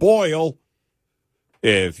going to boil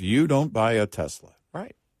if you don't buy a Tesla.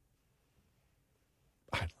 Right.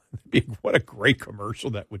 What a great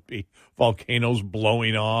commercial that would be. Volcanoes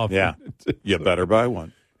blowing off. Yeah. You better buy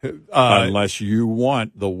one. Unless you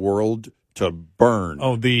want the world to burn.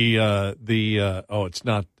 Oh, it's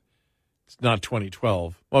not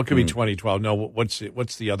 2012. Well, it could be 2012. No, what's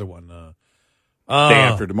the other one? Day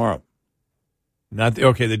after tomorrow.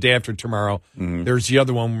 The day after tomorrow. Mm-hmm. There's the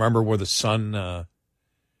other one, remember, where the sun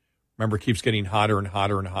keeps getting hotter and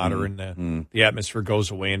hotter and hotter, and the atmosphere goes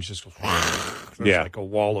away and just goes like a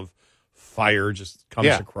wall of fire just comes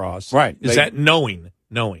across. Right. Is that knowing?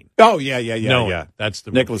 Oh, yeah. Knowing. That's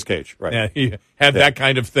the Nicolas Cage, right. Yeah, you have that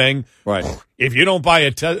kind of thing. Right. If you don't buy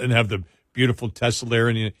a Tesla and have the beautiful Tesla there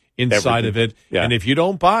and inside of it, and if you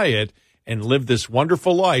don't buy it and live this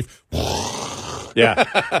wonderful life, yeah,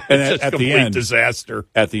 and it's at a the end, disaster.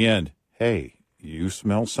 At the end, hey, you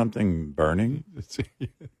smell something burning?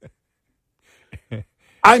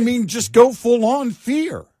 I mean, just go full on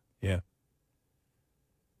fear. Yeah.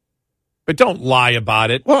 But don't lie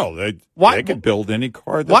about it. Well, they could build any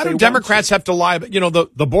car that why they do Democrats have to lie?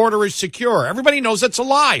 The border is secure. Everybody knows it's a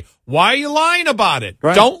lie. Why are you lying about it?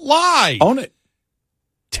 Right. Don't lie. Own it.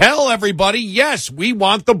 Tell everybody, yes, we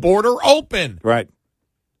want the border open. Right.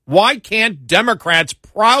 Why can't Democrats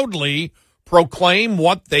proudly proclaim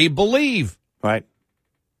what they believe? Right.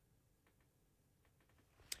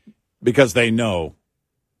 Because they know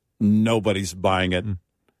nobody's buying it.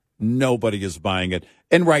 Nobody is buying it.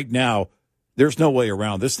 And right now, there's no way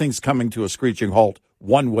around. This thing's coming to a screeching halt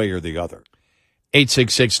one way or the other.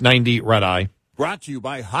 866-90-RED-EYE. Brought to you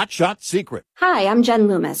by Hot Shot Secret. Hi, I'm Jen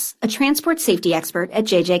Loomis, a transport safety expert at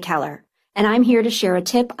JJ Keller, and I'm here to share a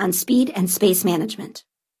tip on speed and space management.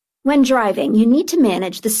 When driving, you need to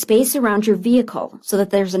manage the space around your vehicle so that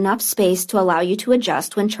there's enough space to allow you to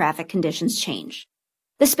adjust when traffic conditions change.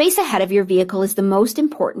 The space ahead of your vehicle is the most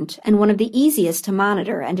important and one of the easiest to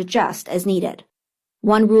monitor and adjust as needed.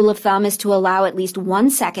 One rule of thumb is to allow at least 1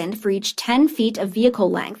 second for each 10 feet of vehicle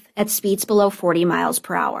length at speeds below 40 miles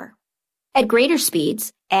per hour. At greater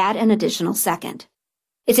speeds, add an additional second.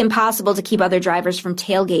 It's impossible to keep other drivers from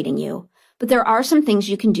tailgating you, but there are some things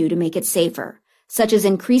you can do to make it safer, such as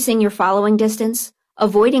increasing your following distance,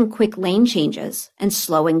 avoiding quick lane changes, and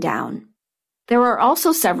slowing down. There are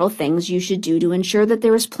also several things you should do to ensure that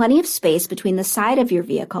there is plenty of space between the side of your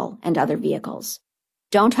vehicle and other vehicles.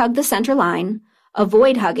 Don't hug the center line,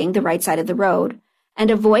 avoid hugging the right side of the road, and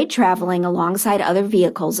avoid traveling alongside other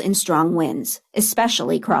vehicles in strong winds,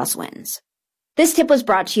 especially crosswinds. This tip was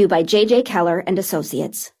brought to you by J.J. Keller and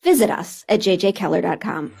Associates. Visit us at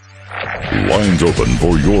jjkeller.com. Lines open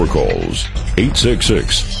for your calls.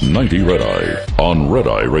 866-90-RED-EYE on Red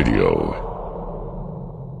Eye Radio.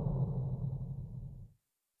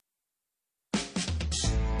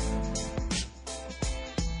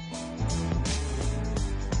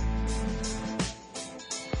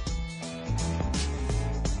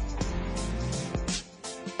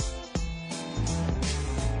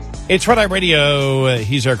 It's Red Eye Radio.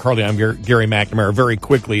 He's Eric Carly. I'm Gary McNamara. Very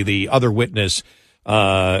quickly, the other witness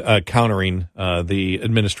countering the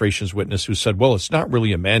administration's witness who said, well, it's not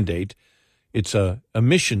really a mandate. It's a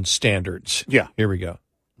emission standards. Yeah. Here we go.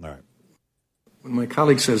 All right. When my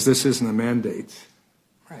colleague says this isn't a mandate,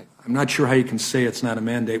 right, I'm not sure how you can say it's not a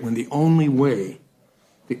mandate when the only way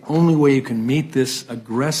you can meet this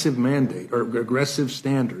aggressive mandate or aggressive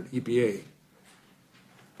standard, EPA,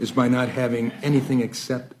 is by not having anything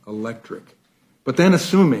except electric. But then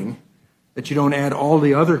assuming that you don't add all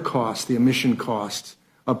the other costs, the emission costs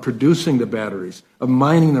of producing the batteries, of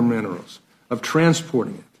mining the minerals, of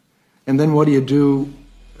transporting it. And then what do you do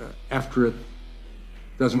after it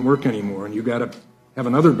doesn't work anymore and you got to have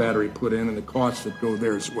another battery put in and the costs that go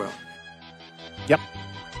there as well? Yep.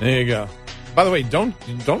 There you go. By the way, don't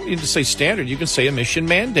need to say standard. You can say emission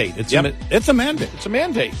mandate. It's a mandate. It's a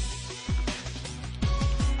mandate.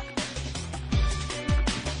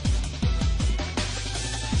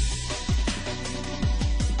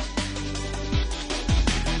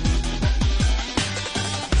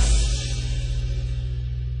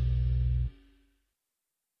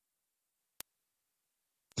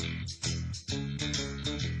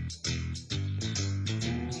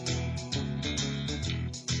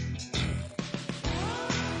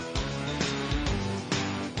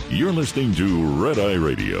 You're listening to Red Eye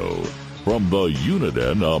Radio from the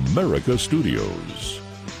Uniden America Studios.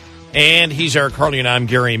 And he's Eric Carly, and I'm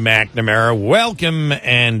Gary McNamara. Welcome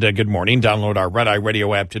and good morning. Download our Red Eye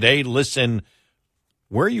Radio app today. Listen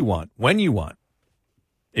where you want, when you want.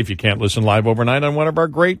 If you can't listen live overnight on one of our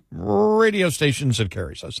great radio stations that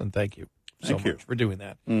carries us, and thank you so much for doing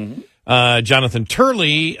that. Mm-hmm. Jonathan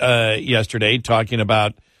Turley yesterday talking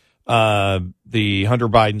about the Hunter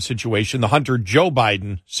Biden situation, the Hunter Joe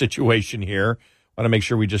Biden situation here. I want to make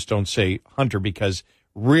sure we just don't say Hunter because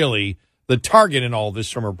really the target in all this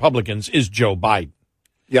from Republicans is Joe Biden.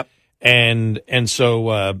 Yep. And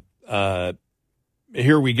so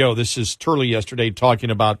here we go. This is Turley yesterday talking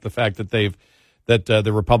about the fact that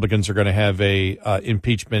the Republicans are going to have a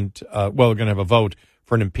impeachment. They're going to have a vote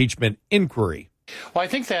for an impeachment inquiry. Well, I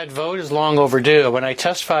think that vote is long overdue. When I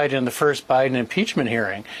testified in the first Biden impeachment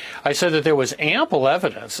hearing, I said that there was ample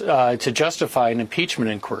evidence to justify an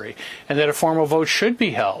impeachment inquiry and that a formal vote should be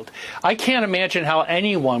held. I can't imagine how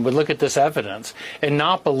anyone would look at this evidence and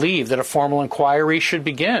not believe that a formal inquiry should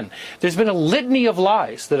begin. There's been a litany of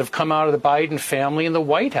lies that have come out of the Biden family and the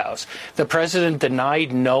White House. The president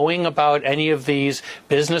denied knowing about any of these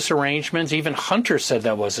business arrangements. Even Hunter said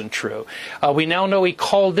that wasn't true. We now know he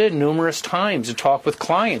called in numerous times to talk with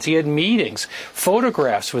clients. He had meetings,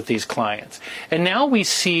 photographs with these clients. And now we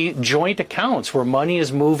see joint accounts where money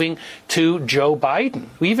is moving to Joe Biden.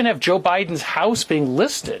 We even have Joe Biden's house being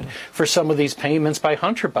listed for some of these payments by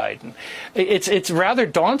Hunter Biden. It's rather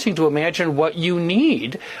daunting to imagine what you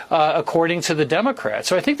need, according to the Democrats.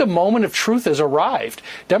 So I think the moment of truth has arrived.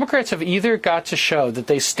 Democrats have either got to show that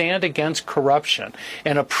they stand against corruption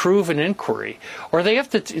and approve an inquiry, or they have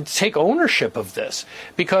to take ownership of this,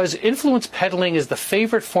 because influence peddling is the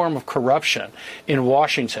favorite form of corruption in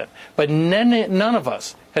Washington. But none of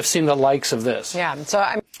us have seen the likes of this. Yeah.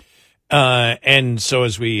 So and so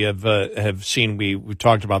as we have seen, we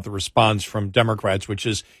talked about the response from Democrats, which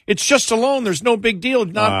is, it's just a loan. There's no big deal.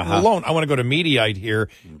 Not a loan. I want to go to Mediaite here.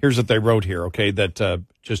 Here's what they wrote here. Okay. That,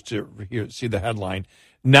 just to see the headline.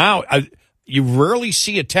 Now, you rarely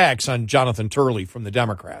see attacks on Jonathan Turley from the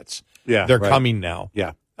Democrats. Yeah. They're coming now.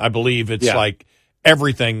 Yeah. I believe it's like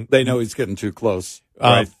everything. They know he's getting too close.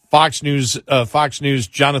 Right. Fox News,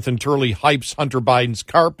 Jonathan Turley hypes Hunter Biden's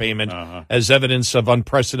car payment as evidence of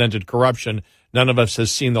unprecedented corruption. None of us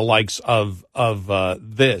has seen the likes of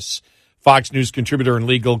this. Fox News contributor and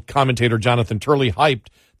legal commentator Jonathan Turley hyped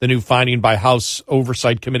the new finding by House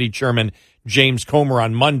Oversight Committee Chairman James Comer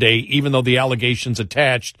on Monday, even though the allegations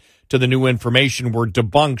attached to the new information were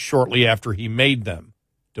debunked shortly after he made them.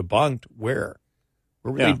 Debunked? Where?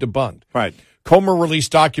 Where were they debunked? Right. Comer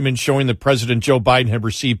released documents showing that President Joe Biden had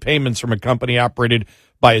received payments from a company operated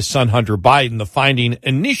by his son Hunter Biden. The finding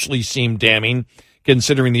initially seemed damning,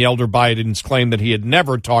 considering the elder Biden's claim that he had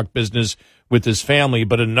never talked business with his family.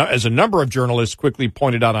 But as a number of journalists quickly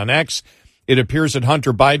pointed out on X, it appears that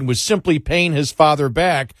Hunter Biden was simply paying his father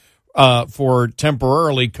back for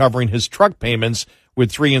temporarily covering his truck payments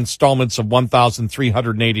with 3 installments of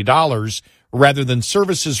 $1,380 rather than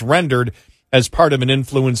services rendered as part of an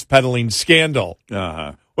influence peddling scandal.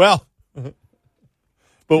 Uh-huh. Well,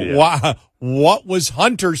 but what was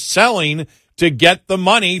Hunter selling to get the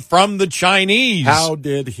money from the Chinese? How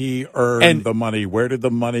did he earn the money? Where did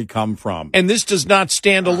the money come from? And this does not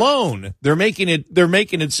stand alone. They're making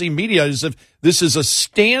it seem media as if this is a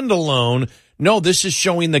standalone. No, this is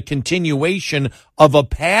showing the continuation of a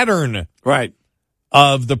pattern. Right.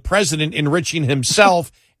 Of the president enriching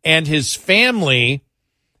himself and his family,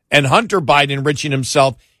 and Hunter Biden enriching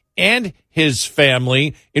himself and his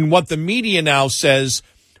family in what the media now says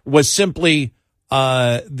was simply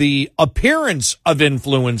the appearance of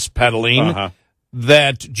influence peddling,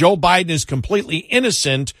 that Joe Biden is completely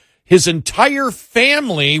innocent. His entire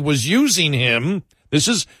family was using him. This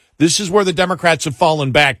is where the Democrats have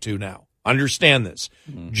fallen back to now. Understand this.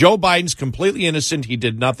 Joe Biden's completely innocent. He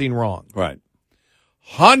did nothing wrong. Right.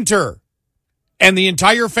 Hunter and the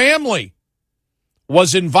entire family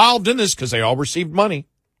was involved in this because they all received money.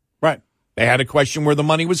 Right. They had to question where the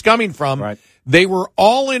money was coming from. Right. They were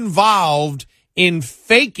all involved in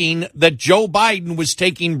faking that Joe Biden was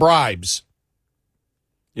taking bribes.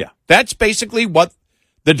 Yeah. That's basically what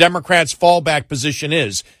the Democrats' fallback position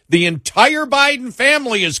is. The entire Biden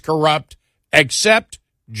family is corrupt except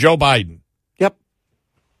Joe Biden. Yep.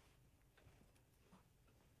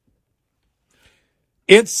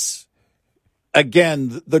 It's,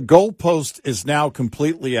 again, the goalpost is now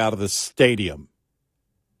completely out of the stadium.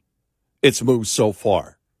 It's moved so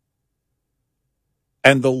far.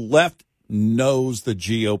 And the left knows the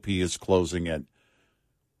GOP is closing in.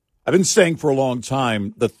 I've been saying for a long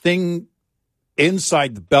time, the thing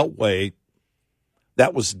inside the Beltway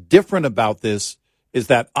that was different about this is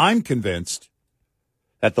that I'm convinced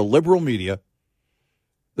that the liberal media,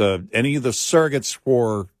 any of the surrogates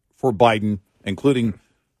for Biden, including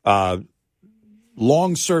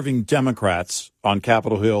long-serving Democrats on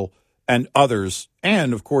Capitol Hill and others,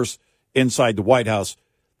 and, of course, inside the White House,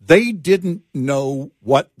 they didn't know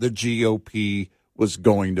what the GOP was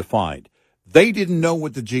going to find. They didn't know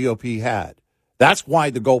what the GOP had. That's why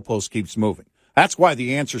the goalpost keeps moving. That's why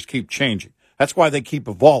the answers keep changing. That's why they keep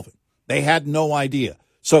evolving. They had no idea.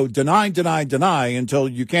 So deny until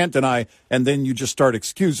you can't deny, and then you just start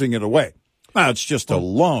excusing it away. Now, it's just a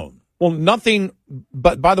loan. Well, nothing,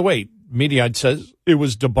 but by the way, Mediaite says it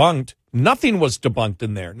was debunked. Nothing was debunked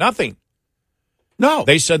in there. Nothing. No.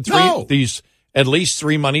 They said at least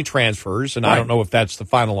 3 money transfers, and I don't know if that's the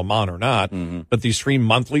final amount or not, but these 3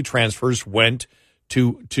 monthly transfers went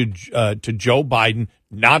to Joe Biden,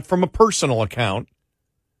 not from a personal account,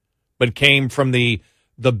 but came from the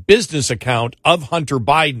business account of Hunter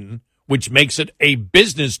Biden, which makes it a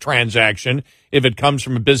business transaction if it comes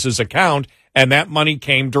from a business account, and that money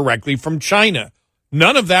came directly from China.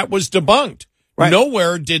 None of that was debunked. Right.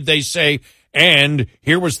 Nowhere did they say, and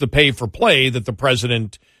here was the pay for play that the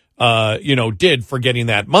president did for getting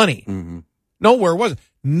that money. Mm-hmm. Nowhere was it.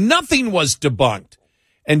 Nothing was debunked.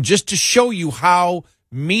 And just to show you how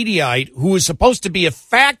Mediaite, who is supposed to be a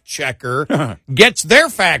fact checker, gets their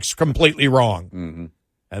facts completely wrong. Mm-hmm.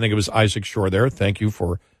 I think it was Isaac Shore there. Thank you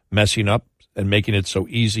for messing up and making it so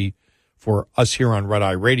easy for us here on Red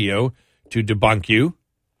Eye Radio to debunk you.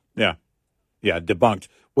 Yeah. Yeah, debunked.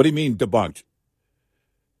 What do you mean debunked?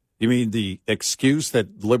 You mean the excuse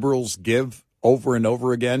that liberals give over and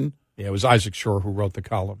over again? Yeah, it was Isaac Shore who wrote the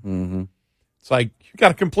column. Mm-hmm. It's like, you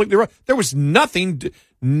got it completely wrong. There was nothing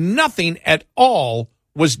at all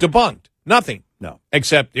was debunked. Nothing. No.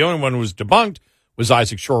 Except the only one who was debunked was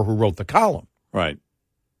Isaac Shore who wrote the column. Right.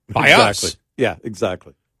 By us. Yeah,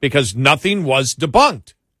 exactly. Because nothing was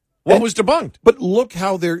debunked. What was debunked? But look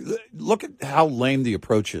at how lame the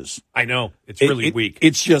approach is. I know. It's really weak.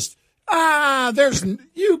 It's just,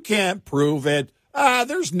 you can't prove it.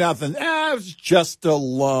 There's nothing. It's just a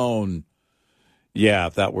loan. Yeah,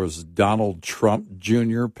 if that was Donald Trump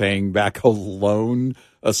Jr. paying back a loan,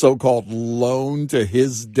 a so-called loan to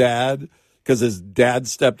his dad, because his dad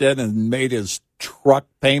stepped in and made his truck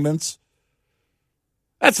payments.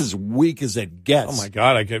 That's as weak as it gets. Oh, my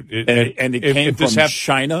God. And it came from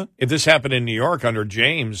China? If this happened in New York under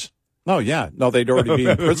James. Oh, yeah. No, they'd already be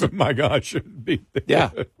in prison. My God, shouldn't be.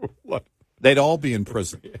 Yeah. They'd all be in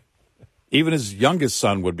prison. Even his youngest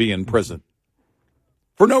son would be in prison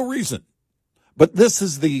for no reason. But this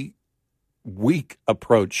is the weak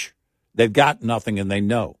approach. They've got nothing and they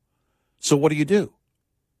know. So what do?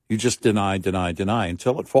 You just deny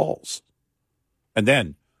until it falls. And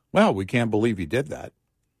then, well, we can't believe he did that.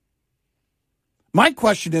 My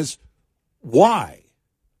question is, why?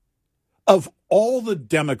 Of all the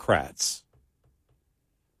Democrats,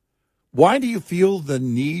 why do you feel the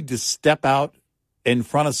need to step out in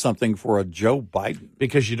front of something for a Joe Biden?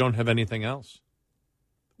 Because you don't have anything else.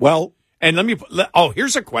 Well, and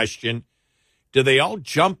here's a question. Do they all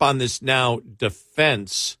jump on this now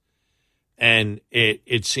defense? And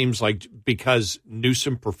it seems like because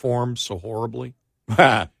Newsom performed so horribly,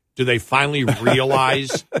 do they finally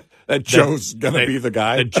realize that Joe's going to be the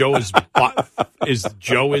guy? That Joe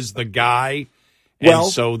is the guy, well,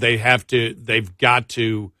 and so they've got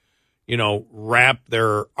to, wrap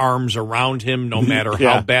their arms around him no matter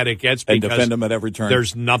how bad it gets, because and defend him at every turn.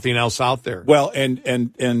 There's nothing else out there. Well,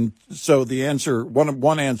 and so the answer,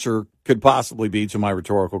 one answer could possibly be to my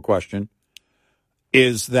rhetorical question,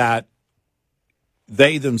 is that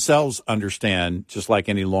they themselves understand, just like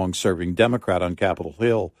any long-serving Democrat on Capitol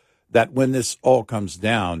Hill, that when this all comes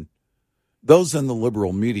down, those in the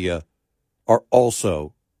liberal media are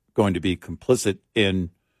also going to be complicit in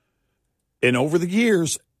over the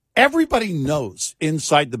years. Everybody knows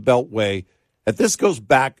inside the Beltway that this goes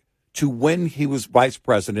back to when he was vice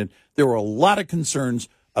president. There were a lot of concerns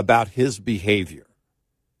about his behavior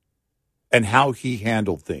and how he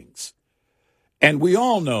handled things. And we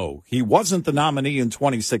all know he wasn't the nominee in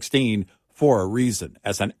 2016 for a reason,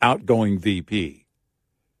 as an outgoing VP.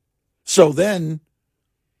 So then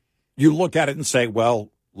you look at it and say, well,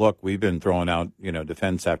 look, we've been throwing out,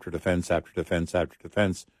 defense after defense after defense after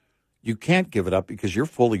defense. You can't give it up because you're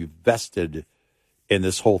fully vested in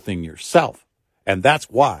this whole thing yourself. And that's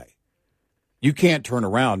why you can't turn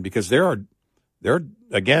around, because there are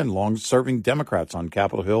again, long-serving Democrats on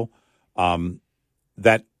Capitol Hill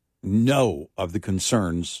that know of the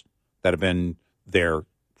concerns that have been there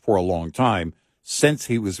for a long time since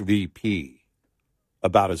he was VP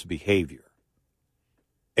about his behavior.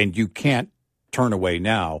 And you can't turn away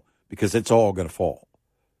now because it's all going to fall.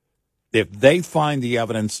 If they find the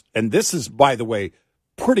evidence, and this is, by the way,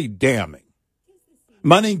 pretty damning,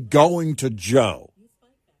 money going to Joe.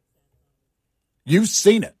 You've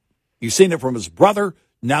seen it. You've seen it from his brother.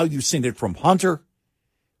 Now you've seen it from Hunter.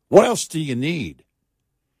 What else do you need?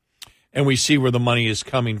 And we see where the money is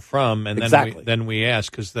coming from, and exactly. then we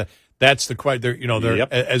ask, because that's the question. They're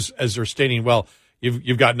as they're stating, well,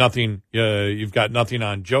 you've got nothing. You've got nothing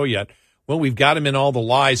on Joe yet. Well, we've got him in all the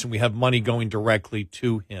lies, and we have money going directly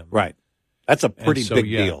to him. Right. That's a pretty big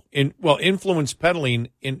deal. Influence peddling,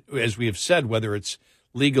 as we have said, whether it's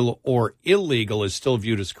legal or illegal, is still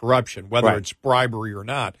viewed as corruption, whether it's bribery or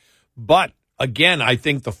not. But again, I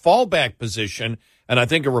think the fallback position, and I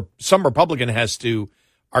think some Republican has to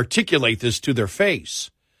articulate this to their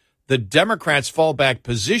face. The Democrats' fallback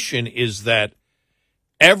position is that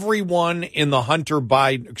everyone in the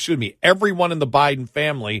everyone in the Biden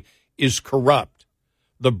family is corrupt.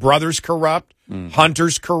 The brother's corrupt.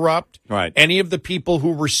 Hunter's corrupt. Right. Any of the people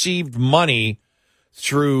who received money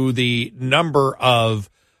through the number of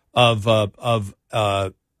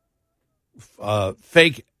fake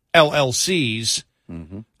LLCs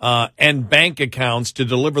and bank accounts to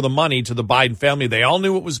deliver the money to the Biden family, they all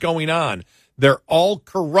knew what was going on. They're all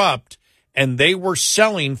corrupt, and they were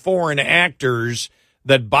selling foreign actors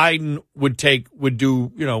that Biden would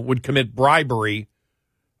commit bribery,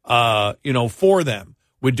 for them.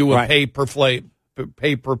 Would do a pay for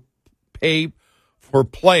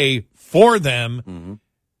play for them,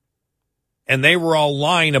 and they were all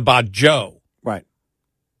lying about Joe. Right.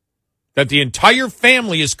 That the entire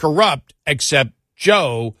family is corrupt except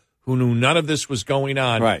Joe, who knew none of this was going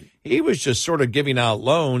on. Right. He was just sort of giving out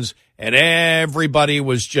loans, and everybody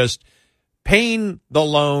was just paying the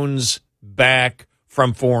loans back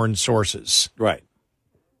from foreign sources. Right.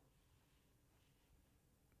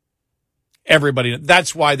 Everybody.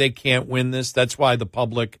 That's why they can't win this. That's why the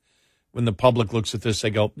public, when the public looks at this, they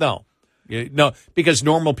go, no, because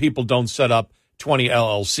normal people don't set up 20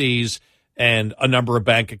 LLCs and a number of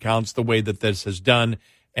bank accounts the way that this has done.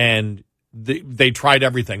 And they tried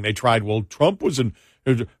everything. They tried,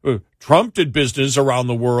 Trump did business around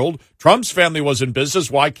the world. Trump's family was in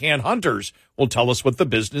business. Why can't Hunter's? Well, tell us what the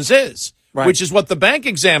business is, which is what the bank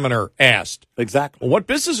examiner asked. Exactly. Well, what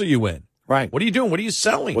business are you in? Right. What are you doing? What are you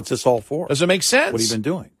selling? What's this all for? Does it make sense? What have you been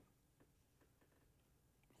doing?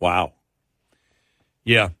 Wow.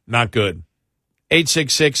 Yeah, not good.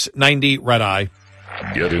 866-90-RED-EYE.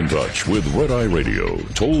 Get in touch with Red Eye Radio,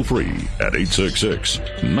 toll free at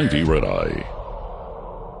 866-90-RED-EYE.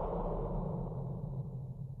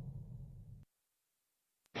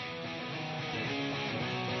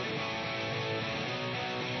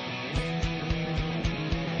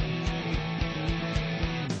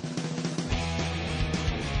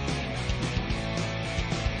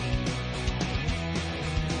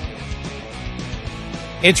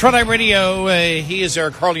 It's Red Eye Radio. He is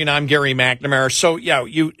Eric Harley, and I'm Gary McNamara. So, yeah,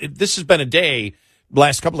 this has been a day,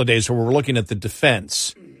 last couple of days, where we're looking at the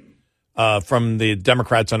defense from the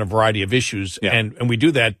Democrats on a variety of issues. Yeah. And we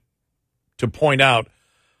do that to point out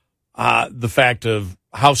the fact of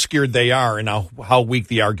how scared they are and how weak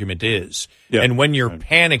the argument is. Yeah. And when you're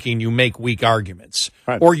panicking, you make weak arguments.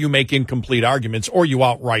 Right. Or you make incomplete arguments, or you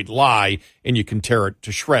outright lie, and you can tear it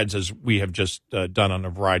to shreds, as we have just done on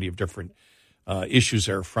a variety of different issues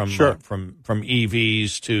there, from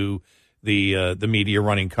EVs to the media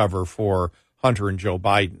running cover for Hunter and Joe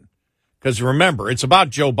Biden. Because remember, it's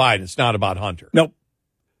about Joe Biden. It's not about Hunter. Nope.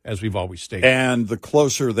 As we've always stated. And the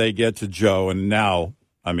closer they get to Joe, and now,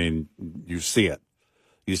 I mean, you see it.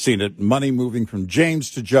 You've seen it, money moving from James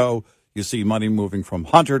to Joe. You see money moving from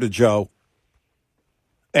Hunter to Joe.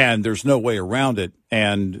 And there's no way around it.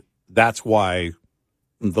 And that's why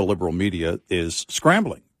the liberal media is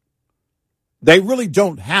scrambling. They really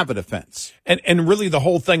don't have a defense. And really the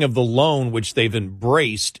whole thing of the loan, which they've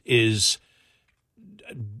embraced, is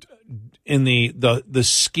in the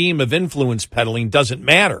scheme of influence peddling doesn't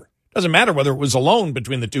matter. Doesn't matter whether it was a loan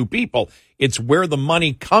between the two people. It's where the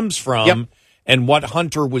money comes from and what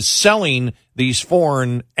Hunter was selling these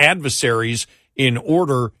foreign adversaries in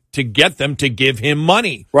order to get them to give him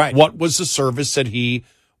money. Right. What was the service that he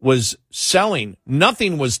was selling?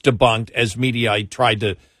 Nothing was debunked, as Mediaite tried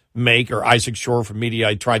to make, or Isaac Shore from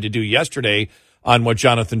Mediaite tried to do yesterday on what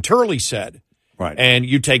Jonathan Turley said. Right. And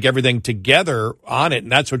you take everything together on it,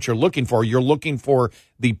 and that's what you're looking for. You're looking for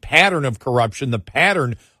the pattern of corruption, the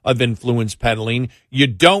pattern of influence peddling. You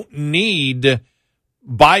don't need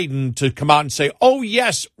Biden to come out and say, oh,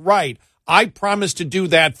 yes, right, I promised to do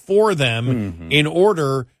that for them in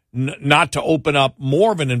order not to open up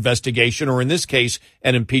more of an investigation, or in this case,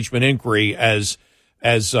 an impeachment inquiry, as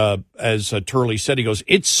Turley said. He goes,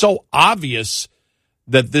 it's so obvious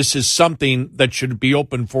that this is something that should be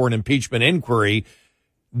open for an impeachment inquiry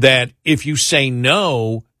that if you say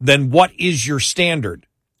no, then what is your standard?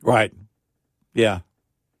 Right. Yeah.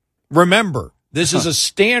 Remember, this is a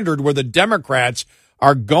standard where the Democrats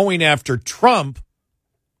are going after Trump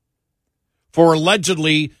for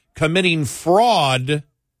allegedly committing fraud,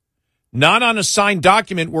 not on a signed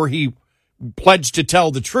document where he pledged to tell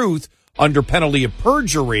the truth under penalty of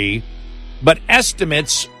perjury, but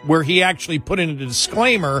estimates where he actually put in a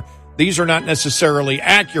disclaimer, these are not necessarily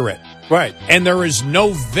accurate. Right. And there is no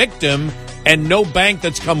victim and no bank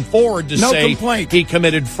that's come forward to no say complaint. He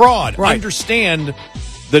committed fraud. Right. Understand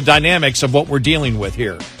the dynamics of what we're dealing with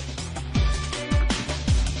here.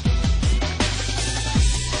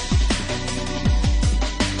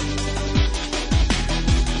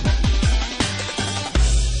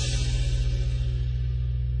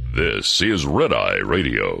 This is Red Eye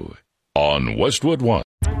Radio on Westwood One.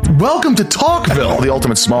 Welcome to Talkville, the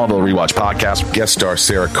ultimate Smallville rewatch podcast. Guest star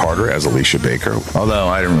Sarah Carter as Alicia Baker, although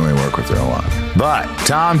I didn't really work with her a lot. But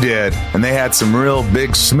Tom did, and they had some real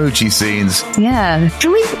big smoochy scenes. Yeah.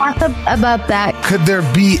 Can we talk about that? Could there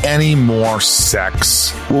be any more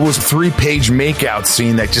sex? What was a 3-page makeout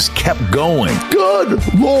scene that just kept going? Good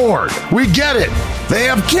Lord. We get it. They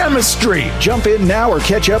have chemistry. Jump in now or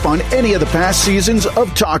catch up on any of the past seasons of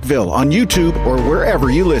Talkville on YouTube or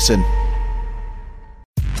wherever you listen.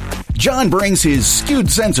 John brings his skewed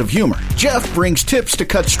sense of humor. Jeff brings tips to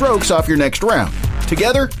cut strokes off your next round.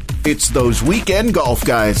 Together, it's those weekend golf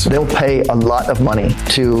guys. They'll pay a lot of money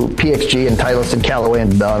to PXG and Titleist and Callaway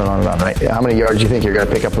and on and on and on, right? How many yards do you think you're going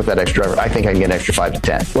to pick up with that extra driver? I think I can get an extra 5 to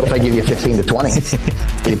 10. What if I give you 15 to 20?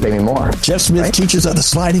 You pay me more. Jeff Smith teaches on the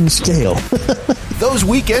sliding scale. Those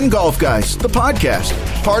Weekend Golf Guys, the podcast,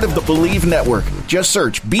 part of the Believe Network. Just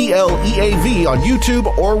search BLEAV on YouTube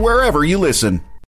or wherever you listen.